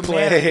hating the degree.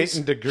 play humanities.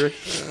 hating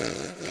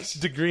degree.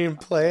 Degree in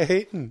play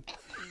hating.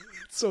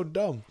 It's so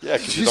dumb. Yeah,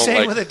 because You you don't say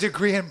like. with a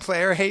degree in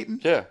player hating?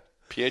 Yeah,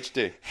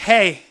 PhD.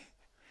 Hey,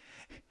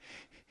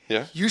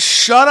 Yeah. you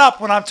shut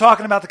up when I'm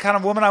talking about the kind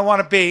of woman I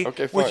want to be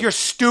Okay, fine. with your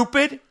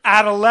stupid,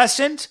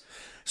 adolescent,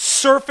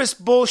 surface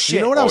bullshit.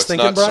 You know what I was it's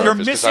thinking, not Brian? You're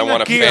surface 'cause missing I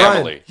want a a gear.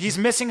 family. He's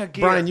missing a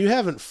gear. Brian, you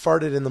haven't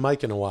farted in the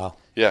mic in a while.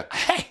 Yeah.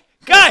 Hey,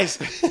 guys,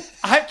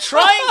 I'm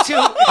trying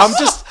to. I'm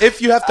just,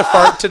 if you have to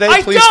fart today,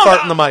 I please don't.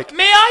 fart in the mic.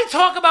 May I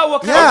talk about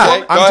what kind Yeah, of Okay,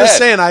 woman? go I'm just ahead.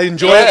 saying I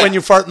enjoy Go it ahead. when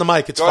you fart in the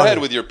mic. It's Go funny. ahead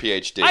with your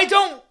PhD. I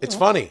don't. It's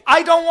funny.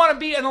 I don't want to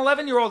be an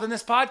 11-year-old in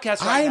this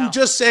podcast right now. I'm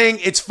just saying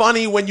it's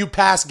funny when you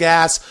pass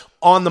gas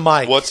on the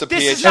mic. What's a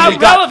This PhD? is not we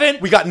got,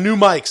 relevant. we got new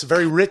mics,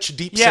 very rich,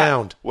 deep Yeah.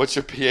 sound. What's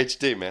your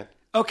PhD, man?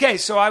 Okay,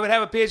 so I would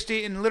have a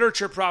PhD in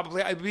literature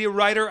probably. I'd be a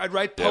writer. I'd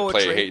write Yeah,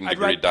 poetry. play Hating I'd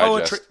Degree write Digest.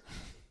 poetry.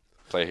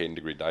 Play Hating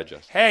Degree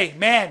Digest. Hey,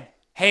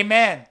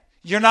 man.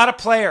 You're not a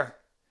player.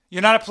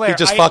 You're not a player. He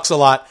just fucks a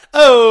lot.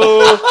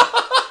 Oh,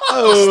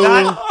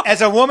 Not,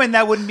 as a woman,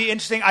 that wouldn't be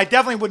interesting. I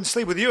definitely wouldn't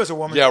sleep with you as a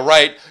woman. Yeah,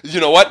 right. You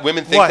know what?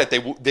 Women think What?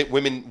 that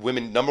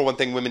women. Number one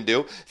thing women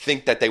do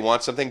think that they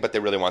want something, but they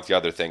really want the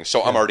other thing.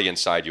 So I'm already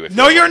inside you. If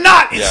No, you're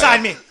not Yeah.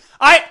 inside me.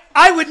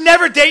 I would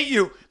never date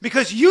you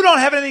because you don't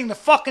have anything to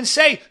fucking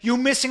say. You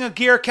missing a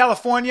gear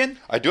Californian.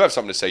 I do have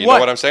something to say. You What? know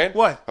what I'm saying?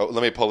 What? Oh,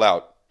 let me pull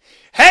out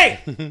Hey,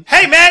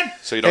 hey, man.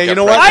 so you don't Hey, get you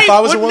know what? pregnant. If I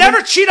was a would woman-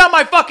 never cheat on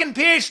my fucking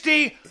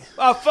PhD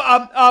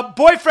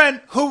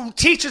boyfriend who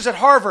teaches at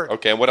Harvard.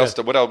 Okay, and what else?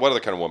 What other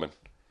kind of woman?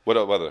 What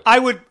other? I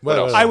would.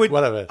 Whatever. I would.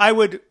 Whatever.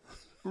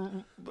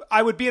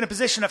 I would be in a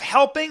position of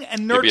helping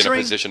and You'd be in a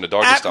nurturing position to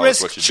doggy style is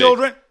at-risk what you'd be.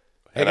 children.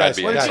 Hey And guys, I'd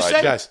be what did you inside say?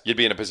 you. guys. You'd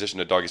be in a position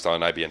to doggy style,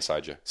 and I'd be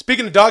inside you.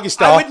 Speaking of doggy I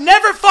style, would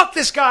never fuck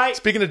this guy.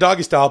 speaking of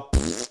doggy style,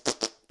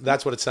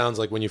 that's what it sounds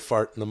like when you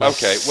fart in the mic.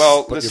 Okay,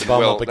 well, Put listen, your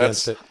bum Will, up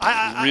against that's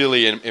it.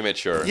 really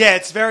immature. Yeah,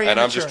 it's very. And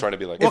I'm immature. just trying to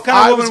be like, What if kind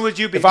of I woman was- would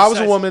you be? If I was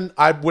a besides- woman,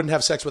 I wouldn't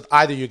have sex with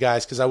either of you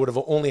guys because I would have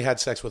only had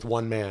sex with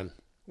one man.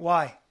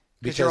 Why?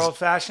 Because you're Because- old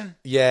fashioned.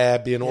 Yeah,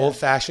 be an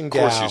old-fashioned Of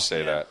gal. course you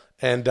say that.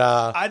 And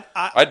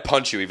I'd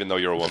punch you even though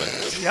you're a woman.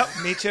 Yep,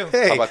 me too.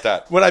 hey, How about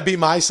that? Would I be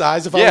my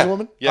size if I was Yeah. a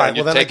woman? Yeah, All right, and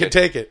well you'd then I take could it.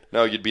 take it.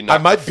 No, you'd be I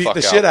knocked might the beat fuck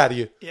the out. shit out of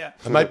you. Yeah.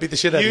 I might beat the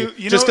shit out You- of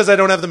you. you Just know- because I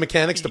don't have the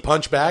mechanics to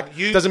punch back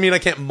doesn't mean I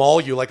can't maul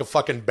you like a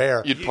fucking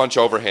bear. You'd punch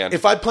overhand.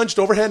 If I punched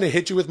overhand and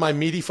hit you with my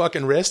meaty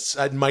fucking wrists,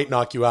 I might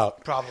knock you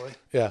out. Probably.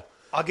 Yeah.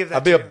 I'll give that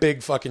I'd be to a you.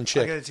 big fucking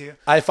chick. give it to you.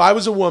 If I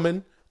was a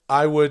woman,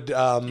 I would.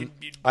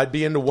 I'd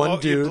be into one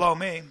You'd dude. blow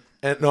me.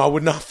 And no, I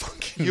would not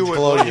fucking You would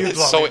blow blow- you. you'd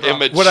blow so me, bro.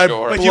 immature. Would I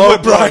But blow you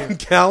would blow Brian me.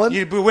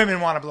 Callen? Women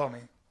want to blow me.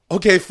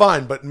 Okay,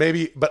 fine, but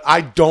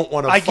I don't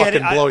want to I get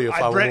fucking it. blow you if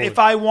I were a Brett, woman. if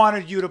I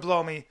wanted you to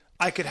blow me,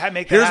 I could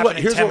make that happen.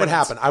 Here's in 10 what would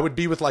minutes. happen. I would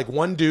be with like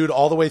one dude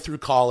all the way through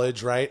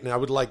college, right? And I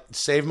would like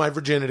save my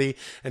virginity,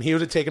 and he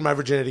would have taken my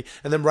virginity,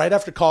 and then right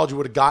after college, we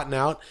would have gotten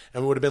out,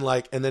 and we would have been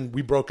like, and then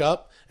we broke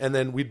up, and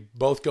then we'd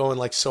both go and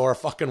like sow our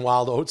fucking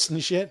wild oats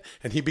and shit,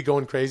 and he'd be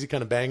going crazy,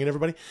 kind of banging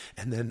everybody,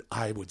 and then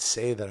I would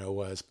say that I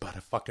was, but I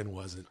fucking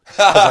wasn't,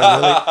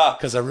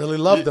 because I really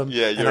loved him,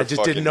 Yeah, and you're I just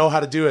fucking- didn't know how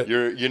to do it.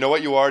 You know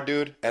what you are,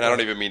 dude? And I don't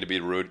even mean to be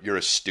rude. You're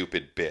a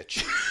stupid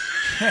bitch.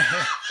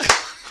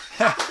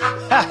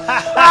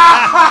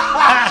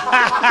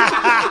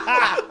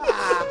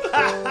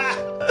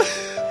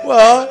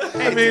 Well,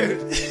 I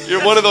mean,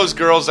 You're one of those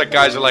girls that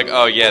guys are like,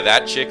 oh yeah,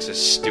 that chick's a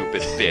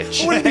stupid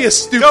bitch. I wouldn't be a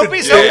stupid. Don't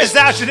be so bitch.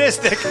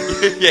 misogynistic.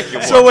 Yeah,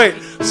 you So are. wait,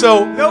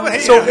 so No, but hey,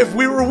 so yeah. if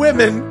we were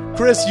women,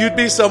 Chris, you'd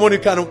be someone who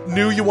kind of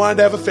knew you wanted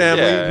to have a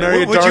family, Yeah.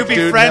 marry a Would you dark be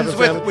dude, and friends have a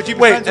with- family. would you be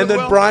Wait, friends and with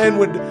then Will? Brian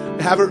would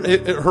have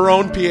her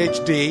own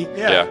PhD.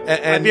 Yeah.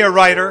 I'd be a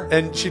writer.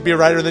 and she'd be a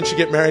writer, and then she'd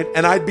get married,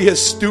 and I'd be a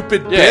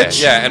stupid Yeah,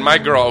 bitch. yeah. And my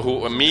girl,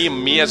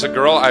 me as a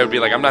girl, I would be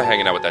like, I'm not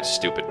hanging out with that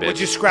stupid bitch. Would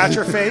you scratch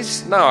her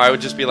face? No, I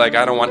would just be like,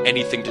 I don't want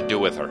anything to do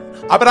with her.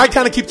 But I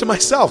kind of keep to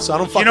myself, so I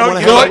don't fucking know- want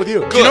to you hang know out what- with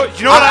you.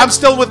 you know what I'm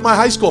still with my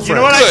high school friends. You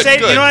know what Good, I say?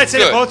 good, You know what I say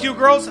to good. both you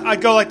girls? I'd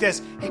go like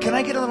this. Hey, can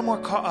I get a little more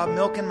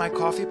milk in my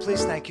coffee,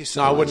 please? Thank you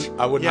so No, I much. wouldn't.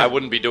 I wouldn't. I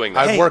wouldn't be doing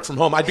that. I'd Hey, work from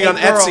home. I'd be hey, on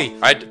girl. Etsy.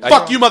 I'd-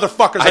 Fuck you,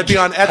 motherfuckers. I'd be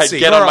on Etsy. I'd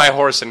get on my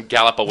horse and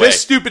gallop away. This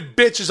stupid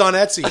bitch is on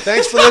Etsy.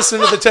 Thanks for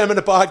listening to the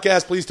 10-minute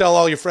podcast. Please tell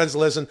all your friends to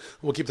listen.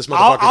 We'll keep this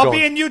motherfucker I'll going.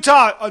 be in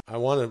Utah. I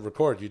want to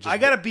record. You just. I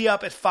gotta be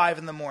up at 5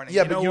 in the morning.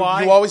 Yeah, you but know you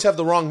why? always have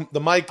the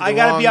mic. I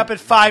gotta be up at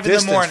 5 in the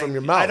distance morning. from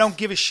your mouth. I don't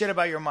give a shit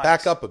about your mic.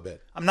 Back up a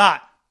bit. I'm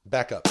not.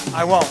 Back up.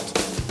 I won't.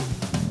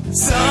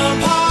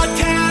 Some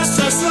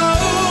podcasts are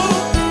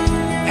slow,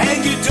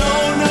 and you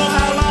don't know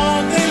how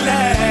long they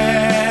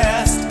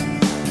last.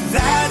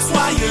 That's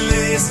why you're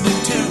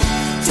listening to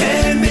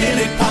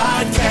 10-Minute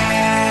Podcast.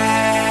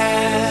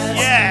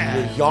 Yeah.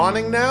 You're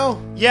yawning now?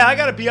 Yeah, I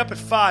gotta be up at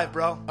 5,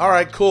 bro. All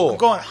right, cool. I'm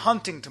going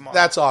hunting tomorrow.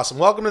 That's awesome.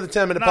 Welcome to the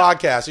 10-Minute No.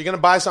 Podcast. You're going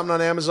to buy something on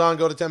Amazon,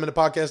 go to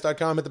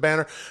 10minutepodcast.com, hit the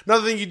banner.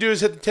 Another thing you do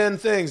is hit the 10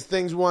 things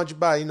we want you to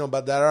buy. You know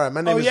about that. All right, my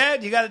name Oh is... yeah,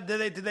 you got?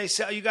 Did they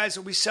sell? You guys,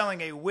 are we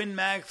selling a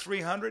WinMag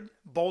 300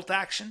 bolt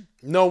action?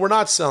 No, we're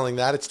not selling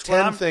that. It's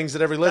 10 things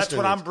that every listener That's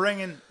what I'm needs.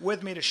 bringing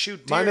with me to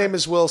shoot deer. My name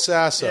is Will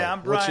Sasso. Yeah, I'm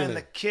What's your Brian, name?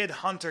 the Kid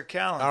Hunter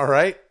Callan. All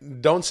right.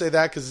 Don't say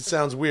that because it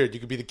sounds weird. You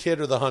could be the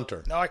kid or the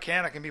hunter. No, I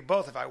can't. I can be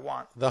both if I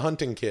want. The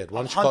hunting kid. Why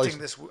I'm don't you call hunting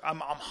this.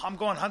 I'm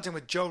going hunting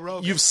with Joe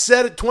Rogan. You've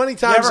said it 20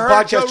 times. ever The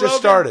heard of Joe podcast just Rogan?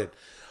 started.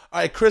 All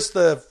right, Chris,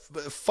 the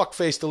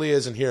fuckface D'Elia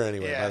isn't here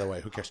anyway, Yeah. by the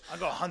way. Who cares? I'll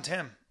go hunt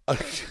him.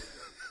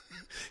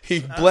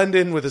 He'd blend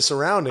in with his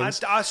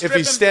surroundings I if strip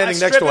he's him- standing I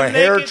next strip to a him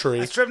hair naked,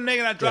 tree. I strip him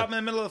naked. I drop him in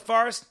the middle of the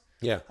forest.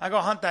 Yeah. I go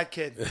hunt that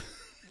kid.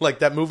 Like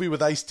that movie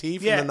with Ice-T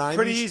from Yeah, the 90s?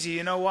 pretty easy.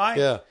 You know why?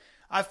 Yeah.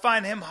 I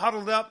find him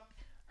huddled up,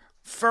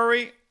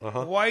 furry,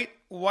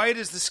 white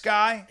as the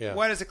sky, Yeah.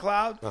 white as a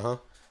cloud,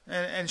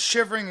 and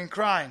shivering and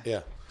crying.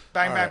 Yeah.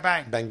 Bang, All bang, right.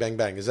 bang. Bang, bang,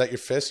 bang. Is that your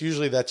fist?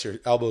 Usually that's your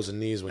elbows and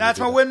knees. When That's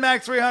you my do that.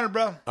 WinMag 300,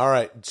 bro. All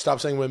right. Stop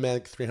saying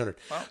WinMag 300.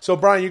 So,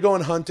 Brian, you're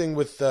going hunting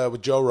with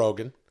Joe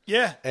Rogan.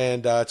 Yeah.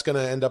 And it's going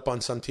to end up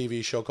on some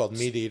TV show called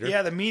Meat Eater.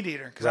 Yeah, the meat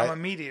eater, because Right. I'm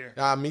a meat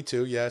eater. Me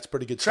too. Yeah, it's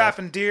pretty good stuff.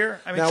 Trapping deer.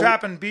 Now,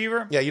 trapping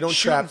beaver. Yeah, you don't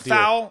shooting trap deer.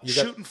 fowl. You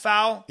got- Shooting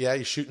fowl. Yeah,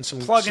 you're shooting some...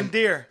 Plugging some-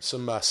 deer.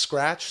 Some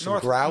scratch, some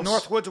grouse.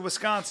 Northwoods of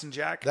Wisconsin,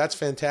 Jack. That's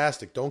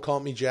fantastic. Don't call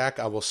me Jack.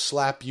 I will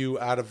slap you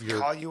out of your...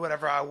 Call you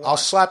whatever I want. I'll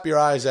slap your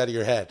eyes out of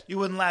your head. You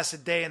wouldn't last a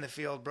day in the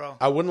field, bro.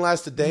 I wouldn't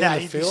last a day Nah, in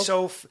the you'd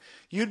field.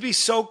 you'd be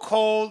so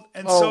cold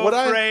and so would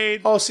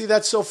afraid. Oh, see,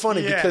 that's so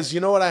funny Yeah. because you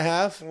know what I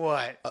have?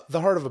 What?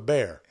 The heart of a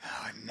bear.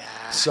 Oh, nah.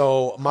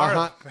 So my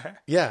Heart of a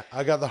bear? yeah,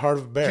 I got the heart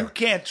of a bear. You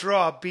can't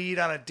draw a bead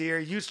on a deer.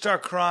 You'd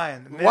start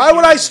crying. The minute Why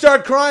would you- I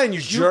start crying, you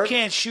You jerk?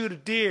 can't shoot a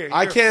deer.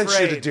 I You're can't shoot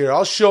a afraid. deer.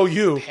 I'll show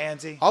you.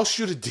 Pansy. I'll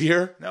shoot a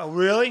deer. No,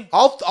 really?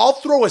 I'll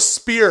throw a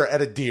spear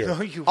at a deer.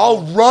 No, you I'll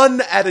won't.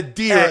 run at a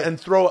deer Hey. and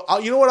throw.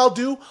 You know what I'll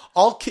do?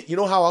 You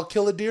know how I'll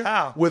kill a deer?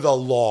 How? With a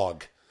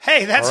log.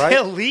 Hey, that's All right?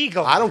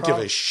 illegal. I don't bro.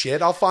 give a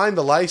shit. I'll find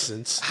the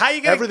license. How you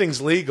gonna, Everything's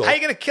legal. How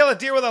you gonna kill a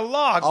deer with a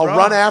log? I'll bro?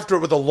 run after it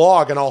with a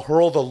log and I'll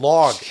hurl the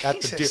log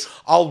at the deer. Jesus.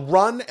 I'll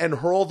run and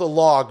hurl the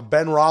log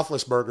Ben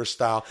Roethlisberger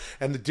style,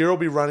 and the deer will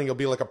be running. It'll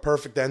be like a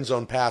perfect end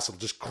zone pass. It'll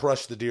just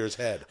crush the deer's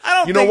head. I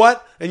don't You know think-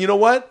 what? And you know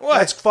what? What?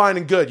 That's fine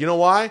and good. You know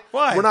why?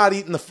 Why? We're not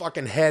eating the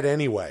fucking head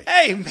anyway.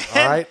 Hey man!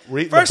 All right? We're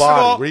eating the First of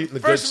body. all, We're eating the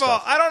first good of all,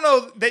 stuff. I don't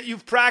know that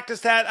you've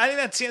practiced that. I think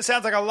that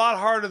sounds like a lot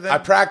harder than. I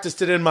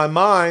practiced it in my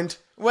mind,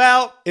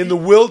 well, in the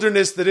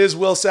wilderness that is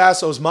Will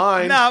Sasso's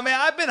mind. no, man,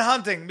 I've been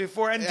hunting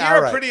before, and deer Yeah, all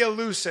are right. pretty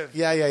elusive.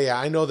 Yeah.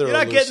 I know they're You're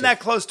not elusive. getting that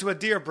close to a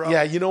deer, bro.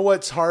 Yeah, you know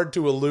what's hard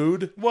to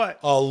elude? What?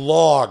 A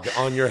log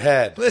on your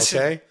head. Listen.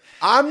 Okay?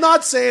 I'm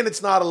not saying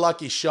it's not a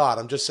lucky shot.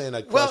 I'm just saying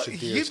I'd Well, crush a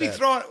deer's you'd be head.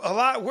 throwing a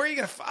lot. Where are you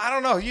gonna? I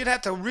don't know. You'd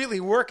have to really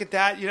work at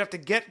that. You'd have to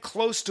get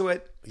close to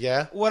it.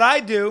 Yeah? What I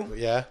do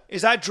Yeah?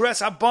 is I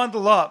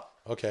bundle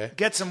up, Okay.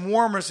 get some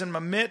warmers in my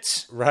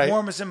mitts, Right.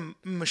 warmers in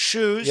my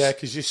shoes. Yeah,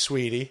 because you're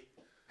sweetie.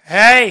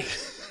 Hey,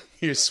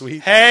 You're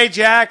sweet. hey,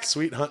 Jack.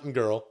 Sweet hunting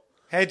girl.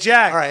 Hey,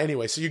 Jack. All right,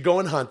 anyway, so you're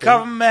going hunting.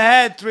 Cover my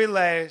head, 3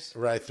 layers.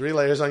 Right, 3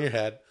 layers on your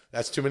head.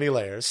 That's too many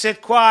layers.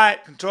 Sit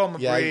quiet, control my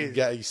Yeah, breathe.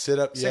 you sit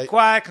up. Sit Yeah,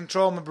 quiet,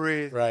 control my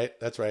breathe. right,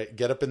 that's right.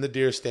 Get up in the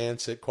deer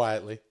stand, sit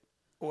quietly.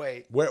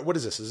 Wait, What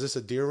is this? Is this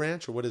a deer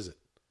ranch or what is it?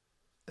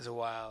 it's a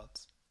wild.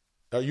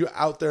 Are you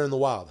out there in the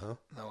wild, huh?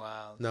 The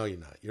wild. No, you're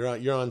not.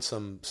 You're on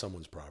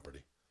someone's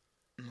property.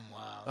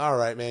 Wild. All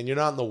right, man. You're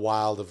not in the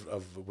wild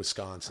of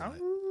Wisconsin.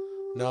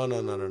 No.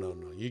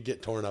 You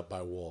get torn up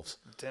by wolves.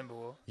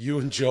 Timberwolf. You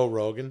and Joe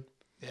Rogan.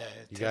 Yeah,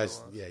 You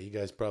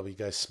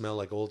guys smell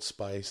like Old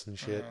Spice and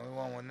shit. We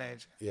one with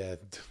nature. Yeah.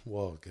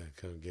 Whoa,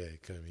 come here.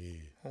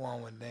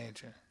 One with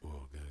nature.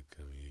 Whoa,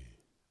 come here.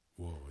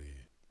 Whoa,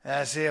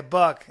 I see a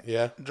buck.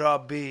 yeah. Draw a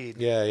bead.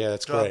 Yeah,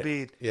 that's Draw great. a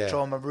bead. Yeah.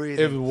 Control my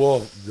breathing. Every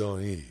wolf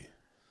don't eat.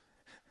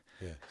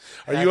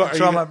 Are I you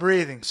control my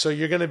breathing. So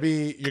you're gonna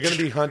be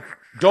hunt.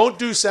 Don't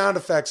do sound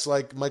effects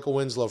like Michael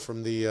Winslow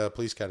from the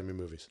Police Academy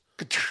movies.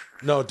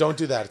 No, don't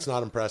do that. It's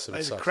not impressive. It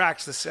It sucks.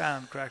 cracks the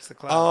sound, cracks the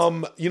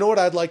clouds. You know what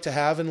I'd like to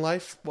have in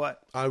life?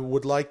 What? I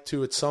would like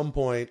to at some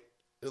point.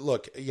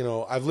 Look,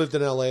 I've lived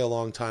in LA a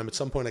long time. At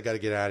some point, I got to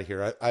get out of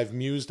here. I've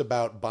mused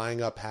about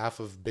buying up half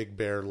of Big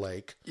Bear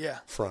Lake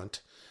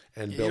front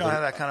and You building. don't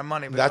have that kind of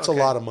money. But That's okay.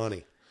 a lot of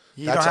money.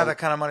 You don't have that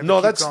kind of money.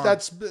 No, but keep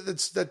that's going.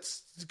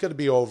 that's going to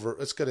be over.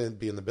 It's going to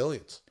be in the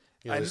billions.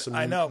 There's some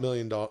I know.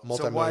 multi-million-dollar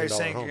So why are you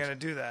saying homes. you're going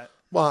to do that?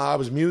 Well, I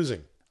was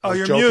musing. Oh, I was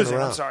you're joking musing. I'm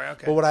around. sorry.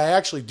 Okay. But what I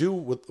actually do,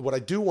 what I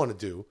do want to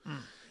do,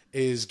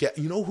 is get.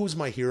 You know who's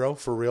my hero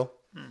for real?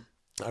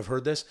 I've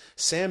heard this.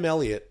 Sam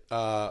Elliott,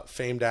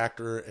 famed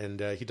actor, and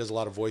he does a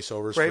lot of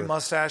voiceovers. Great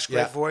mustache,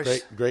 great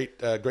voice.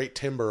 Great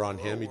timbre on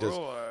him. He does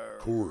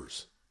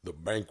Coors, the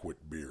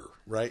banquet beer,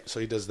 right? So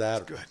he does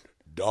that. Good.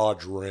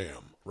 Dodge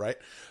Ram, right?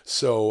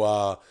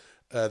 So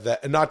that,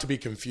 and not to be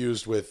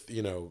confused with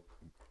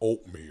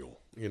oatmeal.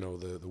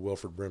 The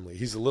Wilford Brimley.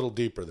 He's a little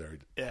deeper there.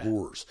 Yeah.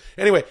 Coors.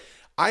 Anyway,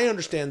 I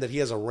understand that he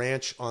has a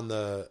ranch on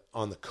the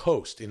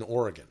coast in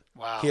Oregon.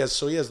 Wow. He has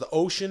the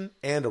ocean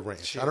and a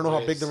ranch. I don't know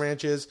how big the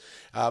ranch is,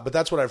 but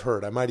that's what I've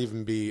heard. I might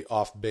even be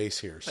off base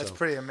here. So. That's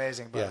pretty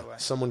amazing, by the way.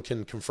 Someone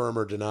can confirm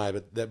or deny,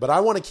 but I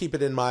want to keep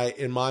it in my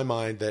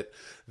mind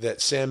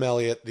that Sam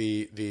Elliott,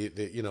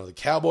 the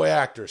cowboy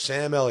actor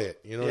Sam Elliott,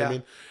 you know what I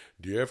mean?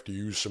 Do you have to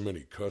use so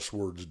many cuss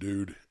words,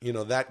 dude?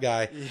 That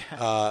guy,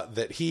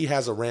 that he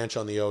has a ranch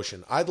on the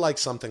ocean. I'd like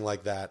something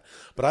like that,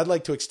 but I'd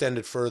like to extend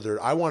it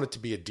further. I want it to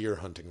be a deer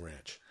hunting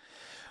ranch.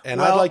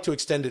 And I'd like to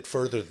extend it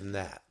further than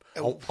that.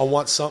 I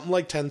want something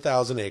like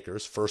 10,000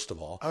 acres, first of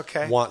all.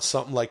 Okay. Want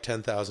something like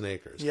 10,000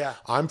 acres. Yeah.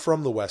 I'm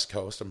from the West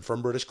Coast. I'm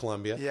from British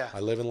Columbia. Yeah. I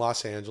live in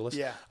Los Angeles.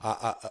 Yeah.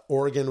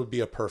 Oregon would be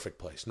a perfect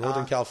place.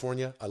 Northern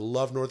California. I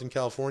love Northern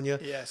California.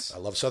 Yes. I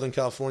love Southern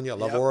California. I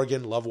love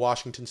Oregon. Love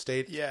Washington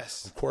State.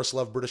 Yes. Of course,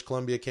 love British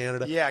Columbia,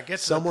 Canada. Yeah, get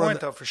to Somewhere the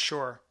point, though, for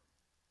sure.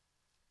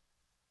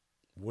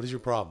 What is your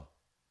problem?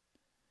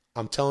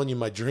 I'm telling you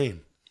my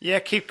dream. Yeah,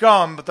 keep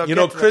going. But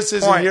Chris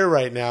isn't here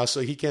right now,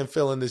 so he can't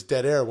fill in this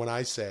dead air when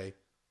I say,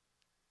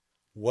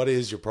 what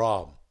is your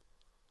problem?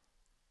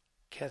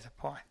 Get the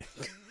point.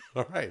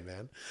 All right,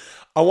 man.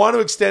 I want to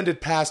extend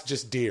it past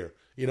just deer.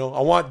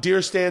 I want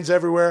deer stands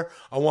everywhere.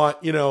 I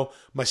want,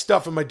 my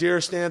stuff in my deer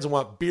stands. I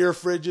want beer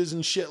fridges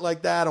and shit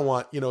like that. I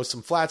want,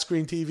 some flat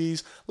screen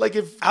TVs. Like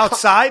if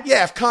outside?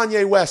 If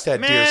Kanye West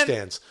had deer Man.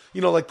 stands,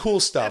 like cool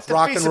stuff, That's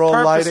rock the and piece roll of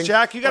purpose, lighting.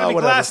 Jack. You got to be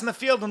whatever. glass in the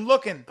field and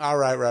looking. All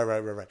right.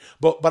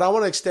 But I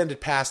want to extend it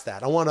past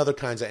that. I want other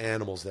kinds of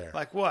animals there.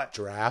 Like what?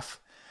 Giraffe.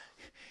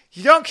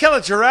 You don't kill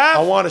a giraffe?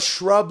 I want a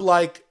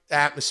shrub-like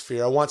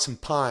atmosphere. I want some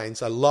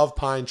pines. I love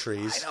pine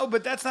trees. I know,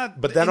 but that's not.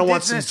 But then I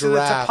want some indigenous to the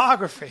giraffe.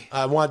 topography.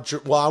 I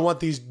want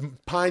these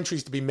pine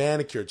trees to be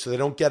manicured so they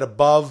don't get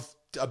above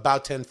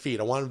about 10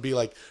 feet. I want them to be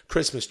like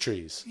Christmas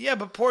trees. Yeah,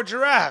 but poor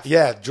giraffe.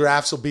 Yeah,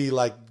 giraffes will be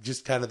like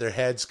just kind of their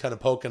heads kind of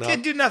poking up.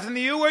 Can't do nothing to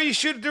you. Where you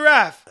shoot a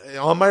giraffe?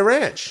 On my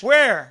ranch.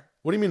 Where?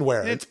 What do you mean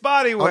where? Its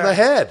body where? On the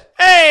head.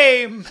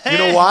 Hey, man. You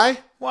know why?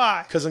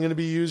 Why? Because I'm going to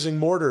be using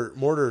mortar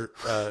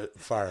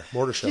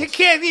shells. You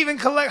can't even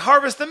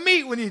harvest the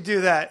meat when you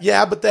do that.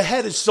 Yeah, but the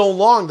head is so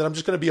long that I'm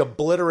just going to be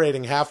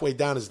obliterating halfway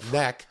down his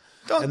neck.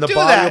 Don't and the do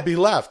body that. will be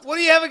left. What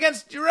do you have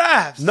against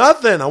giraffes?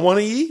 Nothing. I want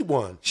to eat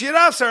one.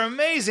 Giraffes are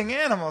amazing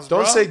animals,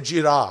 Don't bro. say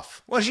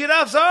giraffe. Well,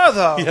 giraffes are,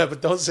 though. Yeah,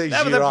 but don't say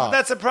Yeah, but giraffe.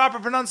 that's a proper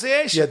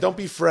pronunciation. Yeah, don't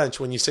be French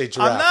when you say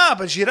giraffe. I'm not,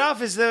 but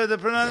giraffe is the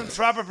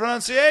proper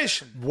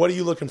pronunciation. What are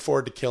you looking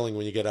forward to killing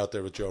when you get out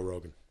there with Joe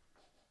Rogan?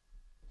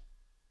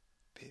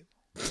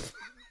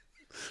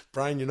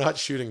 Brian, you're not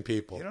shooting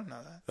people. You don't know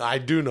that. I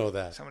do know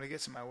that. Somebody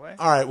gets in my way.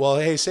 All right, well,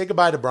 hey, say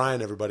goodbye to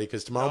Brian, everybody,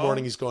 because tomorrow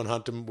morning he's going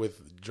hunting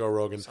with Joe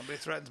Rogan. Somebody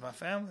threatens my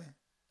family.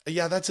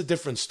 Yeah, that's a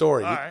different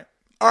story. All right.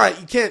 All right,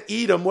 you can't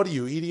eat them. What are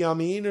you, Idi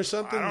Amin or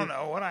something? I don't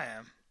know what I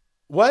am.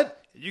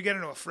 What? You get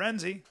into a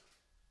frenzy.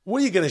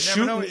 What are you going to never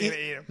shoot know and what you're eat?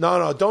 gonna eat 'em.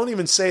 No, don't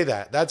even say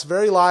that. That's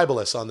very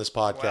libelous on this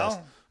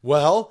podcast.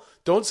 Well,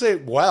 don't say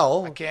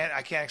well. I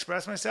can't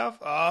express myself.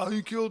 Oh,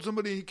 he killed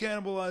somebody. He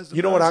cannibalized them.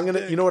 You know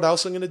what You know what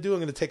else I'm gonna do? I'm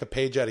gonna take a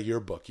page out of your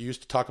book. You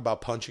used to talk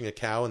about punching a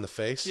cow in the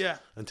face. Yeah.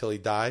 Until he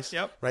dies.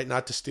 Yep. Right.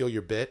 Not to steal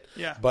your bit.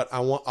 Yeah. But I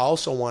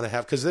also want to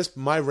have, because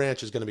my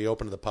ranch is going to be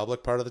open to the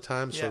public part of the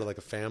time, sort Yeah. of like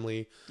a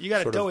family. You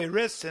got a sort of- doughy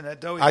wrist and a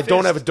doughy I fist.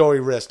 don't have a doughy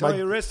wrist.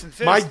 Doughy wrist and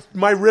fist.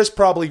 My wrist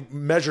probably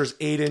measures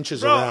 8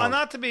 inches Bro, around.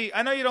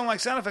 I know you don't like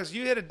sound effects.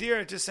 You hit a deer,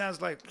 it just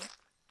sounds like.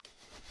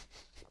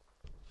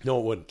 No,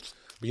 it wouldn't.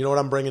 But you know what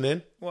I'm bringing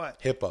in? What?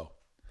 Hippo.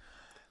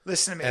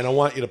 Listen to me. And I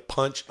want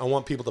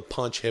people to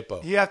punch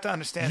hippo. You have to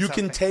understand You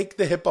something. can take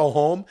the hippo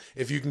home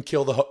if you can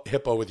kill the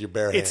hippo with your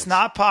bare hands. It's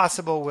not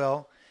possible,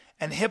 Will.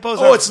 And hippos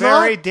Oh, are it's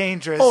very not?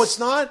 dangerous. Oh, it's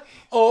not?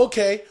 Oh,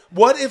 okay.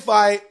 What if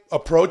I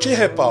approach a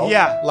hippo,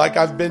 Yeah. like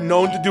I've been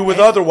known to do with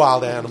other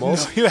wild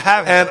animals, No, you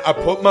haven't. and I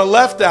put my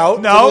left out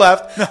to No. the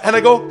left, and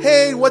I go,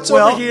 hey, what's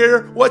Will. over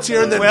here? What's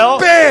here? And then Will.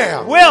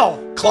 bam!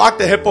 Will. Clock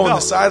the hippo in No.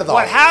 the side of the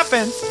What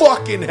happens-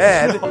 fucking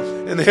head,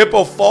 and the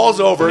hippo falls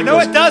over. You and know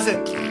goes, it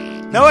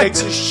doesn't. No, it-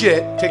 takes a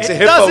shit, takes it a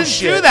hippo doesn't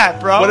shit. do that,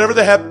 bro. Whatever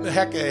the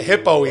heck a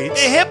hippo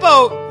eats. A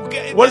hippo.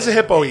 What does a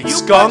hippo eat? You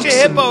Skunks punch a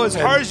hippo and- as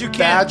hard and as you can.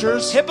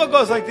 badgers? Hippo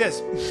goes like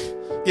this.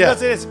 Yeah. Does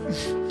this.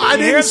 I You hear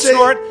didn't him say-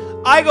 snort.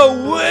 I go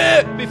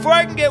whoop. Before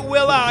I can get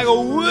Will out, I go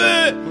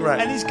whoop.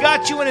 Right. And he's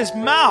got you in his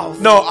mouth.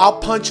 No, I'll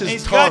punch his And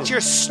he's tongue. got your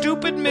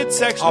stupid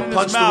midsection I'll in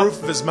punch his the mouth.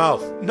 roof of his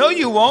mouth. No,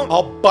 you won't.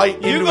 I'll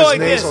bite you into go his like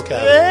nasal this.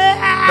 cavity.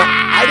 No,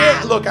 I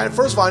didn't. Look,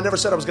 first of all, I never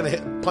said I was going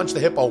to punch the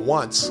hippo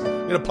once. I'm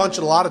going to punch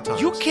it a lot of times.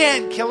 You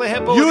can't kill a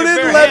hippo You with your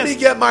didn't bare let hands. me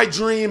get my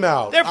dream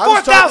out. They're I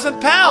was talking- 4,000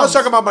 pounds. I was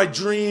talking about my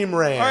dream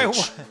ranch. All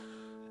right,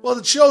 Well,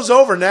 the show's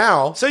over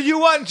now. so you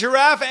want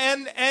giraffe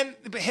and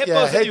hippos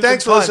Yeah, that hey, you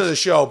thanks can for punch. listening to the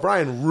show.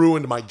 Brian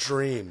ruined my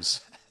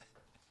dreams.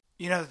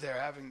 You know that they're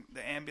having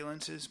the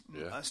ambulances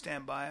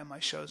stand by on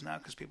my shows now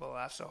because people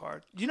laugh so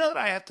hard. You know that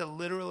I have to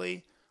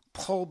literally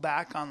pull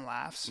back on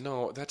laughs?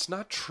 No, that's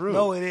not true.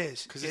 No, it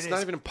is. Because It it's is. not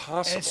even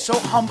impossible. And it's so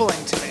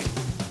humbling to me.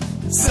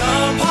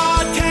 Some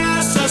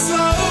podcasts are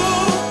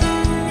slow,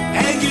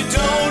 and you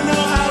don't know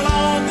how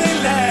long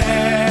they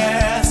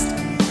last.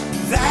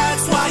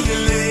 That's why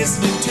you're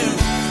listening to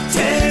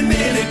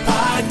 10-Minute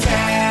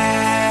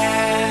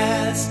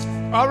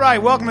Podcast. All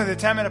right, welcome to the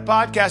 10-Minute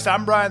Podcast.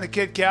 I'm Brian the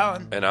Kid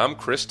Callen. And I'm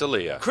Chris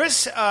D'Elia.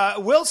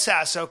 Will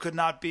Sasso could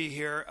not be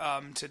here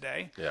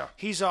today. Yeah.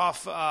 He's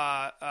off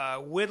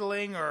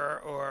whittling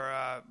or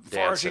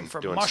Dancing, foraging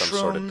for doing mushrooms. some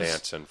sort of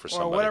dancing for or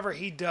somebody. whatever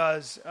he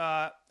does.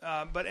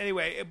 But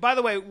anyway, by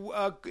the way,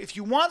 if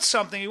you want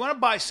something, you want to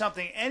buy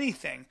something,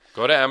 anything,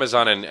 Go to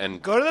Amazon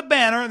and go to the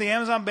banner, the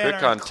Amazon banner,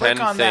 click on and click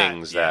 10 on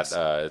things that.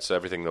 that it's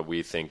everything that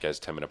we think as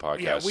 10-Minute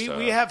Podcast. Yeah,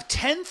 we have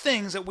 10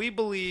 things that we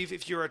believe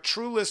if you're a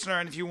true listener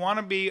and if you want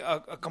to be a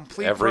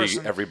complete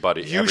person,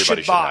 everybody you should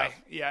should buy. have.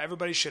 Yeah,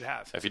 everybody should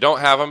have. If you don't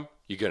have them,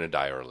 you're going to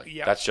die early.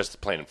 Yeah. That's just the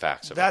plain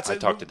facts of That's it. I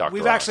talked to Dr.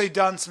 We've Ross actually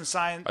done some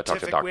scientific. I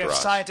talked to Dr. We have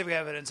Ross. scientific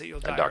evidence that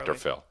you'll die and Dr. early.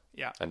 Phil.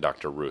 Yeah. And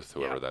Dr. Ruth,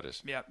 whoever that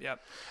is. Yep.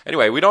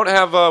 Anyway, we don't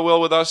have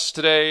Will with us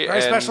today. Very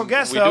and special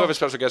guest, We though. do have a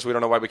special guest. We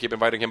don't know why we keep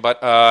inviting him, but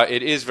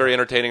it is very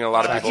entertaining. A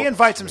lot of people. He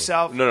invites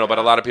himself. No, but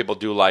a lot of people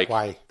do like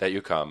Why? that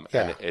you come.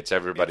 Yeah. And it's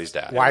everybody's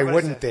dad. Why Everybody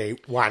wouldn't they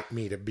want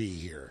me to be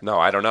here? No,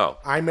 I don't know.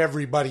 I'm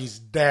everybody's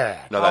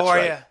dad. No, How that's are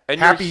right. ya? And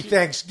Happy you're he-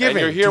 Thanksgiving.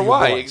 And you're here to you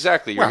why? boys.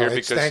 Exactly. You're Well, here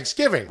it's because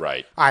Thanksgiving.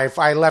 Right. If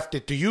I left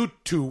it to you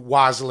two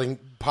wazzling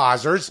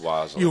pausers,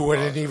 Wazzling you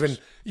wouldn't pausers.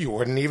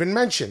 even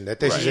mention that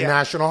this Right. is a Yeah.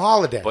 national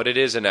holiday. But it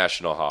is a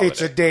national holiday.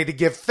 It's a day to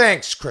give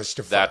thanks,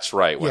 Christopher. That's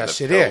right. When yes,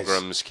 the it is.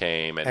 Pilgrims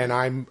came And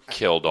I'm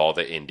killed all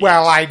the Indians.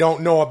 Well, I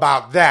don't know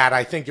about that.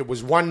 I think it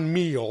was one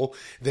meal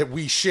that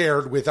we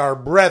shared with our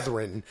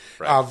brethren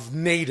of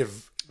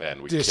native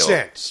and we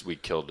descent.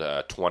 killed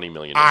 20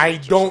 million. I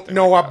Indians or don't something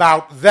know like that.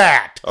 about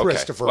that, Okay.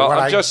 Christopher. Well, What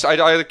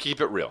I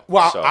keep it real.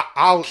 well, So,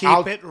 I'll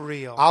Keep it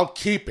real. I'll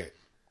keep it,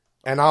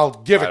 and I'll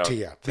give I it don't to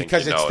you think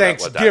because you it's know what that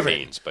Thanksgiving.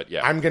 means, but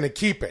yeah. I'm going to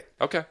keep it,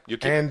 okay, you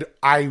keep it. and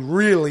I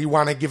really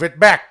want to give it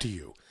back to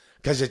you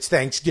because it's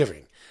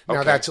Thanksgiving. Now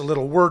Okay. that's a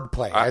little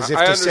wordplay, as if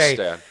I to say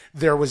understand.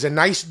 there was a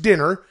nice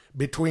dinner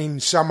between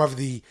some of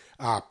the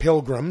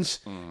pilgrims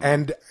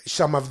and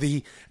some of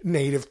the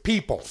native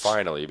peoples.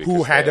 Finally, because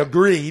who had the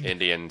agreed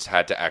Indians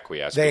had to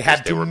acquiesce. They because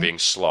had they to were m- being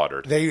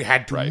slaughtered. they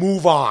had to Right.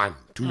 move on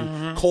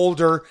to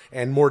colder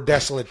and more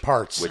desolate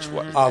parts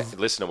of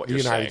Listen to what the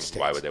you're United saying. States.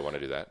 Why would they want to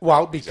do that?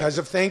 Well, because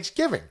of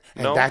Thanksgiving.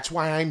 And No. that's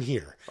why I'm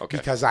here. Okay.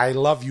 Because I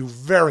love you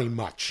very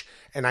much.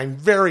 And I'm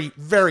very,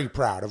 very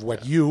proud of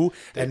what you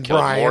and Killed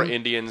Brian. more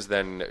Indians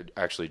than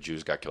actually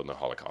Jews got killed in the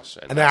Holocaust.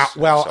 And Now, that's-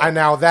 so-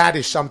 now that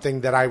is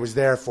something that I was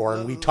there for,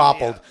 and we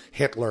toppled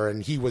Hitler,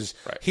 and he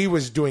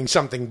was doing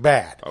something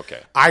bad. Okay.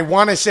 I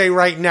want to say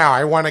right now,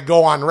 I want to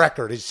go on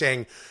record as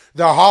saying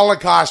the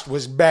Holocaust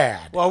was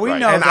bad. Well, we Right.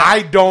 know and that.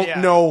 I don't Yeah.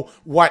 know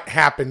what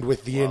happened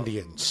with the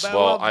Indians.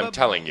 Well, I'm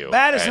telling you.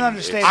 Bad is an and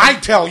understatement. I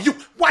tell you,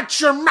 watch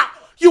your mouth.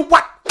 You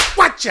what?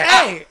 Watch it.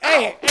 Hey,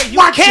 you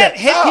Watch can't it.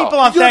 hit people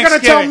on You're Thanksgiving.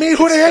 gonna tell me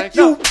who the heck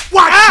you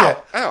watch Ow.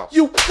 it. Ow.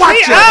 You watch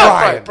it,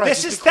 Ow. Brian.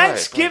 This is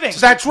Thanksgiving.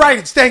 That's right.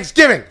 It's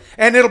Thanksgiving,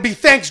 and it'll be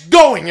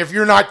Thanksgiving if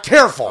you're not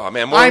careful. Oh,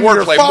 man, more I'm your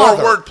wordplay,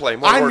 father. more wordplay,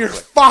 more I'm your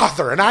wordplay.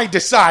 father, and I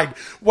decide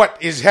what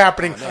is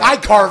happening. I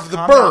carve the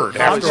bird,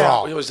 Calm after down.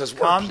 all. It was just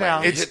Calm wordplay.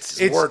 down.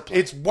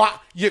 It's what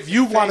if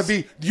you want to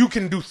be. You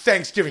can do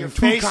Thanksgiving two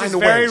face kind is of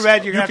very ways.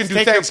 red. You're you gonna can have to do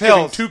take your Thanksgiving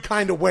pills. two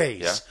kind of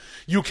ways. Yeah.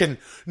 You can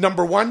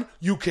number one,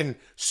 you can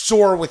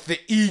soar with the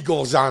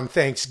eagles on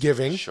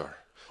Thanksgiving. Sure.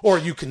 Or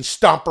you can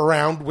stomp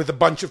around with a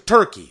bunch of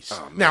turkeys.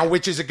 Now,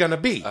 which is it going to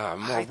be?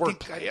 More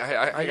wordplay.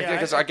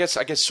 I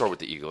guess soar with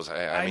the Eagles.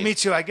 I mean, me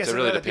too. I guess to I'd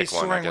really rather to be pick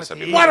one. I soaring guess with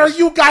I'd the be. What are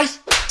you guys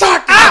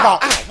talking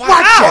about? Watch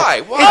Why?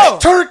 it. Whoa.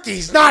 It's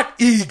turkeys, not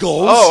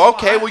eagles. Oh,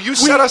 okay. Well, you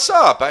set us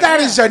up. That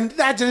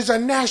is a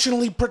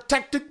nationally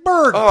protected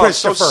bird, Oh, I'm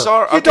so Christopher.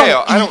 sorry. You Okay,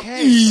 don't I don't-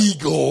 eat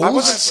eagles. I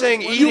wasn't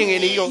saying eating you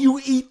an eagle.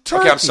 You eat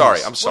turkeys. Okay,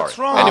 I'm sorry. What's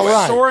wrong Anyway, with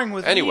All right. soaring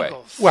with Anyway,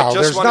 eagles? Well, I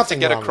just there's wanted to nothing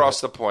get wrong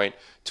across with the point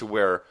to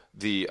where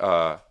the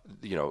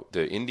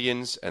the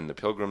Indians and the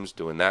Pilgrims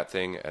doing that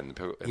thing, and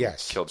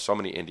Yes. killed so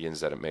many Indians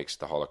that it makes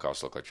the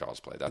Holocaust look like child's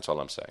play. That's all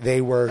I'm saying.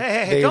 They were.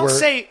 Hey, don't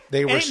say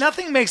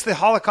nothing makes the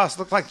Holocaust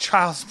look like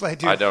child's play,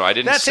 dude. I don't. I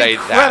didn't That's say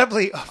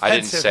incredibly that. offensive. I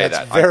didn't say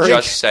that. very-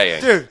 I'm just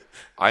saying, Dude.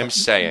 I'm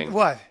saying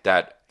What?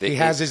 that He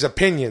has his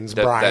opinions,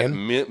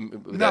 Brian.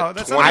 No,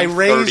 that's not- 20, I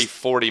raised- 30,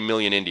 40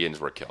 million Indians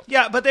were killed.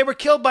 Yeah, but they were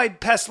killed by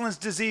pestilence,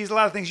 disease, a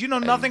lot of things. You know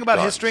nothing about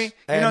guns. history.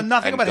 You know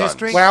nothing and about guns.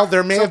 history. Well,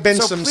 there may So- have been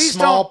so some please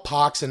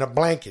smallpox in a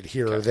blanket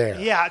here or there.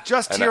 Yeah,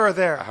 just And here or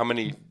there. How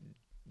many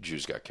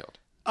Jews got killed?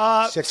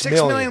 6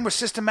 million million were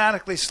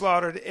systematically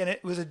slaughtered, and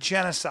it was a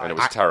genocide. And it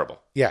was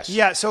terrible. Yes.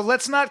 Yeah, so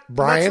let's not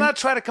Brian?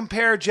 try to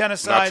compare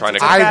genocides. Not trying to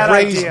It's a compare. bad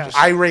idea.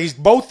 I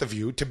raised both of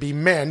you to be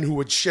men who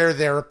would share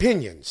their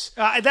opinions.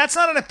 That's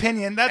not an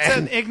opinion. That's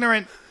an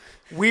ignorant,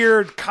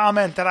 weird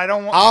comment that I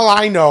don't want. All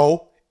I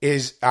know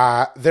is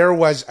there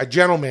was a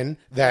gentleman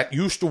that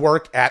used to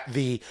work at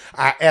the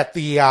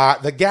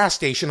gas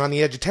station on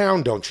the edge of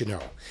town, don't you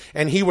know?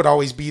 And he would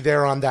always be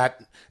there on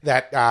that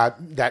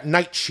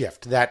night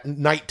shift, that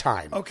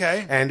nighttime.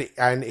 Okay.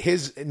 And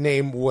his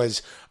name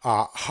was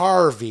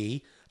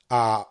Harvey.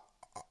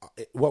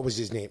 What was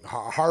his name?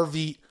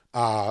 Harvey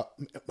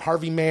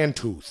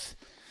Mantooth.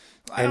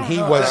 And he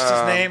was That's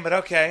his name, but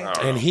okay.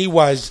 and he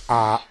was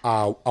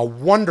a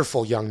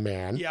wonderful young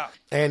man. Yeah.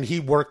 And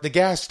he worked the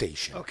gas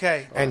station.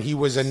 Okay. And he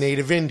was a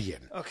native Indian.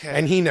 Okay.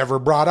 And he never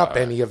brought up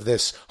any of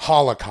this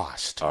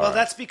Holocaust. Well,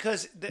 that's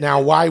because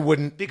Now, why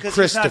wouldn't because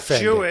Chris he's not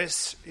defend it?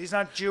 Jewish. He's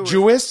not Jewish.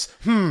 Jewish?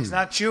 He's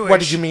not Jewish. What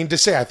did you mean to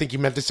say? I think you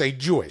meant to say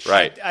Jewish.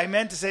 Right. I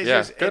meant to say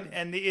Yeah, Jewish, good.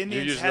 and the You're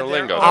Indians using had the their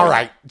lingo. own- All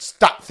right.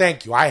 Stop.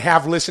 Thank you. I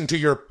have listened to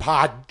your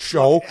pod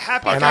show.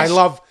 Happy and I Thanks-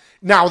 love...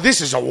 Now, this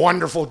is a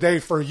wonderful day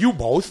for you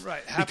both.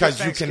 Right. Happy Because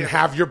you can Thanksgiving.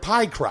 have your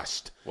pie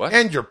crust. What?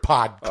 And your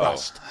pod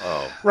crust.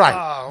 Oh. Right.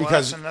 well,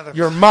 because that's another-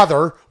 your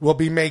mother will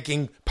be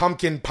making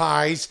pumpkin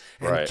pies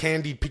and Right.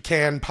 candied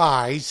pecan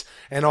pies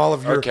and all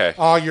of your Okay.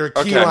 all your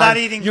Okay. key I'm not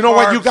eating You know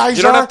what you carbs. guys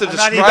You don't are? have to I'm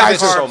not describe eating it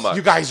so carbs. much.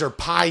 You guys are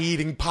pie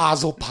eating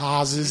puzzle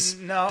pauses.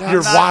 No, I'm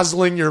You're not.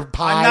 wazzling your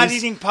pies. not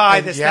eating pie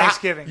And this yeah,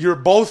 Thanksgiving. You're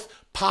both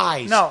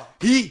pies. No.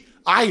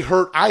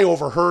 I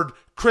overheard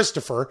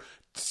Christopher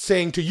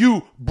saying to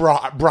you,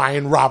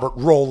 Brian Robert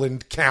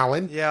Roland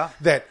Callan, Yeah.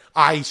 that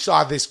I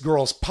saw this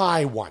girl's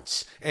pie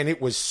once and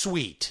it was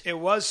sweet. It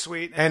was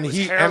sweet, And it was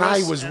he and I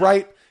hairless, was and-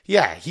 right.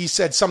 Yeah, he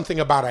said something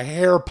about a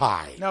hair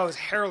pie. No, it was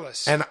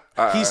hairless. And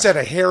he said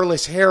a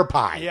hairless hair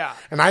pie. Yeah.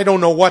 And I don't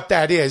know what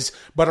that is,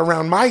 but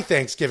around my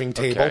Thanksgiving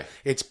table, Okay.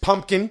 it's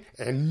pumpkin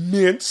and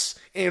mince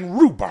and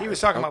rhubarb. he was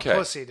talking Okay. about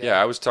pussy. Dude.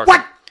 Yeah, I was talking.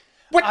 What?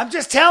 What? I'm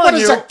just telling What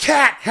does you. a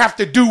cat have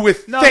to do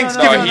with No,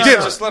 Thanksgiving No, no,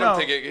 dinner? just let No. him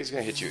think it, he's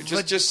gonna hit you.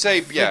 Just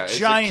say yeah. It's a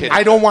vagina. kid.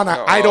 I don't want to.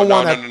 No, I don't no,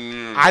 want to.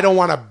 no. I don't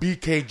want to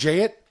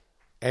BKJ it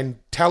and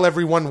tell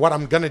everyone what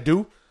I'm gonna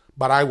do,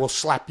 but I will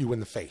slap you in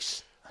the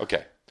face.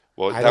 Okay.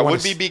 Well, I that don't would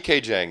wanna be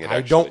BKJing it. I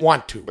actually. don't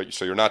want to. But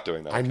so you're not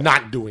doing that. I'm okay.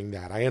 not doing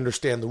that. I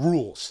understand the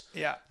rules.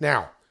 Yeah.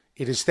 Now,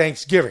 it is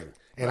Thanksgiving,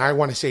 and I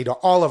want to say to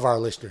all of our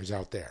listeners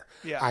out there,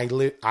 Yeah.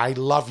 I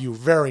love you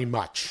very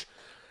much.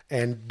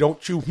 And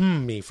don't you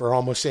me for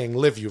almost saying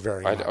live you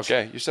very much.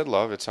 Okay, you said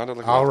love. It sounded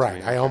like All love to right.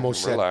 me. I Okay,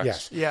 almost said relax.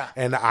 yes. Yeah.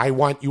 And I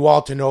want you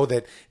all to know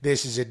that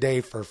this is a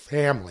day for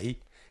family.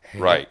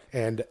 And, Right.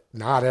 And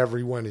not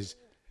everyone is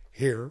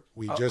here.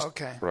 We just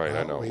okay. Right,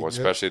 I know. we Well,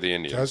 especially the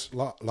Indians. Just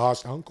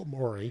lost Uncle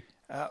Maury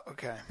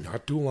Okay.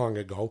 not too long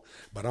ago,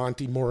 but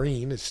Auntie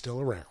Maureen is still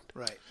around.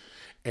 Right.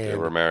 They And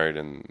were married,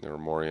 and they were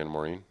Maury and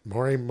Maureen.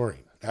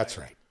 Maureen. That's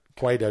right.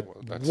 Quite a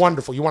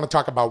wonderful. You want to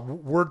talk about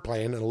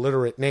wordplay and an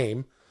illiterate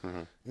name?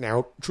 Mm-hmm.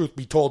 Now, truth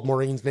be told,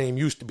 Maureen's name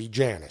used to be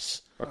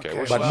Janice. Okay,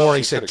 well, But she- Maury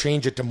she said, could've-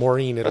 change it to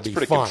Maureen. It'll That's be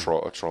pretty fun.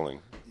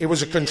 trolling. It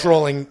was a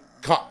controlling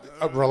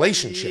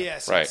relationship.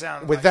 Yes. Right. It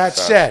sounded With like that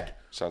said,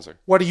 Sounds like.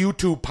 what are you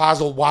two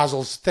Pozzle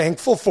Wazzles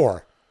thankful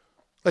for?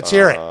 Let's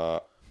hear it.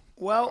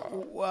 Well,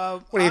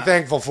 What are you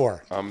thankful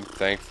for? I'm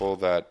thankful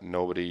that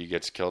nobody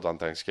gets killed on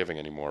Thanksgiving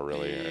anymore,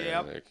 really.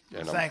 yep.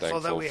 And I'm thankful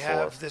that we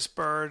have this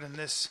bird and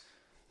this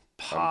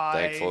pie.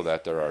 I'm thankful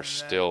that there are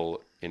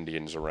still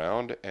Indians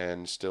around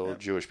and still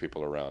Jewish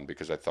people around,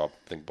 because I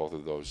think both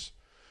of those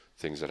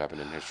things that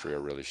happened in history are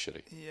really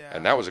shitty. Yeah.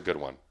 And that was a good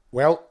one.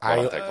 Well, What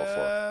I'm thankful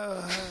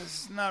for.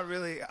 It's not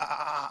really.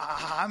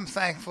 I'm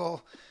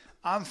thankful.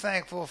 I'm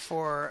thankful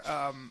for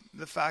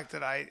the fact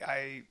that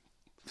I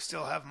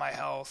still have my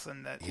health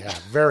and that yeah,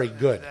 very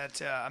good.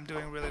 that I'm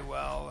doing really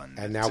well.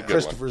 And now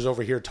Christopher's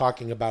over here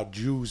talking about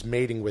Jews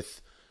mating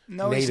with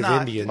no, he's Native not.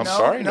 Indians. I'm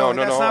sorry? No,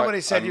 that's not what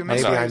he said. I'm- You I'm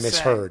missed Maybe what I he was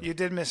saying. misheard. You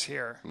did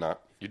mishear.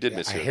 You did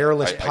miss a it.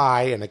 hairless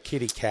pie and a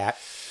kitty cat.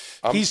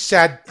 He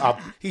said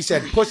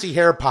pussy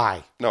hair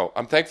pie. No,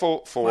 I'm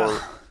thankful for.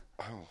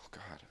 Oh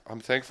God, I'm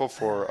thankful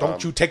for.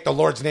 Don't you take the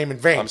Lord's name in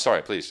vain. I'm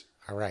sorry, please.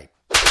 All right.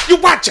 You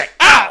watch it.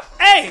 Ow!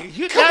 Hey,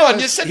 you Come on,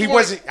 you said He you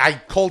wasn't. I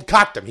cold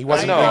cocked him. He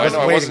wasn't. I know, he I wasn't know.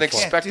 I waiting wasn't for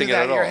it. expecting do it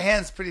that. at all. Your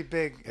hand's pretty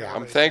big.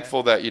 I'm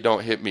thankful that you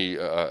don't hit me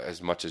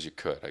as much as you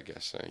could, I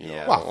guess.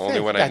 Well, Only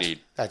when I need.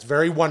 That's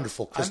very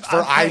wonderful, Christopher.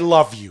 I'm I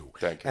love you.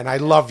 Thank you. And I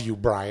love you,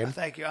 Brian.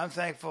 Thank you. I'm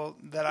thankful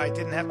that I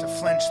didn't have to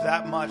flinch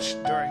that much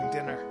during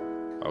dinner.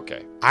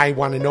 Okay. I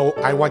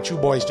want you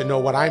boys to know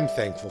what I'm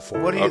thankful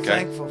for. What are you Okay.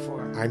 thankful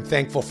for? I'm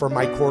thankful for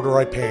my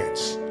corduroy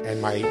pants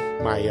and my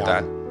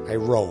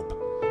robe,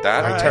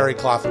 That my terry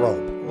cloth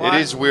robe. It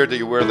is weird that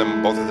you wear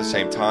them both at the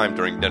same time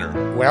during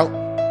dinner. Well,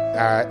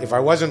 if I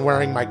wasn't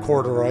wearing my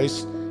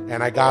corduroys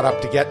and I got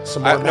up to get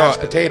some more No, mashed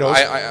potatoes,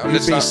 I'm you'd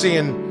just be not-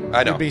 seeing.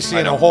 I know, You'd be I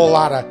seeing know. a whole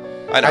lot of.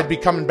 I know. I'd be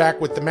coming back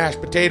with the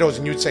mashed potatoes,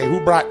 and you'd say, "Who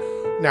brought?"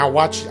 Now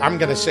watch. I'm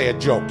going to say a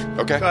joke.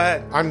 Okay. Go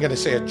ahead. I'm going to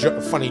say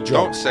a funny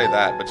joke. Don't say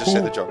that, but just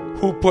say the joke.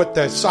 Who put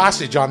the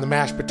sausage on the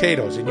mashed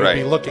potatoes? And you'd Right.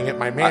 be looking at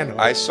my manhood.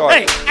 I saw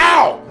Hey, it.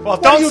 Ow! Well,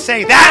 What don't do you-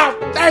 say that.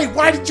 Ow! Hey,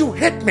 why did you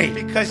hit me?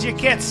 Because you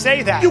can't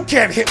say that. You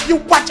can't hit. You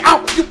watch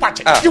out. You watch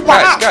it. Ow. You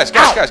watch Guys, it.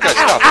 guys, Ow, guys, guys,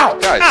 ow, stop. ow,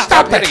 Guys, ow,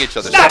 stop it. hitting each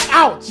other. Stop.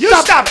 Ow. You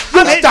stop it. You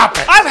I'm hitting- stop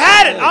it. I've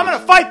had it. I'm going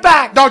to fight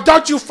back. No,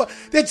 don't you.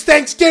 It's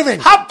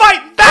Thanksgiving. I'm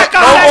fighting back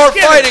on No more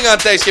Thanksgiving. fighting on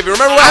Thanksgiving.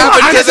 Remember what I'm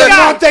happened to the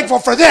not thankful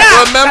for this.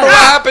 Remember what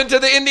happened to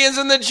the Indians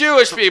and the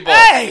Jewish people?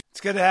 Hey,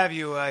 it's good to have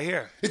you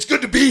here. It's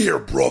good to be here,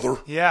 brother.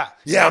 Yeah.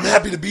 Yeah, I'm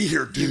happy to be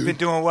here, dude. You've been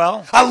doing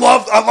well. I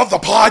love the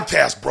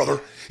podcast, brother.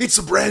 It's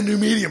a brand new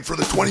medium for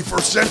the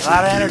 21st century. A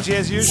lot of dude. energy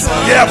as usual.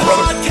 Yeah,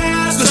 brother.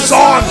 The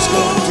song's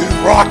going,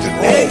 dude. Rock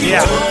and roll.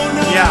 Yeah.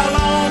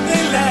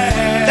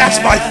 Yeah.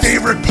 That's my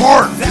favorite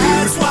part, dude.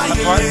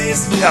 Part?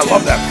 Yeah, I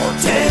love that part.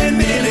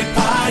 10-minute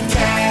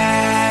podcast.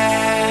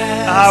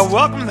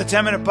 Welcome to the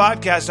 10-Minute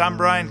Podcast. I'm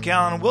Brian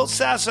Callen. Will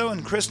Sasso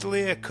and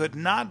Crystalia could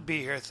not be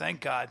here,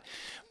 thank God.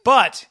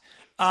 But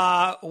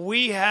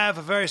we have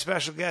a very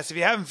special guest. If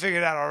you haven't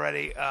figured out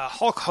already,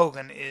 Hulk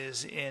Hogan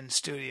is in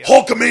studio.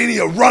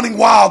 Hulkamania, running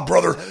wild,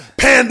 brother.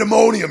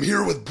 Pandemonium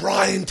here with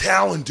Brian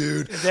Callen,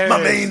 dude. There My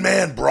it is. main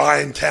man,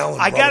 Brian Callen.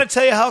 I got to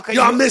tell you, Hulk.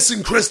 Yeah, I'm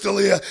missing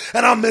Crystalia,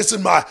 and I'm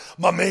missing my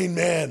main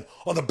man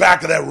on the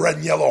back of that red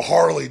and yellow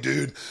Harley,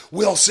 dude.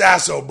 Will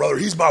Sasso, brother.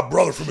 He's my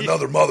brother from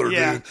another mother,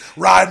 Yeah. dude.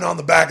 Riding on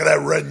the back of that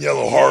red and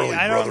yellow Harley,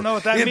 I don't brother. know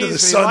what that Into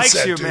means, the but he likes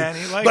sunset, you, dude. man.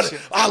 He likes but you.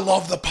 I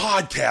love the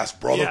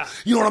podcast, brother. Yeah.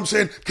 You know what I'm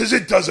saying? Because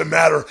it doesn't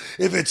matter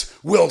if it's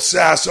Will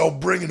Sasso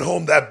bringing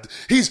home that.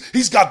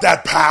 He's got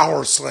that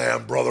power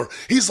slam, brother.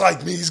 He's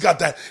like me. He's got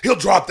that. He'll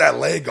drop that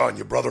leg on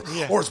you, brother.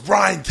 Yeah. Or it's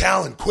Brian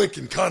Callen, quick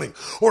and cunning.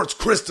 Or it's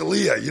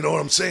Crystalia. You know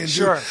what I'm saying, dude?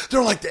 Sure.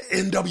 They're like the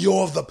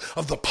NWO of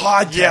the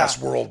podcast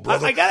Yeah. world,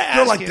 brother. I gotta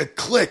They're ask like you- the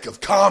clique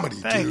of comedy,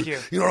 Thank dude. you.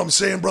 You know what I'm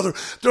saying, brother?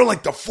 They're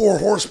like the Four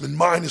Horsemen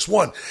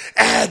 -1.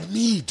 Add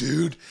me,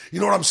 dude.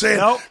 You know what I'm saying?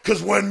 Nope.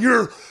 Because when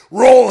you're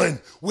rolling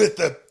with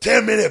the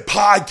 10-minute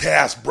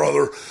podcast,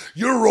 brother,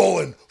 you're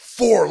rolling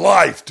for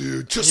life,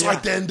 dude. Just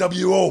like the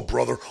NWO,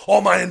 brother.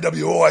 All my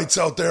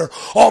NWOites out there,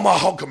 all my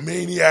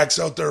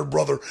Hulkamaniacs out there,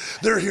 brother,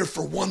 they're here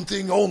for one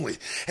thing only,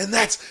 and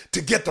that's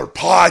to get their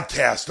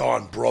podcast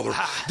on, brother.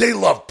 They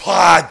love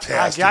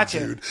podcasting, I got you.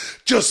 dude.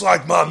 Just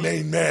like my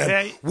main man,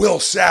 Yeah. Will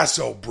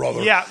Sasso,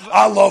 brother. Yeah.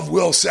 I love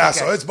Will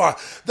Sasso. Okay.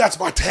 That's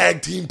my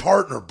tag team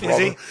partner, brother.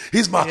 he?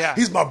 He's my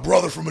Yeah.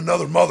 brother from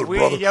another mother, We-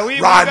 brother. yeah, we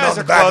riding guys on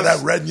the are back of close.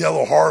 that red and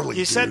yellow Harley.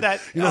 You said dude.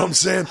 that, You know what I'm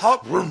saying?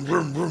 Hulk- Vroom,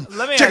 vroom, vroom.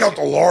 Let me Check ask out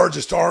the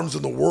largest arms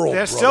in the world.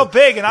 They're brother. still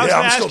big, and I was yeah,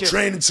 gonna I'm ask still you-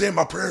 training, saying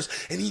my prayers,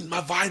 and eating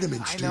my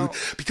vitamins, I dude. know.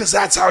 Because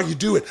that's how you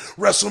do it.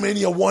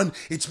 WrestleMania 1,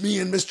 it's me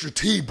and Mr.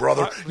 T,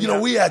 brother. You know,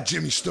 we had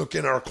Jimmy Snook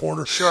in our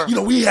corner. Sure. You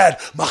know, we had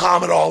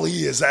Muhammad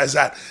Ali as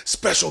that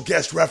special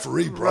guest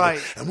referee, brother.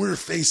 Right. And we were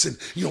facing,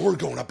 you know, we're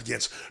going up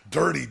against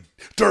dirty,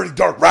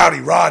 dark, Rowdy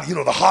Rod, you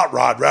know, the hot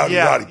rod, Roddy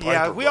Piper.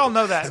 Yeah, we brother. all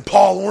know that. And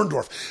Paul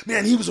Orndorff.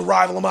 Man, he was a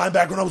rival of mine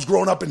back when I was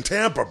growing up in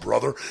Tampa,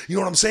 brother. You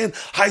know what I'm saying?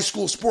 High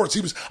school sports.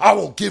 I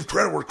will give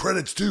credit where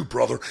credit's due,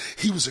 brother.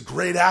 He was a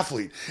great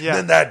athlete. Yeah. And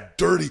then that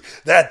dirty,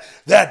 that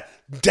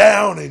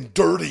down and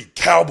dirty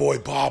cowboy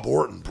Bob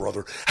Orton,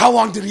 brother. How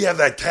long did he have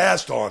that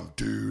cast on,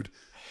 dude?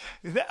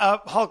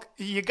 Hulk,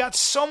 you got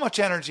so much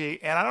energy,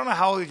 and I don't know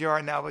how old you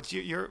are now, but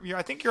you're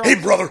I think you're. Hey,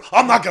 brother,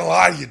 I'm not going to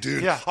lie to you,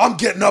 dude. Yeah. I'm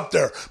getting up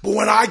there. But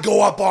when I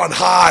go up on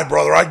high,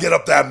 brother, I get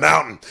up that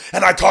mountain,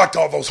 and I talk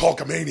to all those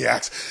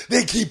Hulkamaniacs.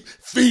 They keep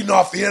feeding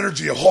off the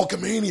energy of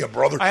Hulkamania,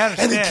 brother. I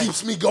understand. And it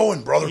keeps me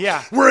going, brother.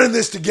 Yeah. We're in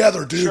this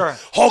together, dude. Sure.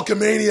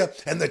 Hulkamania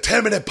and the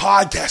 10-minute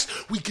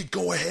podcast. We could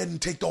go ahead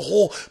and take the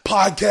whole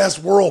podcast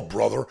world,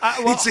 brother.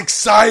 Well, it's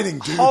exciting,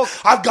 dude. Hulk-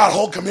 I've got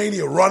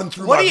Hulkamania running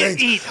through What my do you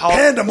veins. eat, Hulk?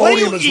 Pandemonium What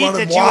do you is eat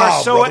running that you are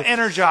wild, so brother.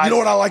 energized? You know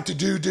what I like to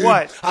do, dude?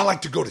 What? I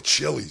like to go to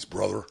Chili's,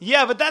 brother.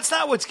 Yeah, but that's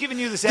not what's giving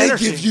you this They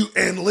energy. give you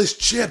endless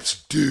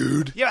chips,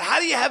 dude. Yeah, how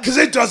do you have? Because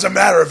it doesn't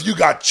matter if you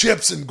got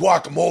chips and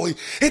guacamole.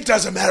 It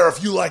doesn't matter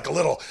if you like a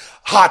little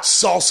hot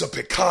salsa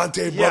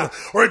picante, brother,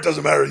 Yeah. or it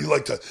doesn't matter. You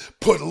like to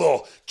put a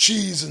little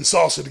cheese and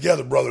salsa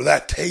together, brother.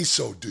 That tastes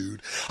so,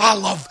 dude. I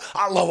love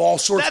all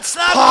sorts. That's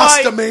not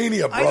Pasta why-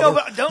 mania, I brother. know,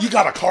 but don't- You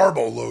got a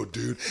carbo load,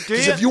 dude.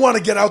 Because you? if you want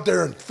to get out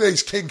there and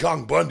face King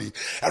Kong Bundy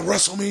at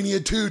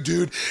WrestleMania 2,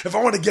 dude, if I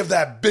want to give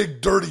that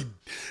big dirty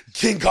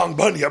King Kong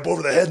Bundy up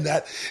over the head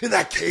in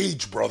that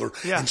cage, brother,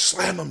 Yeah. and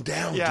slam him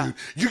down, Yeah. dude,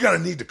 you're gonna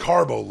need the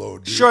carbo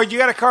load, dude. Sure, you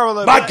got a carbo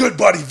load. My but- good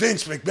buddy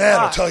Vince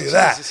McMahon will tell you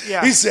that. Jesus,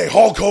 yeah. He say,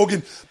 Hulk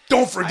Hogan,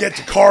 don't forget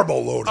to carbo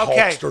load,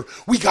 Okay. Hulkster.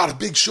 We got a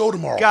big show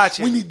tomorrow.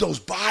 Gotcha. We need those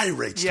buy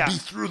rates Yeah. to be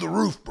through the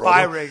roof, brother.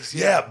 Buy rates,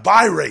 yeah.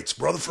 buy rates,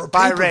 brother, for a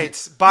Buy pay-per-view.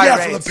 rates, buy yeah,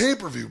 rates. for the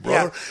pay-per-view,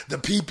 brother. Yeah. The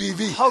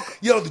PPV. Hulk-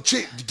 Yo,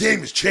 the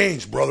game has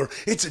changed, brother.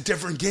 It's a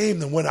different game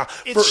than when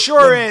It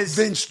sure is.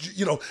 Vince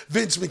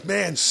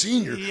McMahon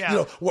Sr.,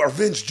 Yeah. or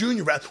Vince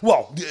Jr.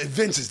 Well,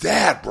 Vince's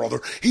dad,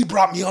 brother. He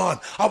brought me on.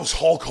 I was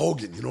Hulk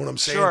Hogan, you know what I'm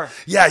saying? Sure.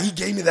 Yeah, he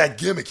gave me that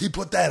gimmick. He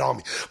put that on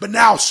me. But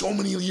now, so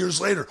many years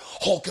later,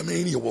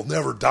 Hulkamania will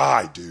never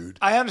die, dude.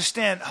 I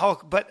understand,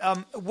 Hulk, but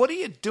what are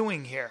you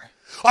doing here?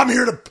 I'm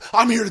here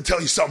to tell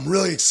you something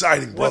really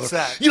exciting, brother. What's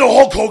that? You know,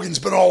 Hulk Hogan's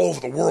been all over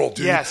the world,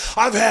 dude. Yes.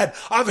 I've had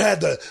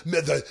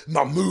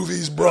my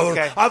movies, brother.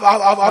 Okay.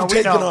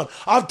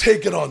 I've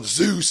taken on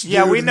Zeus.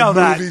 Yeah, dude, we in know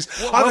the that. movies.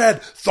 What- I've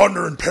had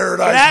Thunder in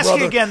Paradise, Can I ask you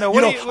brother. again, though, You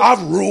what know, do you-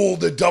 I've ruled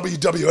the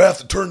WWF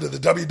to turn to the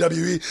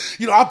WWE.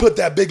 You know, I put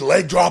that big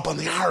leg drop on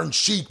the Iron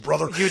Sheik,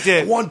 brother. You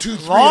did. 1, 2,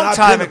 3. Long and I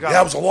time did it. ago. Yeah,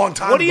 it was a long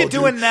time ago. What are you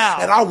doing dude. now?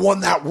 And I won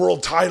that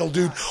world title,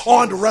 dude,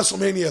 on to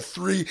WrestleMania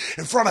 3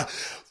 in front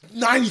of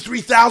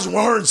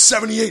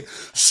 93,178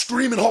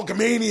 screaming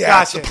Hulkamaniacs.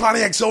 Gotcha. The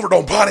Pontiac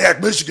Silverdome,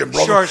 Pontiac, Michigan,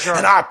 brother. Sure.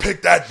 And I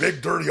picked that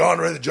big dirty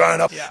Andre the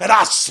Giant up, Yeah. and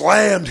I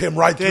slammed him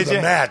right Did through you?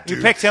 the mat, You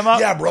dude. picked him up?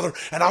 Yeah, brother.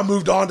 And I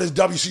moved on to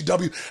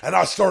WCW, and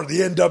I started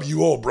the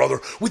NWO,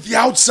 brother, with the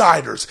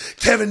Outsiders,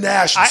 Kevin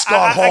Nash and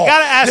Scott Hall. I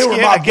gotta ask They were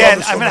you my again.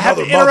 brothers I'm from going to have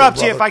to another mother, interrupt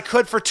you brother. if I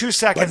could for 2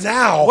 seconds. But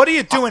now, what are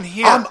you doing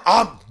here?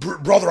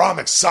 Brother, I'm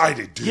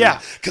excited, dude. Yeah,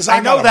 because I I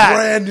know got a that.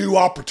 brand new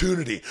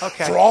opportunity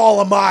Okay. for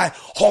all of my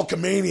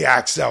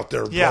Hulkamaniacs out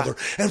there, Yeah. brother,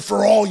 and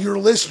for all your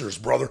listeners,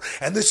 brother.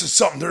 And this is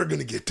something they're going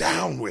to get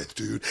down with,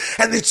 dude.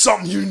 And it's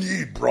something you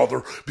need,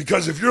 brother,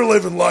 because if you're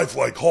living life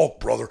like Hulk,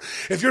 brother,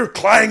 if you're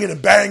clanging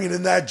and banging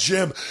in that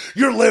gym,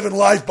 you're living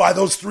life by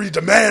those 3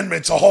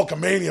 demandments of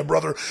Hulkamania,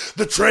 brother.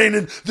 The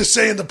training, the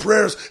saying the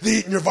prayers, the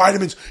eating your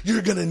vitamins.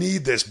 You're going to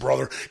need this,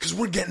 brother, because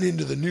we're getting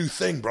into the new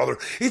thing, brother.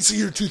 It's the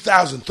year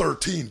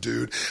 2013,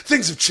 dude.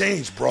 Things have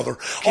changed, brother.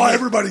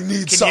 Everybody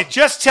needs Can something. you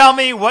just tell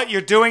me what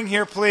you're doing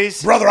here,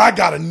 please? Brother, I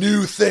got a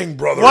new thing,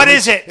 brother. What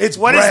is it? It's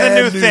What is the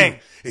brand new thing?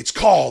 It's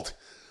called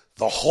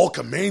the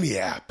Hulkamania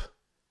app.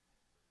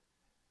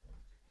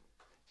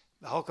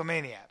 The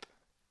Hulkamania app.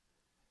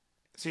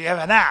 So you have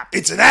an app.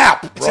 It's an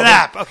app, brother. an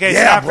app. Okay, it's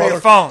yeah, an app for brother.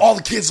 your phone. All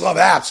the kids love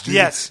apps, dude.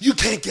 Yes. You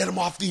can't get them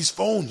off these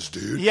phones,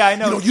 dude. Yeah, I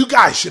know. You know, you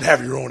guys should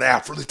have your own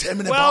app for the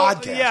 10-minute Well,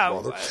 podcast, yeah.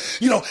 brother.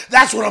 You know,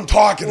 that's what I'm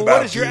talking Well, about,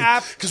 what is your dude.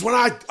 app? Because when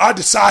I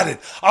decided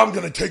I'm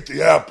going to take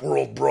the app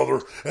world,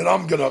 brother, and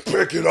I'm going to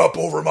pick it up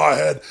over my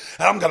head,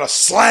 and I'm going to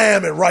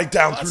slam it right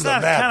down through the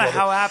that's mat, kinda brother.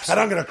 how apps and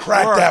I'm going to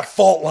crack work. that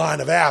fault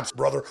line of apps,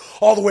 brother,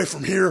 all the way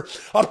from here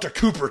up to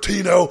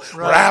Cupertino,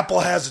 where Right. Apple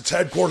has its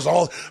headquarters,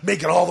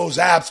 making all those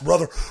apps,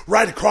 brother,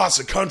 right across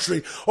the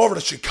country, over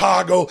to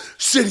Chicago,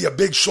 city of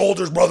big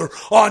shoulders, brother,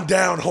 on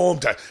down home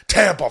to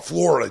Tampa,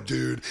 Florida,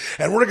 dude.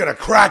 And we're going to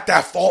crack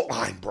that fault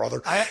line,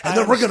 brother. I and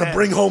then we're going to understand.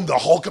 bring home the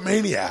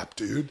Hulkamania app,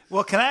 dude.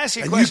 Well, can I ask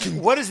you a And you question?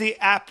 can- What does the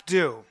app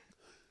do?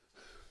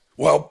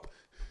 Well,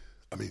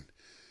 I mean,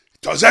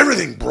 it does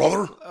everything,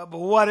 brother. But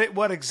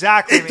what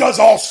exactly? It does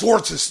all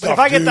sorts of stuff, But if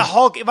I get dude. the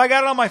Hulk, if I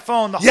got it on my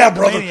phone, the Yeah, Hulkamania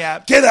brother,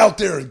 app. get out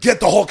there and get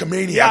the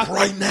Hulkamania app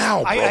right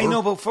now, brother. I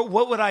know, but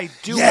what would I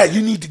do? Yeah, with it?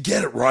 you need to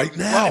get it right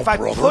now, Well, if I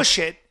brother. push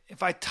it,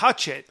 if I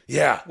touch it,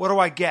 Yeah. what do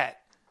I get?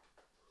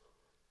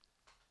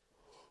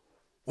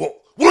 Well,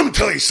 let me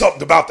tell you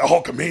something about the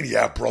Hulkamania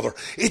app, brother.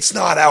 It's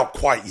not out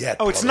quite yet.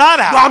 Oh, it's brother. not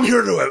out. No, I'm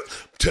here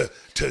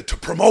to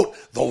promote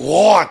the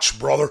launch,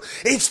 brother.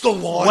 It's the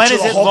launch When of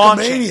is the it Hulkamania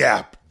launching?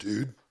 app,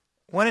 dude.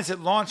 When is it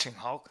launching,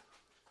 Hulk?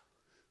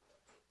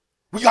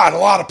 We got a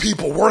lot of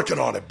people working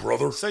on it,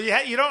 brother. So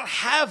you don't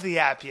have the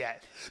app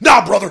yet.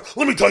 Nah, brother,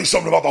 let me tell you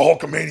something about the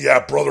Hulkamania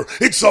app, brother.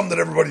 It's something that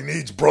everybody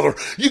needs, brother.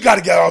 You got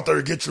to get out there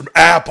and get your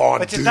app on,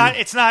 But dude.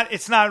 it's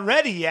not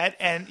ready yet,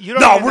 and you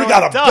don't No, even we know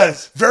got what it a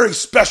does. very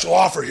special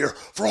offer here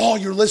for all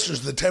your listeners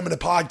of the 10-minute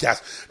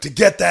podcast to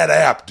get that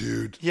app,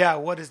 dude. Yeah,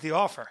 what is the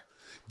offer?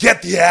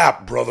 Get the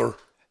app, brother.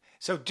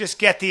 So just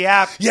get the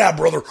app. Yeah,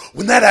 brother.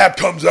 When that app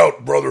comes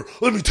out, brother,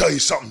 let me tell you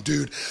something,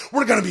 dude.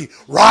 We're going to be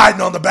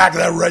riding on the back of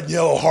that red and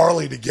yellow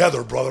Harley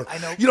together, brother. I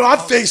know. You know,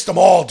 I've faced them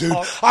all, dude.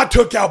 Oh. I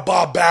took out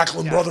Bob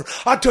Backlund, brother.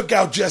 I took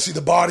out Jesse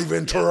the Body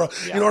Ventura.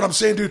 Yeah. You know what I'm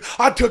saying, dude?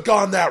 I took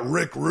on that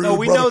Rick Rude, No,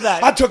 we brother. know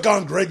that. I took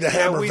on Greg the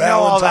Hammer we know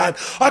all Valentine.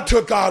 that. I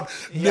took on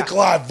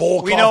Nikolai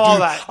Volkov, We know all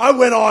dude. that. I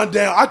went on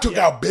down. I took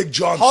out Big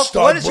John Hulk,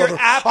 Studd, what is your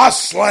brother. app? I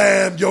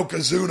slammed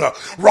Yokozuna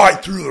right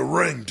through the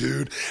ring,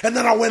 dude. And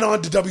then I went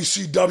on to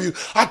WCW you,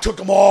 I took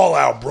them all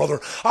out, brother.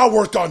 I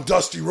worked on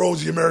Dusty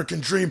Rhodes, the American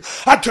Dream.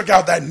 I took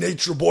out that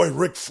Nature Boy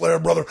Ric Flair,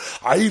 brother.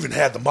 I even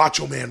had the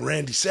Macho Man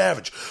Randy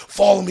Savage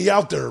follow me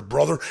out there,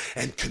 brother,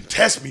 and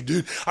contest me,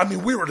 dude. I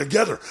mean, we were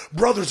together,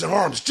 brothers in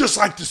arms, just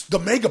like the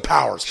Mega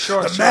Powers,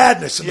 the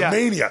Madness and the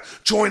Mania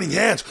joining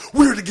hands.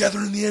 We were together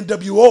in the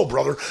NWO,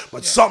 brother,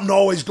 but something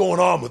always going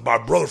on with my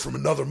brother from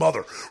another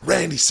mother,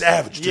 Randy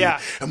Savage, dude. Yeah.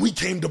 And we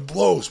came to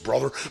blows,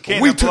 brother.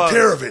 But we took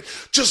care of it,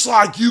 just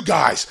like you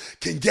guys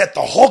can get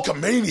the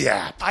Hulkamania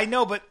app. I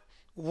know, but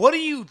what are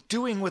you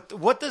doing with?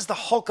 What does the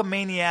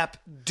Hulkamania app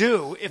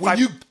do if When I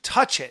you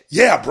touch it?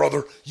 Yeah,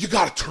 brother, you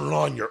got to turn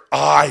on your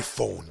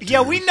iPhone, dude.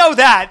 Yeah, we know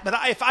that, but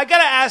if I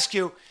gotta ask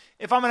you,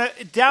 if I'm gonna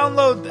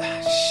download,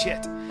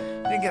 shit,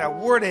 I didn't get a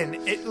word in.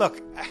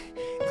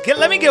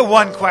 Let me get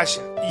one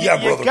question. Yeah,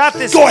 brother. You got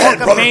this Go ahead,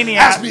 brother. Hulkamania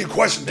Ask app. me a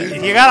question,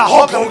 dude. You got a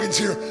Hulk Hogan's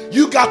here.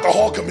 You got the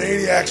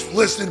Hulkamaniacs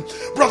listening.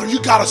 Brother, you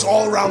got us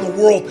all around the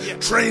world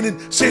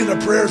training, saying their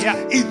prayers,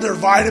 eating their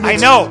vitamins. I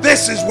know.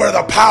 This is where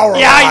the power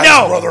lies, I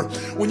know. brother.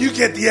 When you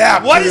get the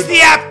app, What dude, does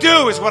the app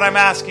do is what I'm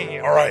asking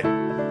you. All right.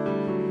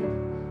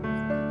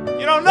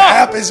 You don't know. The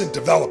app isn't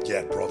developed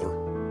yet, brother.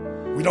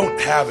 We don't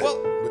have it.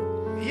 Well,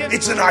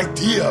 It's an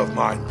idea of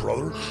mine,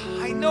 brother.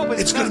 I know, but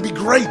It's going to be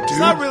great, dude. It's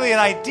not really an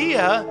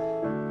idea.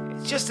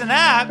 It's just an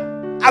app.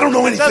 I don't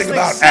know It anything doesn't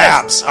about exist.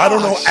 apps. I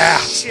don't know Oh,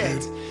 apps,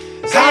 shit. dude.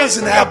 So How you- does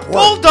an you app work?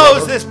 bulldoze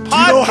brother? this Do you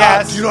know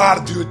podcast. do you know how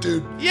to do it,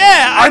 dude?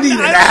 Yeah, I need an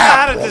I don't app. know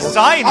how to brother.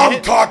 design I'm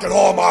it. talking to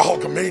all my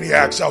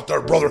Hulkamaniacs out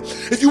there, brother.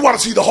 If you want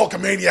to see the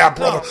Hulkamaniac,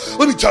 brother,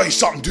 let me tell you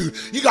something, dude.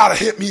 You got to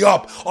hit me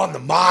up on the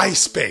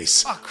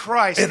MySpace. Oh,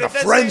 Christ. And the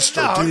That's-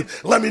 Friendster, no. dude.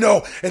 Let me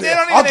know. And They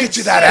don't I'll even get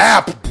you that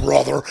exist. app,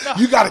 brother.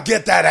 You got to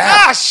get that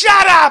app. Ah,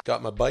 shut up!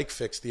 Got my bike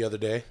fixed the other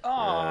day.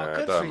 Oh,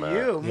 good for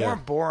you. More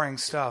boring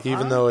stuff.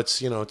 Even huh? though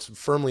it's it's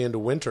firmly into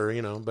winter,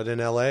 but in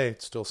LA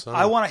it's still sunny.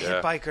 I want to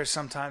hit bikers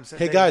sometimes.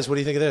 Hey guys, what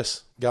do you think of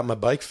this? Got my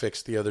bike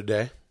fixed the other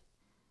day.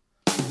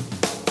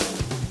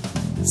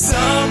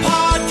 Some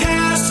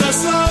podcasts are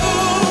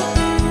slow,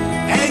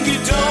 and you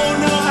don't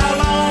know how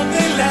long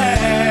they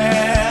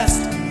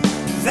last.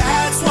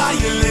 That's why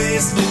you're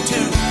listening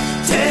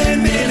to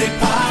 10-Minute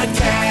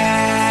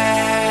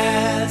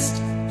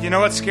Podcast. You know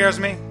what scares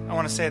me? I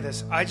want to say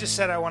this. I just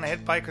said I want to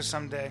hit bikers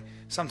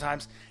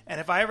sometimes. And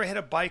if I ever hit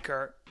a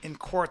biker in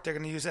court, they're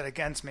going to use that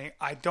against me.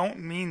 I don't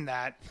mean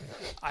that.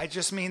 I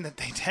just mean that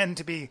they tend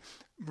to be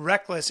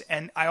reckless,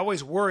 and I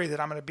always worry that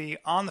I'm going to be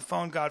on the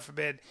phone, God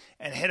forbid,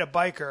 and hit a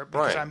biker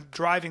because I'm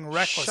driving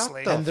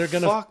recklessly. And they're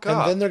gonna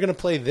then they're gonna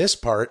play this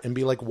part and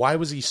be like, why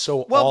was he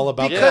so Well, all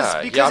about because-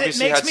 that? He it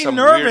obviously makes had me some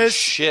nervous. weird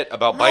shit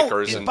about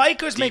bikers and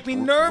bikers make me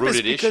nervous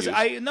deep-rooted because issues.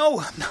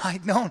 I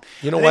don't.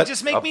 You know They what?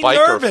 just make A me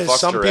biker nervous. fucked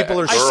Some her people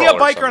are- I girl see a or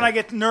biker and something. I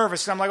get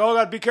nervous. I'm like, oh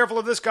God, be careful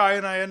of this guy,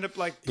 and I end up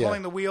like Yeah.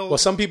 pulling the wheel. Well,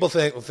 some people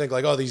think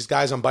like, oh, these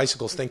guys on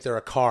bicycles think they're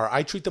a car.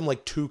 I treat them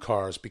like two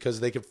cars because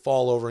they could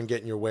fall over and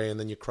get in your way, and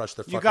then you crush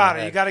their fucking you got it.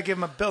 head. You got to give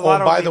them a Oh,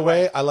 lot of by the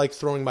leeway. way, I like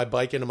throwing my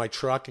bike into my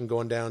truck and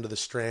going down to the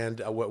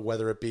Strand,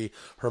 whether it be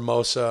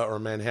Hermosa or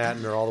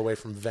Manhattan or all the way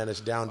from Venice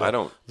down to I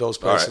don't. those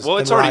All right. places. Well,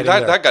 it's and already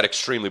riding there. that got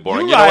extremely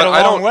boring. You You know ride what? a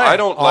I long don't. way. I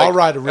don't. I'll like,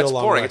 ride a real that's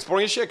long boring. way. It's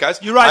boring as shit, guys.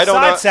 You ride I don't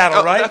side know- saddle,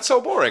 oh, right? That's so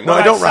boring. No, I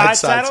Ride don't ride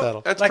side side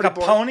saddle. That's like pretty a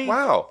boring. pony?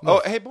 Wow.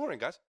 Oh, hey, boring,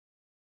 guys.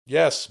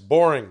 Yes,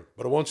 boring,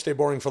 but it won't stay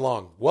boring for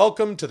long.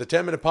 Welcome to the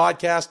 10-Minute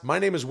Podcast. My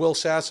name is Will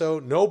Sasso.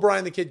 No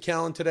Brian the Kid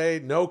Callen today.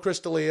 No Chris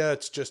D'Elia.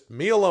 It's just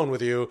me alone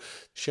with you,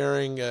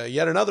 sharing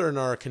yet another in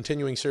our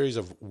continuing series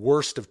of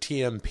Worst of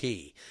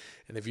TMP.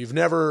 And if you've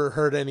never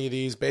heard any of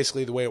these,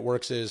 basically the way it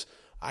works is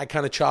I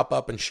kind of chop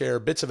up and share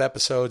bits of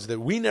episodes that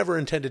we never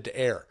intended to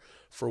air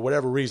for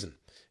whatever reason.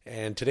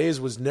 And today's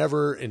was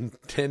never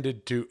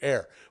intended to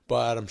air,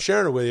 but I'm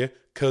sharing it with you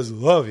because I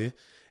love you.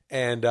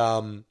 And,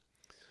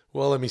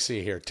 well, let me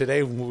see here.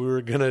 Today we were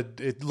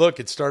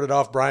it started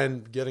off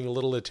Brian getting a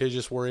little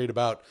litigious, worried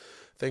about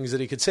things that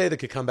he could say that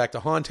could come back to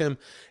haunt him.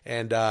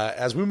 And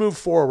as we move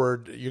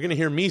forward, you're going to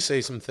hear me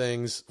say some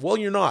things. Well,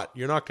 you're not.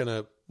 You're not going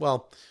to,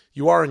 well,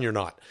 you are and you're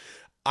not.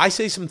 I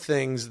say some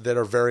things that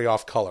are very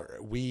off color.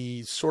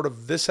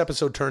 This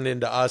episode turned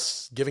into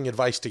us giving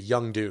advice to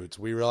young dudes.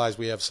 We realized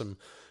we have some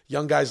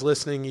young guys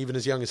listening, even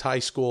as young as high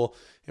school,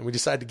 and we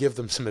decided to give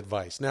them some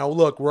advice. Now,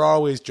 look, we're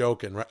always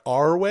joking, right?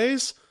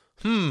 Always?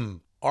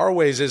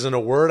 Always isn't a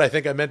word. I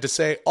think I meant to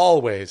say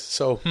always.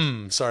 So,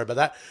 sorry about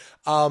that.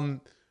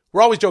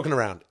 We're always joking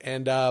around.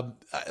 And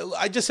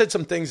I just said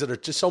some things that are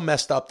just so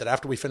messed up that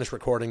after we finished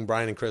recording,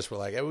 Brian and Chris were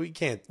like, hey, we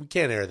can't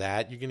air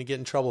that. You're going to get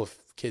in trouble if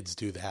kids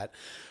do that.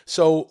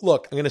 So,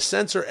 look, I'm going to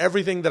censor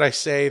everything that I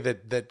say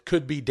that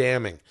could be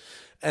damning.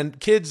 And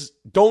kids,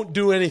 don't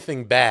do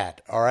anything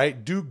bad, all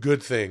right? Do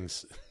good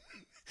things.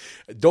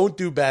 Don't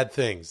do bad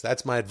things.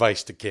 That's my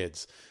advice to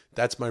kids.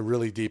 That's my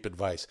really deep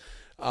advice.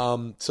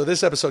 So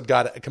this episode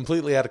got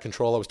completely out of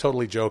control. I was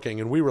totally joking,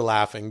 and we were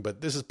laughing.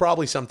 But this is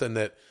probably something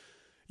that,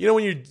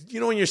 when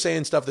you're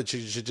saying stuff that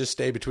should just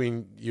stay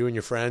between you and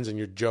your friends, and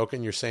you're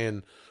joking, you're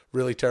saying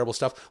really terrible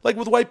stuff. Like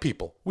with white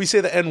people, we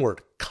say the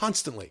N-word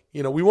constantly.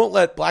 You know, we won't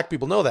let black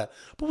people know that,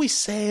 but we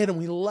say it and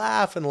we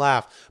laugh and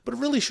laugh. But it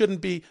really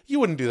shouldn't be. You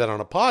wouldn't do that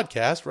on a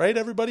podcast, right?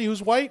 Everybody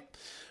who's white.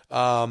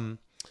 Well,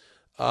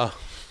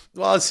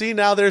 see,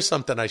 now there's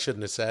something I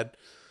shouldn't have said.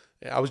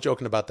 I was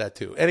joking about that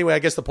too. Anyway, I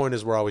guess the point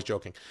is we're always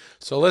joking.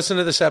 So listen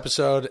to this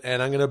episode,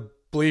 and I'm going to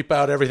bleep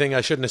out everything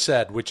I shouldn't have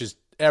said, which is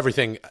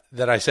everything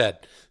that I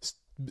said.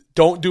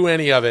 Don't do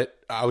any of it.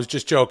 I was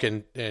just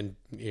joking, and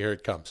here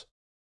it comes.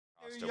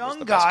 They're young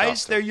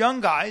guys. They're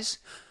young guys.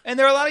 And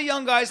there are a lot of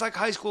young guys, like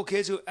high school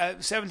kids, who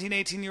 17,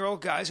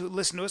 18-year-old guys who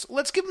listen to us.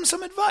 Let's give them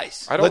some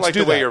advice. I don't like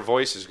the way your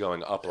voice is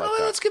going up like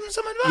that. Let's give them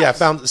some advice.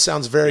 Yeah,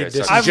 sounds very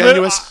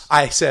disingenuous.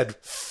 I said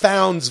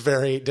founds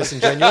very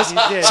disingenuous.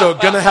 So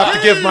gonna have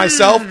to give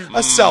myself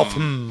a self.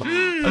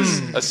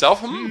 A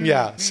self?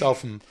 Yeah,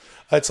 self.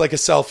 It's like a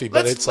selfie,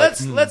 but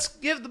let's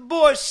give the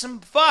boys some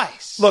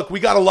advice. Look,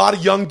 we got a lot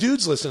of young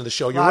dudes listening to the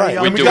show. You're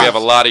right. We have a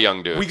lot of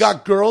young dudes. We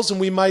got girls, and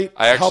we might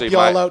help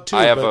y'all out too.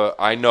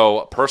 I know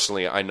a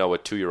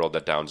 2-year-old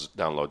that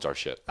downloads our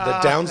shit.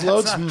 That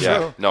downloads?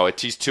 Yeah. No,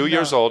 he's 2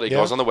 years old. He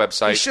goes on the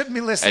website. He shouldn't be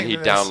listening. And he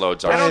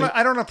downloads our shit.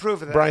 I don't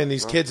approve of that. Brian,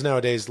 these kids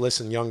nowadays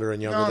listen younger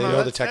and younger. They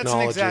know the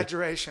technology. That's an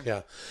exaggeration.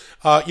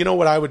 Yeah. You know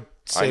what I would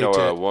say? I know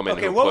a woman.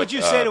 Okay, what would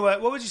you say to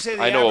the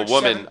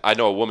I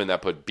know a woman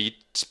that put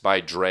Beats by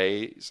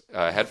Dre's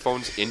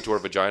headphones into her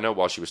vagina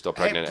while she was still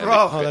pregnant, and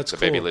the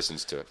baby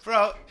listens to it.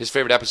 Bro, his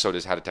favorite episode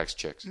is How to Text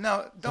Chicks.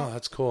 No, don't. Oh,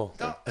 that's cool.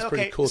 That's okay,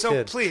 pretty cool. So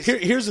kid. Please,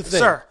 here's the thing.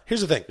 Sir.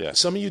 Here's the thing. Yeah.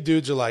 Some of you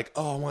dudes are like,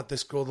 "Oh, I want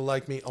this girl to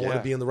like me. I want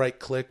to be in the right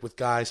clique with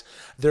guys."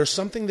 There's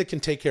something that can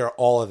take care of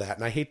all of that,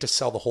 and I hate to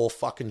sell the whole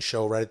fucking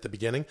show right at the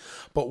beginning,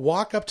 but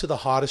walk up to the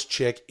hottest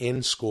chick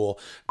in school.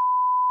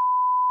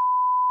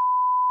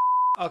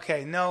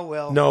 Okay, no,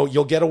 Will. No,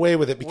 you'll get away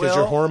with it because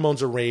your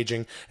hormones are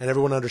raging and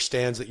everyone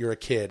understands that you're a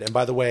kid. And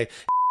by the way,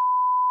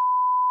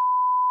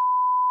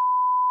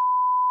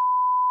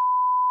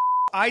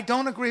 I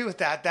don't agree with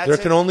that. There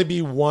can only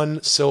be one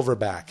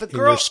silverback in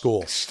your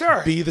school.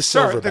 Sure. Be the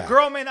silverback. The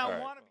girl may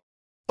not want to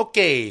be.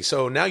 Okay,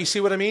 so now you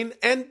see what I mean?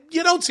 And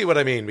you don't see what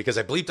I mean because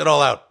I bleeped it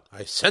all out.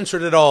 I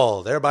censored it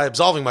all, thereby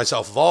absolving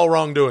myself of all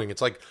wrongdoing.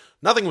 It's like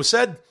nothing was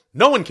said.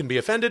 No one can be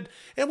offended,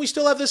 and we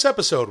still have this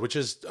episode, which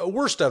is a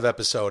worst of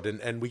episode,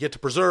 and we get to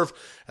preserve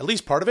at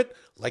least part of it,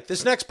 like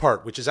this next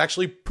part, which is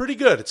actually pretty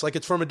good. It's like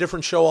it's from a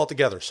different show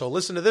altogether. So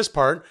listen to this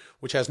part,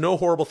 which has no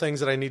horrible things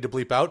that I need to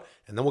bleep out,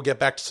 and then we'll get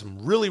back to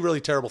some really, really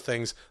terrible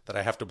things that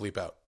I have to bleep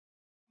out.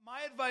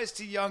 My advice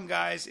to young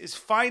guys is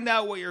find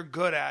out what you're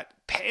good at,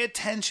 pay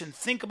attention,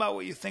 think about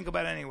what you think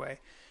about anyway,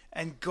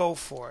 and go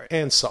for it.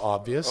 And so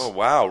obvious. Oh,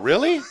 wow.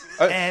 Really?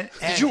 And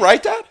did you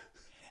write that?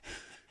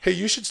 Hey,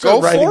 you should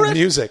start writing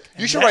music.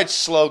 You should write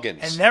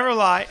slogans. And never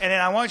lie. And then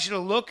I want you to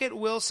look at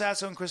Will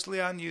Sasso and Chris Lee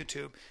on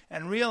YouTube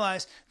and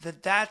realize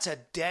that that's a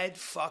dead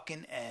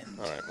fucking end.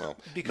 All right, well,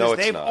 because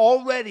they've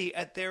already,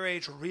 at their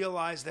age,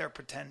 realized their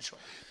potential.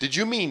 Did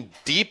you mean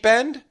deep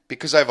end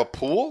because I have a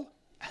pool?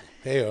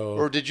 Hey-o.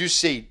 Or did you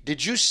say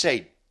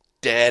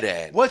dead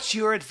end? What's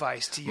your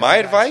advice to you? My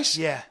advice?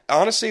 Yeah.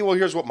 Honestly, well,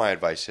 here's what my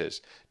advice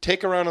is.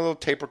 Take around a little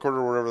tape recorder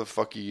or whatever the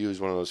fuck you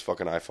use, one of those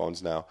fucking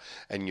iPhones now,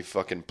 and you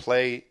fucking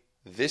play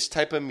this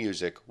type of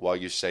music while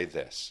you say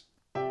this.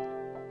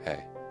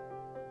 Hey,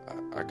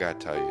 I gotta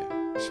tell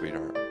you,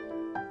 sweetheart,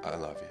 I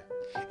love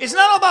you. It's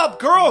not all about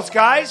girls,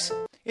 guys.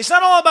 It's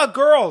not all about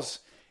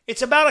girls.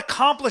 It's about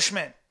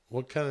accomplishment.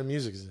 What kind of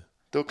music is it?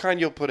 The kind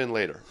you'll put in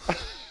later.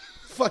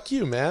 Fuck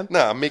you, man.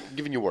 No, I'm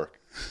giving you work.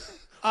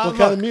 What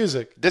kind of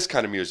music? This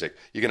kind of music.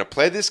 You're going to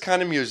play this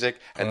kind of music,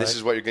 and this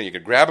is what you're going to... You're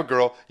going to grab a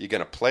girl, you're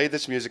going to play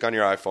this music on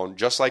your iPhone,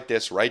 just like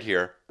this, right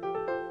here.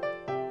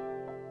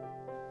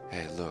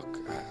 Hey, look,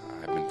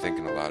 I've been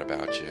thinking a lot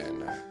about you,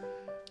 and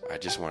I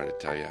just wanted to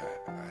tell you,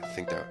 I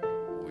think that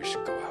we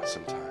should go out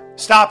sometime.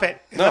 Stop it.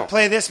 No.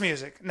 Play this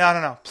music.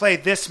 No. Play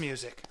this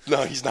music.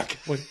 No, he's not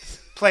going to...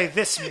 Play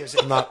this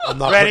music. I'm not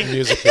Ready? putting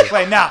music here.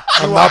 Play now.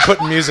 I'm not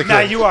putting music here.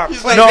 Now you are.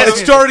 Play No, this it's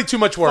music. already too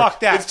much work. Fuck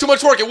that. It's too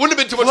much work. It wouldn't have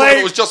been too much work if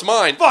it was just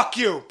mine. Fuck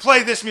you.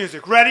 Play this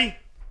music. Ready?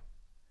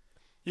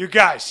 You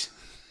guys,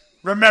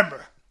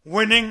 remember,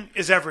 winning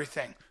is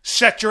everything.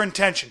 Set your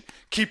intention.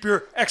 Keep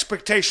your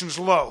expectations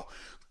low.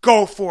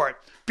 Go for it.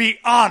 Be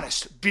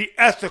honest. Be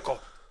ethical.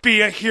 Be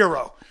a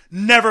hero.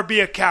 Never be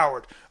a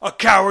coward. A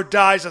coward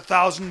dies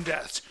 1,000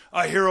 deaths.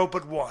 A hero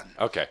but one.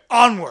 Okay.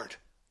 Onward.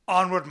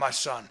 Onward, my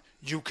son.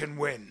 You can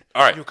win.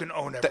 All right. You can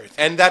own everything.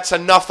 And that's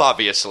enough,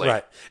 obviously.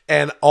 Right.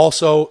 And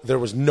also, there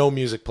was no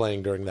music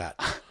playing during that.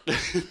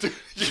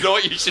 You know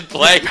what you should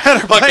play?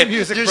 Play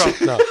music, bro.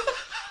 No.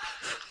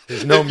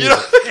 There's no music.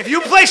 If you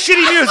play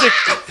shitty music,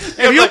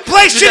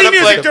 play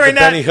during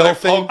the that, Benny Hill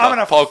thing. I'm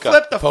gonna polka.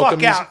 flip the Polka fuck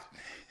music. out.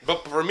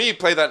 But for me,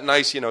 play that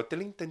nice, No.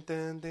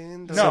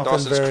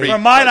 Dawson's very- Creek. For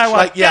mine, I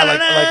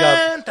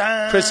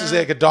want Chris is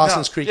like a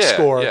Dawson's Creek Yeah,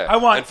 score. yeah. I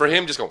want- and for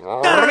him, just go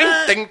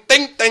ring, ding,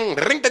 ding, ding,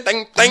 ring,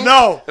 ding, ding.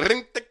 No.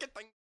 Ring, ding,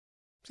 ding.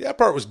 See, that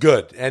part was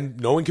good, and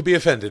no one could be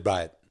offended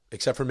by it,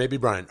 except for maybe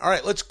Brian. All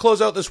right, let's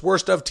close out this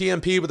worst of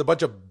TMP with a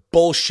bunch of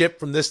bullshit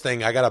from this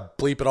thing. I got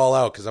to bleep it all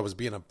out because I was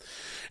being a...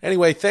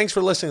 Anyway, thanks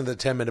for listening to the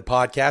 10-Minute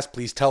Podcast.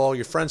 Please tell all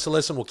your friends to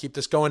listen. We'll keep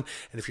this going.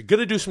 And if you're going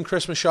to do some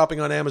Christmas shopping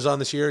on Amazon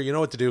this year, you know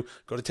what to do.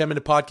 Go to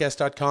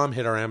 10minutepodcast.com,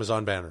 hit our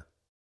Amazon banner.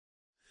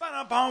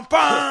 All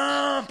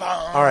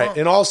right,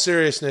 in all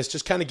seriousness,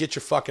 just kind of get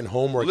your fucking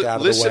homework out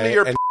of the way. Listen to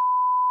your and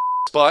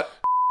butt.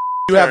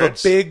 you have a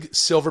big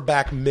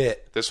silverback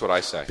mitt. This is what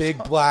I say.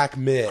 Big black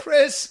mitt.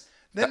 Chris,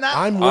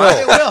 I'm Will.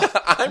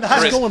 I'm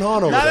What's going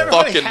on over there?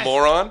 fucking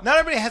moron. Not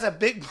everybody has a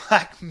big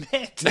black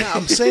mitt. Yeah,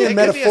 I'm saying It could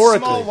metaphorically.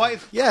 Be a small white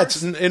yeah,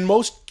 it's in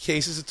most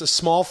cases it's a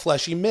small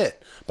fleshy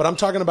mitt, but I'm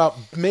talking about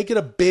make it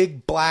a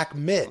big black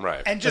mitt.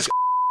 Right. and just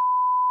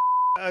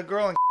a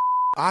girl and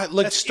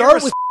That's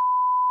Start with.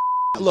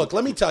 Look,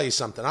 let me tell you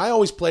something. I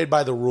always played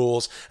by the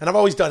rules, and I've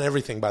always done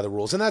everything by the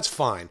rules, and that's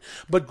fine.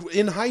 But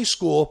in high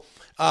school,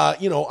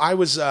 I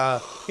was,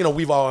 I'm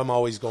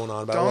always going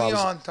on about. don't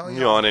yawn. Don't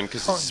yawn. Yawning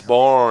because it's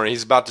boring.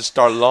 He's about to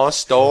start long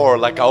store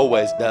like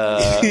always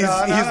does.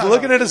 He's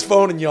looking at his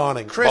phone and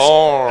yawning. Chris,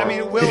 Born. I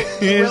mean, Will,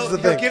 Here's Will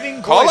the you're thing.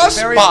 giving Call boys us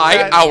very by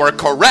bad- our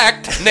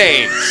correct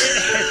names.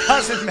 It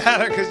doesn't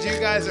matter because you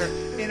guys are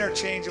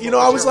interchangeable.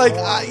 I was like,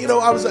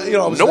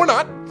 No, we're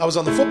not. I was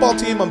on the football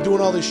team. I'm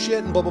doing all this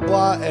shit and blah blah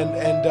blah, and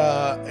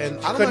I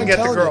don't couldn't mind get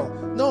the telling girl.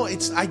 you. No,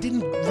 I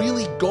didn't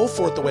really go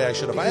for it the way I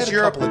should have. I had a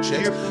you're a- couple of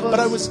chicks, you're but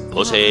I was.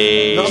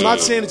 Pussy. No, I'm not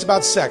saying it's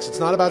about sex. It's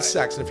not about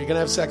sex. And if you're gonna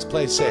have sex,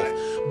 play safe.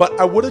 But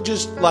I would have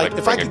just like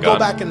if I bring a could go gun.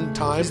 back in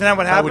time, Isn't that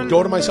what I would happened?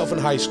 go to myself in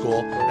high school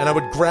and I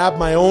would grab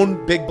my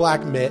own big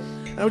black mitt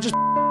and I would just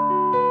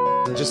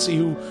and just see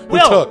who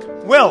took.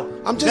 Will,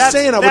 I'm just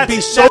saying I would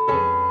be so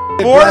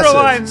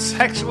borderline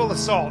sexual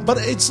assault. But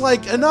it's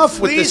like enough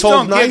with Please this whole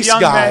don't give nice young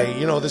guy,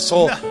 men- this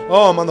whole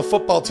I'm on the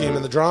football team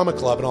and the drama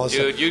club and all this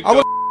Dude, stuff. you I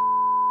would,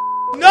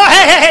 No,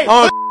 hey!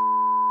 oh,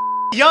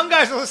 Young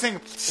guys are listening.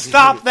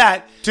 Stop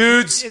that.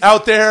 dudes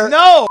out there.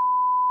 No,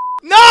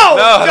 don't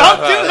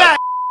do that.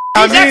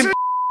 I He's mean- actually-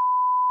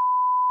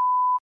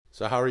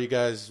 So how are you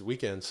guys'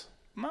 weekends?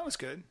 Mine was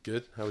good.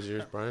 Good. How was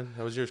yours, Brian?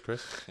 How was yours,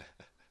 Chris?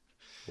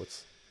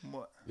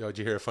 What? Did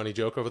you hear a funny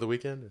joke over the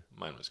weekend?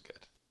 Mine was good.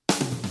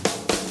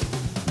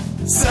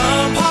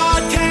 Some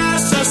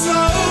podcasts are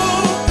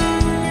slow,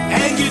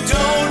 and you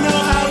don't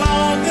know how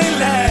long they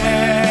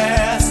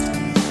last.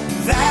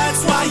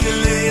 That's why you're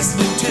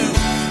listening to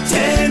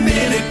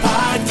 10-Minute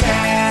Podcast.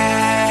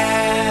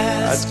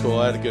 That's cool.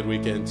 I had a good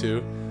weekend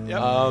too.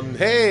 Yep.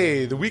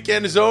 Hey, the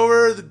weekend is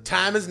over. The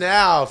time is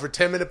now for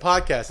 10-Minute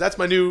Podcast. That's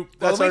my new.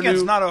 That's the our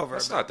weekend's new. not over.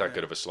 That's not that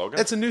good of a slogan.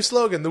 That's a new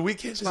slogan. The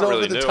weekend is not over.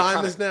 really The new.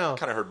 time is now.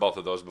 Kind of heard both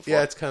of those before.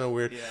 Yeah, it's kind of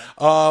weird.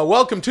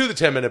 Welcome to the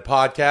 10-Minute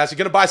Podcast. You're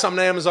going to buy something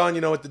on Amazon,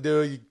 you know what to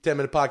do. You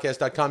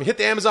 10minutepodcast.com. You hit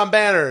the Amazon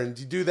banner and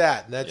you do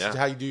that. And that's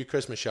how you do your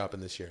Christmas shopping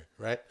this year,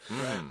 right?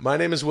 My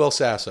name is Will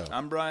Sasso.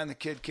 I'm Brian the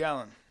Kid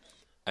Callen.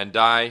 And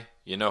Di,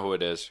 you know who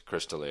it is,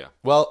 Chris D'Elia.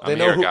 Well, I'm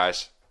here,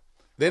 guys.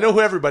 They know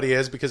who everybody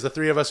is because the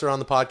three of us are on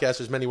the podcast.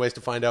 There's many ways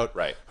to find out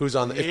who's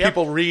on. If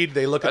people read,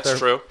 they look at their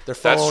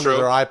phone or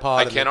their iPod.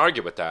 I can't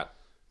argue with that.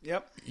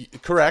 Yep.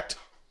 Correct.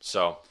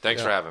 So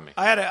thanks for having me.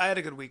 I had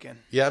a good weekend.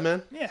 Yeah,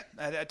 man. Yeah,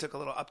 I took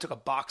a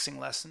boxing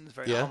lesson. It's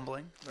very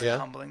humbling. Very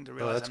humbling to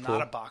realize I'm cool.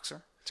 not a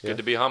boxer. It's good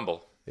to be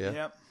humble. Yeah.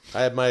 Yep.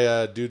 I had my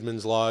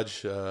Dudeman's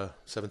Lodge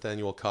 7th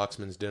annual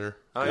Coxman's dinner.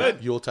 Oh, yeah.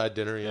 Yuletide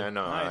dinner. Yeah, Yeah, I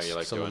know how Nice. you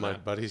like some doing of my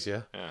that. buddies.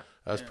 Yeah, Yeah.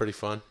 that was pretty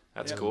fun.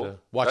 That's And, cool.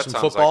 watch That some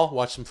sounds football. like-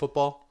 Watch some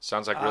football.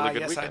 Sounds like really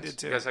good yes, I weekends. did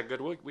too. You guys had good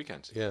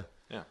weekends. Yeah.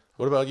 Yeah.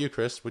 What about you,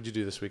 Chris? What'd you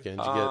do this weekend?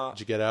 Did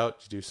you get out?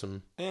 Did you do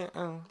some? Yeah,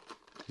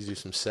 Did you do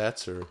some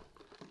sets or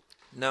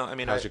no, I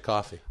mean, how's your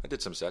coffee? I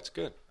did some sets.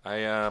 Good.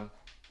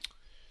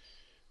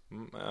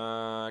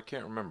 I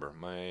can't remember.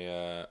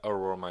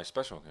 My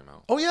special came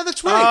out. Oh yeah,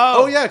 that's right.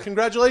 Oh. Oh yeah,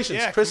 congratulations!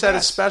 Yeah, Chris had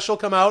his congrats. special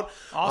come out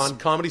Awesome. on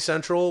Comedy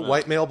Central,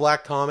 white male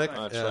black comic,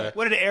 That's right.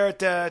 What did it air at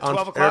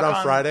 12 o'clock? aired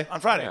on Friday. On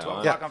Friday, Yeah,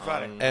 12 yeah. o'clock on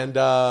Friday. and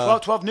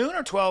 12 noon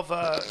or 12?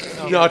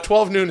 no,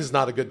 12 noon is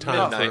not a good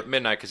time.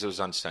 Midnight because it was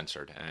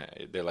uncensored.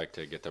 They like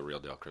to get the real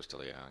deal, Chris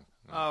D'Elia.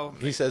 Oh,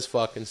 He says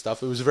fuck and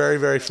stuff. It was very,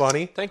 very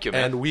funny. Thank you,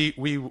 man. And we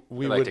like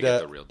would to get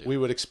the real deal. we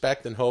would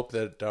expect and hope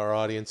that our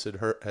audience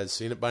has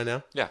seen it by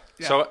now. Yeah.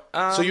 So,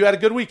 So you had a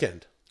good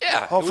weekend.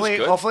 yeah, hopefully, it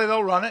was good. hopefully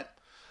they'll run it.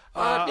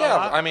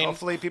 Yeah, I mean,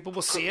 hopefully people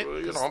will see it.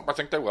 you know, I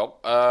think they will.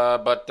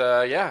 But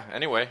yeah.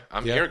 Anyway,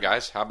 I'm Yeah. here,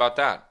 guys. How about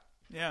that?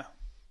 Yeah.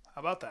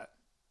 How about that?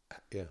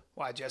 Yeah.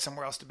 Why, did you have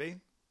somewhere else to be?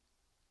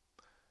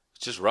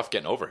 It's just rough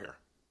getting over here.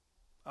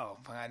 Oh,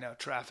 I know,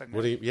 traffic.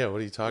 What are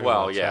you talking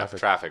Well, about? yeah,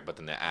 traffic, but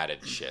then the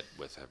added shit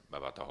with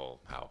about the whole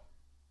how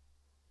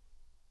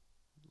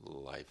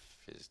life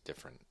is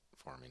different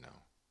for me now.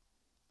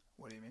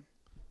 What do you mean?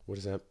 What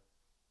is that?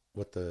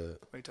 What are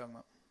you talking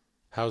about?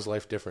 How's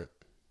life different?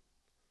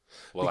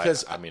 Well,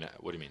 Because- I mean,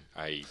 what do you mean?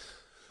 I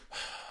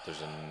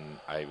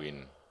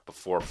mean,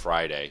 before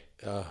Friday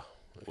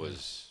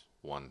was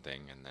one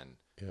thing, and then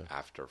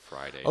after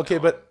Friday. Okay,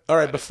 now but I'm all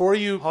right, ready. before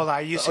you Hold on,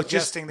 are you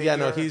suggesting that yeah,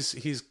 no, you're-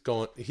 he's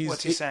going.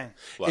 What's he saying?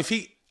 If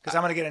he Because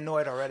I'm going to get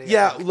annoyed already.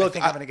 Yeah, I look,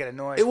 think I'm going to get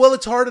annoyed. Well,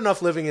 it's hard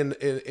enough living in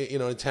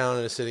a town,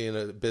 in a city, in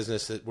a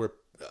business that where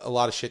a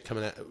lot of shit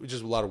coming at,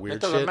 just a lot of weird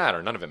It doesn't shit.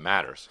 matter. None of it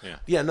matters. Yeah.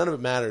 Yeah, none of it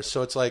matters.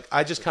 So it's like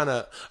I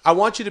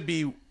want you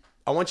to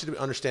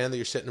understand that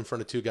you're sitting in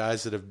front of two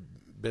guys that have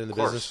been in the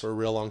business for a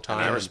real long time.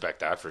 And I respect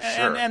that for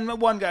sure.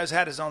 And one guy's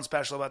had his own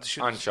special about the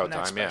shoot on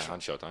Showtime, yeah, on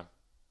Showtime.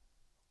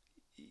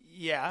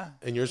 Yeah.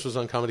 And yours was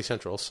on Comedy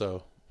Central,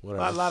 so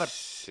whatever. A lot of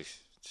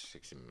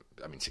 60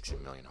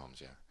 million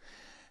homes, yeah.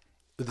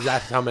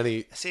 That's how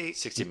many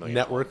 60 million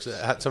networks,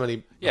 homes. so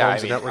many Yeah, homes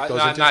I mean, a network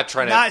goes I'm into? not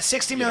trying to... Not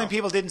 60 million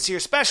people didn't see your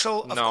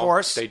special, of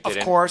course. They didn't,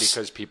 of course.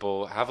 because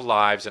people have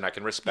lives, and I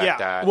can respect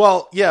that.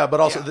 Well, yeah, but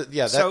also,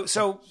 Yeah.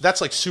 so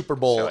that's like Super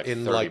Bowl So like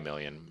in 30 like...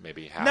 million,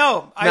 maybe half.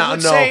 No,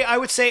 I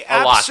would say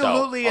A lot,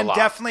 absolutely though. A and lot.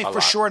 definitely A for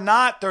lot. sure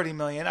not 30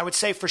 million. I would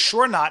say for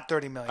sure not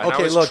 30 million. And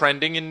Okay, I was look.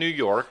 trending in New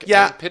York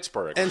Yeah, and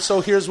Pittsburgh. And so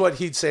here's what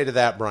he'd say to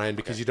that, Brian,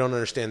 because you don't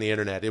understand the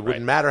internet. It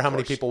wouldn't matter how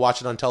many people watch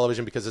it on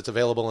television because it's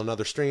available on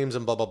other streams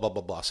and blah, blah, blah,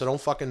 blah, blah. So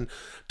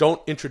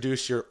don't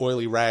introduce your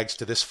oily rags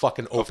to this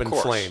fucking open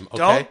course. flame, okay?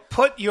 Don't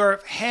put your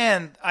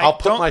hand. I'll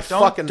put my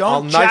fucking.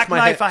 I'll knife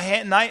my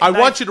hand. I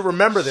want you to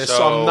remember this,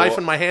 so I'm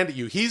knifing my hand at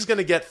you. He's going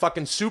to get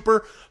fucking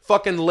super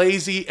fucking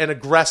lazy and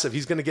aggressive.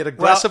 He's going to get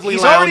aggressively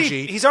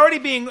loungy. He's already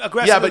being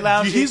aggressively yeah, but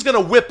loungy. he's going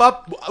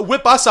to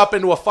whip us up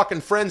into a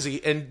fucking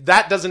frenzy, and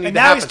that doesn't need to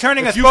now happen. he's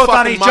turning If us you both on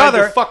fucking each mind other.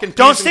 your fucking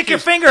Don't P's and stick your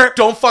Q's, finger.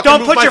 Don't fucking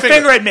move put my your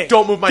finger at me.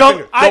 Don't move my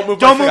finger. Don't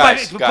move my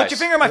finger. Put Guys, your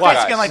finger in my what?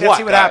 face again like that. What?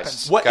 See what Guys,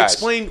 happens. What? Guys,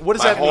 Explain. What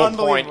does my that mean? whole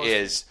point Unbelievable.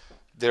 is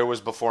there was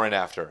before and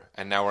after,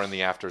 and now we're in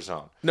the after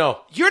zone.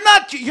 No. You're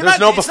not. There's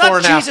no it's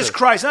before not and Jesus after.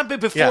 Christ. Not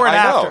before Yeah, and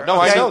I know. after. No,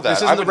 I okay? know that. This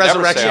isn't I the would never say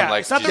resurrection. I'm Yeah,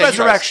 like it's not the Jesus Christ.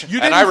 resurrection. You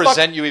And didn't I fuck-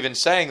 resent you even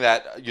saying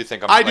that. You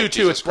think I'm I like do too.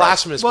 Jesus It's Christ.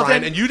 blasphemous, Well,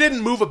 Brian. then- And you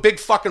didn't move a big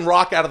fucking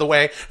rock out of the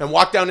way and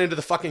walk down into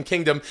the fucking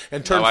kingdom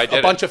and turn No, I a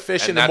didn't. bunch of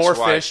fish And into that's more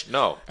why- fish.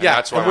 no, and yeah,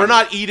 that's why and we're I'm-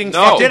 not eating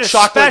No. fucking Did a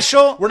chocolate.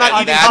 special We're not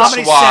on eating That's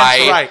Comedy why.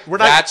 Central. Right. We're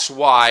not. That's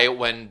why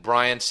when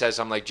Brian says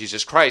I'm like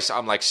Jesus Christ,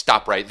 I'm like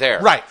stop right there.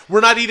 Right. We're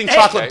not eating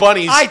chocolate Okay.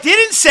 bunnies. I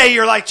didn't say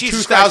you're like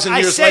Jesus 2,000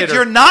 Christ. years I said later.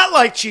 you're not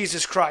like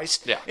Jesus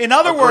Christ. Yeah. In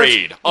other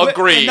Agreed. words,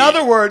 Agreed. In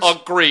other words,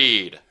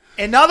 Agreed.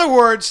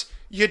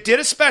 you did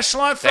a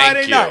special on Friday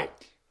Thank you. night.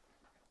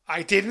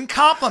 I didn't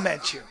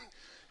compliment you.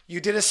 You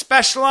did a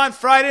special on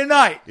Friday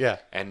night. Yeah.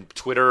 And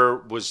Twitter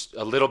was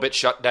a little bit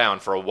shut down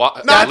for a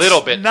while. That's A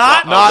little bit.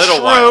 not a little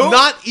true. while.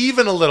 Not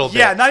even a little bit.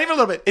 Yeah, not even a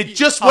little bit. It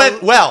just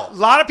went well. A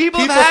lot of people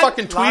have had,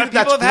 fucking a lot of tweeted,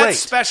 people that's have had great.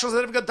 specials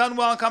that have done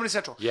well on Comedy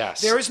Central. Yes.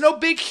 There is no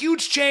big,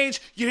 huge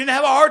change. You didn't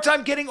have a hard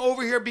time getting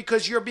over here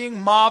because you're being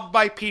mobbed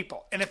by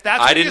people. And if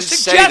that's I what you're didn't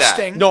say that.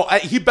 suggesting... No,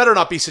 he better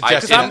not be I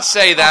suggesting. didn't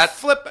say that,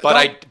 flip- but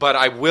don't-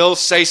 I will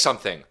say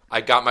something.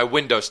 I got my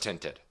windows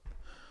tinted.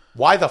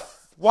 Why the?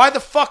 Why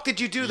the fuck did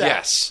you do that?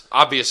 Yes,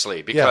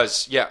 obviously,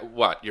 because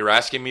what you're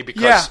asking me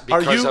because Yeah. Are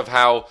because you- of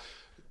how.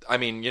 I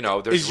mean,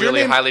 there's Is your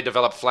really name- highly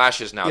developed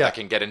flashes now Yeah. that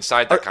can get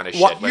inside that kind of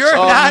what- shit. But You're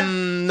so- not...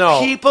 no.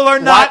 People are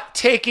not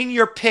taking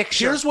your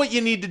picture. Here's what you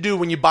need to do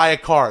when you buy a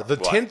car. The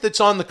tint that's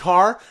on the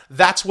car,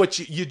 that's what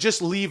you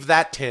just leave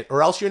that tint,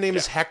 or else your name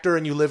is Hector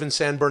and you live in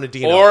San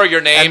Bernardino. or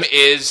your name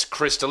is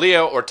Chris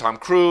D'Elia or Tom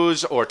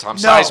Cruise or Tom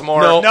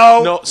Sizemore.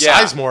 No, Yeah.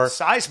 Sizemore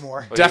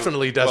Sizemore.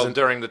 definitely Well, doesn't.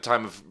 during the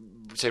time of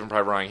Saving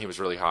Private Ryan, he was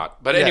really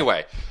hot. But Yeah.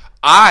 anyway,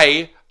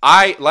 I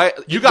like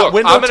You got look,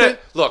 window I'm gonna tint?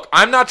 look.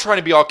 I'm not trying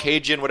to be all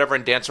Cajun, whatever,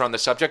 and dance around the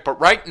subject. But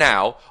right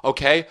now,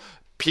 okay,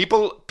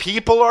 people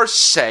are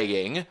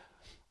saying,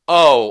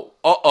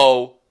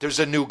 there's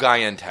a new guy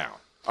in town.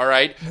 All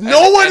right,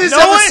 No one has No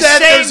ever one is said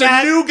saying there's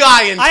that. a new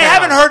guy in town. I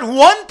haven't heard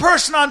one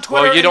person on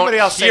Twitter Well, or you don't anybody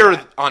else say hear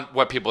that. on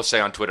what people say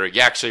on Twitter. You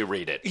actually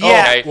read it. Yeah.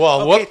 Okay?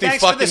 Well, Okay, what the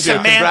thanks for fucking the do?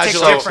 semantic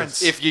Congratulations.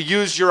 difference. If you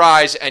use your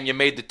eyes and you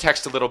made the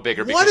text a little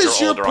bigger because What is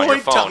you're your older on your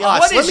point to phone. us?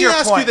 What Let is me your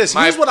ask you point? this.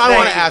 My Here's what I thank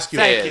want to you. ask you.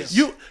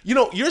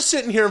 Thank You're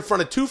sitting here in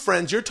front of two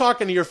friends. You're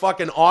talking to your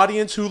fucking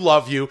audience who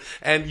love you,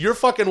 and you're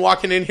fucking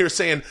walking in here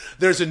saying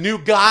there's a new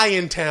guy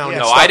in town. and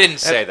No, stuff. I didn't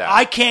say that.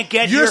 I can't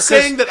get You're here 'cause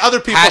saying that other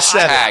people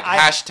said it.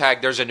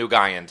 Hashtag there's a new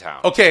guy in town.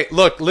 Okay,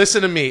 look,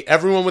 listen to me.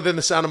 Everyone within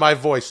the sound of my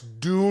voice,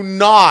 do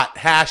not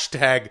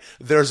hashtag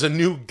there's a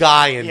new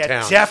guy in Yeah,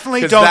 town.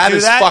 definitely 'Cause don't that do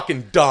is that.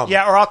 fucking dumb.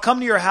 Yeah, or I'll come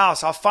to your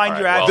house. I'll find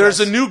your address. There's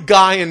a new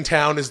guy in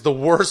town is the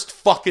worst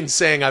fucking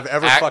saying I've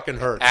ever fucking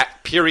heard.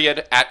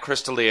 Period at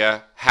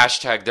Crystalia.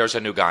 Hashtag there's a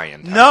new guy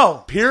in town.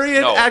 No.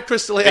 Period No, at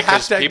Crystalia.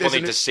 because Hashtag people there's a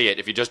need new- to see it.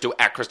 If you just do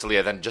at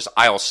Crystalia, then just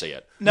I'll see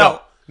it.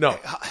 No. No.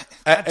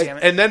 God damn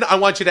it. And then I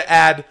want you to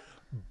add,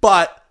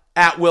 but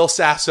at Will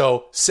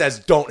Sasso says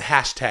don't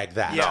hashtag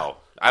that. No,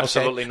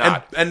 absolutely Okay?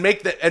 not. And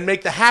make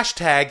the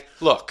hashtag.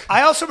 Look,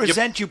 I also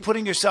resent you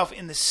putting yourself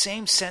in the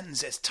same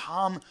sentence as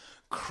Tom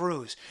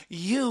Cruise.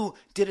 You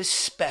did a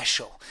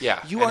special. yeah.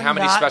 You and are how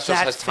many not specials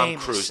that has Tom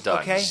famous, Cruise done?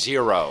 Okay?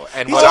 0.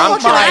 And He's what a I'm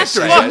fucking trying to actor.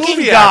 say He's a is,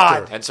 movie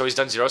God. actor. and so he's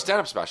done 0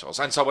 stand-up specials.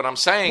 And so what I'm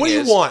saying What do you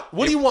is, want?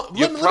 What do you want?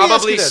 You've Let me ask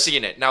probably you this.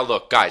 seen it. Now,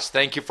 look, guys,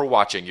 thank you for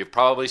watching. You've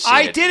probably seen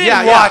I it. didn't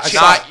Yeah, watch I it.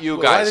 saw Not you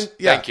Well, I guys. didn't-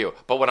 yeah. Thank you.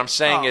 But what I'm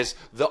saying is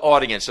the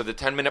audience of the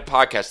 10-minute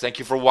podcast, thank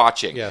you for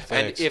watching. Yeah, and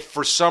thanks. if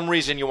for some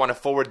reason you want to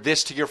forward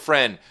this to your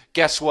friend,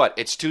 Guess what?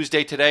 It's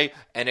Tuesday today,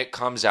 and it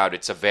comes out.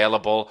 It's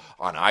available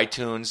on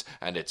iTunes,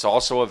 and it's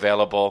also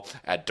available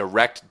at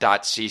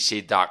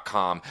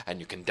direct.cc.com, and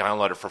you can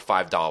download it for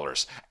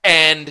 $5.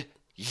 And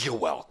you're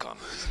welcome.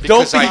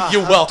 Don't be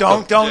you're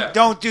welcome.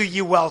 Don't do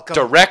you welcome.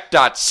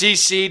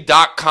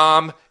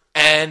 Direct.cc.com,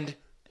 and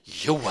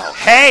you're welcome.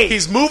 Hey,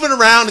 He's moving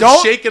around and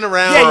shaking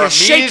around. Yeah, you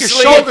shake your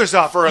shoulders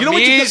up. For a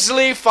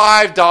measly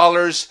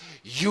 $5,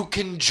 you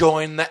can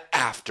join the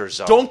After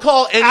Zone. Don't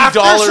call any After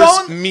dollars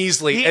zone?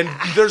 measly. And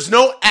there's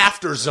no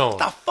After Zone.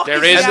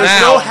 There is And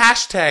there's now. no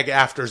hashtag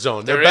After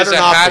Zone. There better is a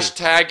not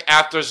hashtag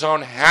After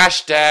Zone.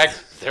 Hashtag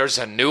there's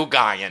a new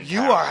guy in you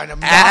town. are an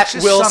be. At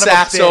obnoxious Will son of a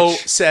Sasso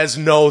bitch. says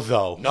no,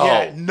 though. No.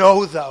 Yeah,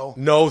 no, though.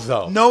 No,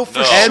 though. No, for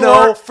No. sure.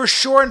 N-O. For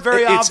sure and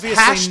very It's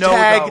obviously hashtag, no,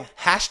 though.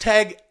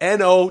 hashtag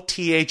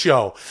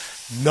NOTHO.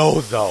 No,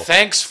 though.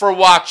 Thanks for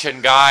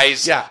watching,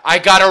 guys. Yeah. I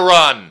gotta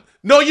run.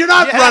 No, you're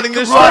not Yeah, running.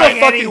 There's run only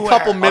a fucking anywhere.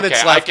 couple minutes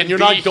Okay, left, I can and you're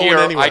be not going here.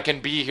 anywhere. I can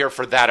be here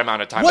for that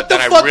amount of time, What but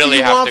the then fuck I really do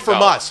you have want to from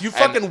go. us? You And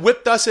fucking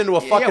whipped us into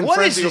a fucking what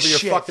frenzy is over this your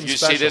shit? fucking You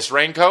special. see this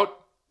raincoat?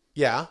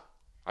 Yeah.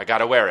 I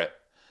gotta wear it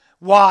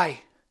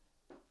Why?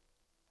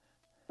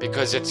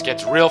 because it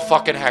gets real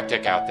fucking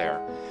hectic out there.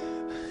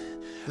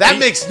 That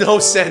makes no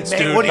sense,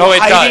 Man, dude. what are No, you it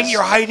hiding? does.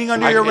 You're hiding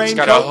under your It's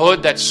raincoat? got a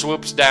hood that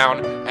swoops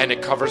down and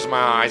it covers my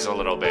eyes a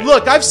little bit.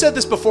 Look, I've said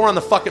this before on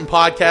the fucking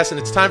podcast, and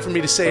it's time for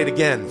me to say it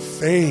again.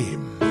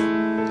 Fame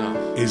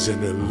is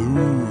an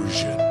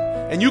illusion.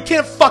 And you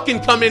can't fucking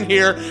come in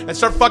here and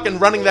start fucking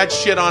running that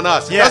shit on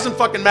us. It Yeah. doesn't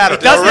fucking matter.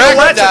 It doesn't. You know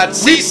what?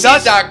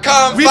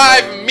 Direct.cc.com,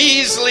 $5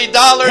 measly. Hey,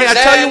 I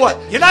tell you and what.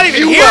 You're not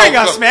even you're hearing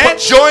welcome. us, man.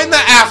 Join the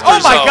After Oh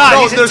my Zone. God,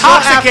 No, he's there's no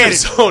intoxicated.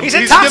 after zone. He's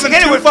given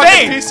intoxicated two with fucking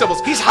fame. peace symbols.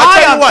 He's I tell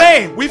high you on what,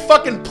 fame. We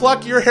fucking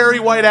pluck your hairy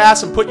white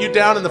ass and put you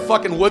down in the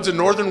fucking woods of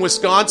northern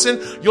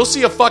Wisconsin. You'll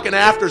see a fucking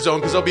after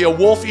zone because there'll be a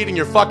wolf eating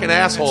your fucking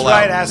asshole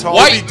That's right, out. asshole.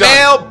 We'll be White done.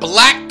 male,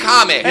 black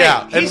comic.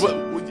 Yeah. he's-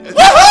 Woohoo!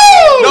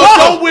 Woohoo! No, Whoa!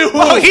 don't woohoo!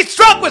 Whoa, he's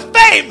drunk with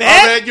fame, Oh,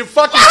 man. man, you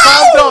fucking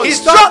calm down. He's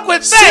Stop. drunk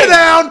with Sit fame.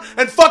 down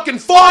and fucking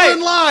fall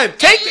in line.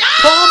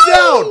 Calm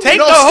down. Take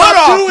No, the stop hood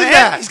off, doing man.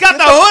 that. He's got Get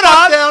the hood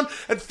fuck on. down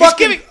and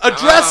fucking giving-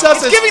 address us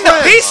He's as giving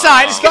friends. the peace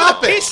sign. He's giving Stop the it. peace